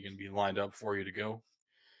already going to be lined up for you to go.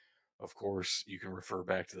 Of course, you can refer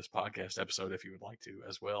back to this podcast episode if you would like to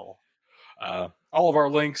as well. All of our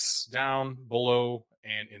links down below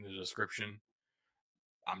and in the description.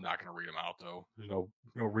 I'm not going to read them out, though. There's no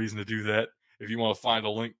reason to do that. If you want to find a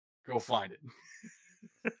link, go find it.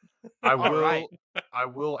 I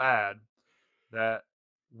will add that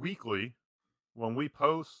weekly, when we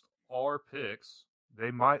post our picks, they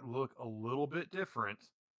might look a little bit different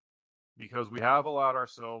because we have allowed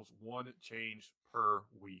ourselves 1 change per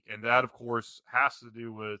week. And that, of course, has to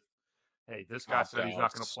do with, hey, this guy said he's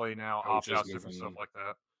not going to play now, opt-outs, different stuff like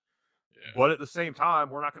that. Yeah. But at the same time,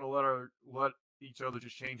 we're not going to let each other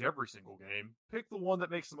just change every single game. Pick the one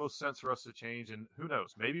that makes the most sense for us to change, and who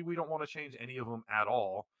knows? Maybe we don't want to change any of them at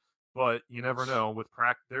all. But you never know. With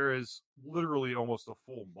practice, there is literally almost a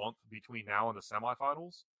full month between now and the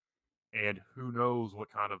semifinals, and who knows what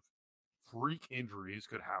kind of freak injuries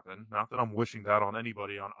could happen. Not that I'm wishing that on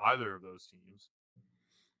anybody on either of those teams,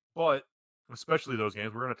 but especially those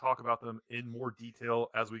games. We're going to talk about them in more detail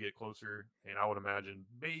as we get closer, and I would imagine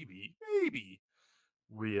maybe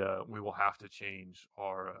we will have to change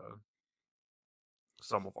our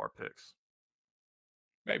some of our picks.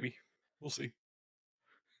 Maybe. We'll see.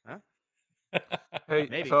 Huh? Hey,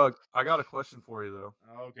 Maybe. Tug, I got a question for you, though.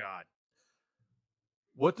 Oh, God.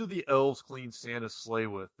 What do the elves clean Santa's sleigh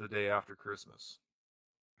with the day after Christmas?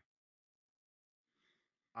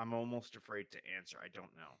 I'm almost afraid to answer. I don't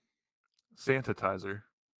know. Sanitizer.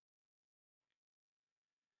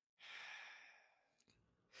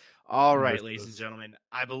 All right, ladies and gentlemen.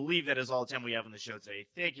 I believe that is all the time we have on the show today.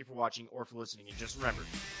 Thank you for watching or for listening. And just remember,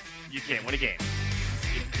 you can't win a game.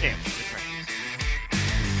 You can't win the trenches.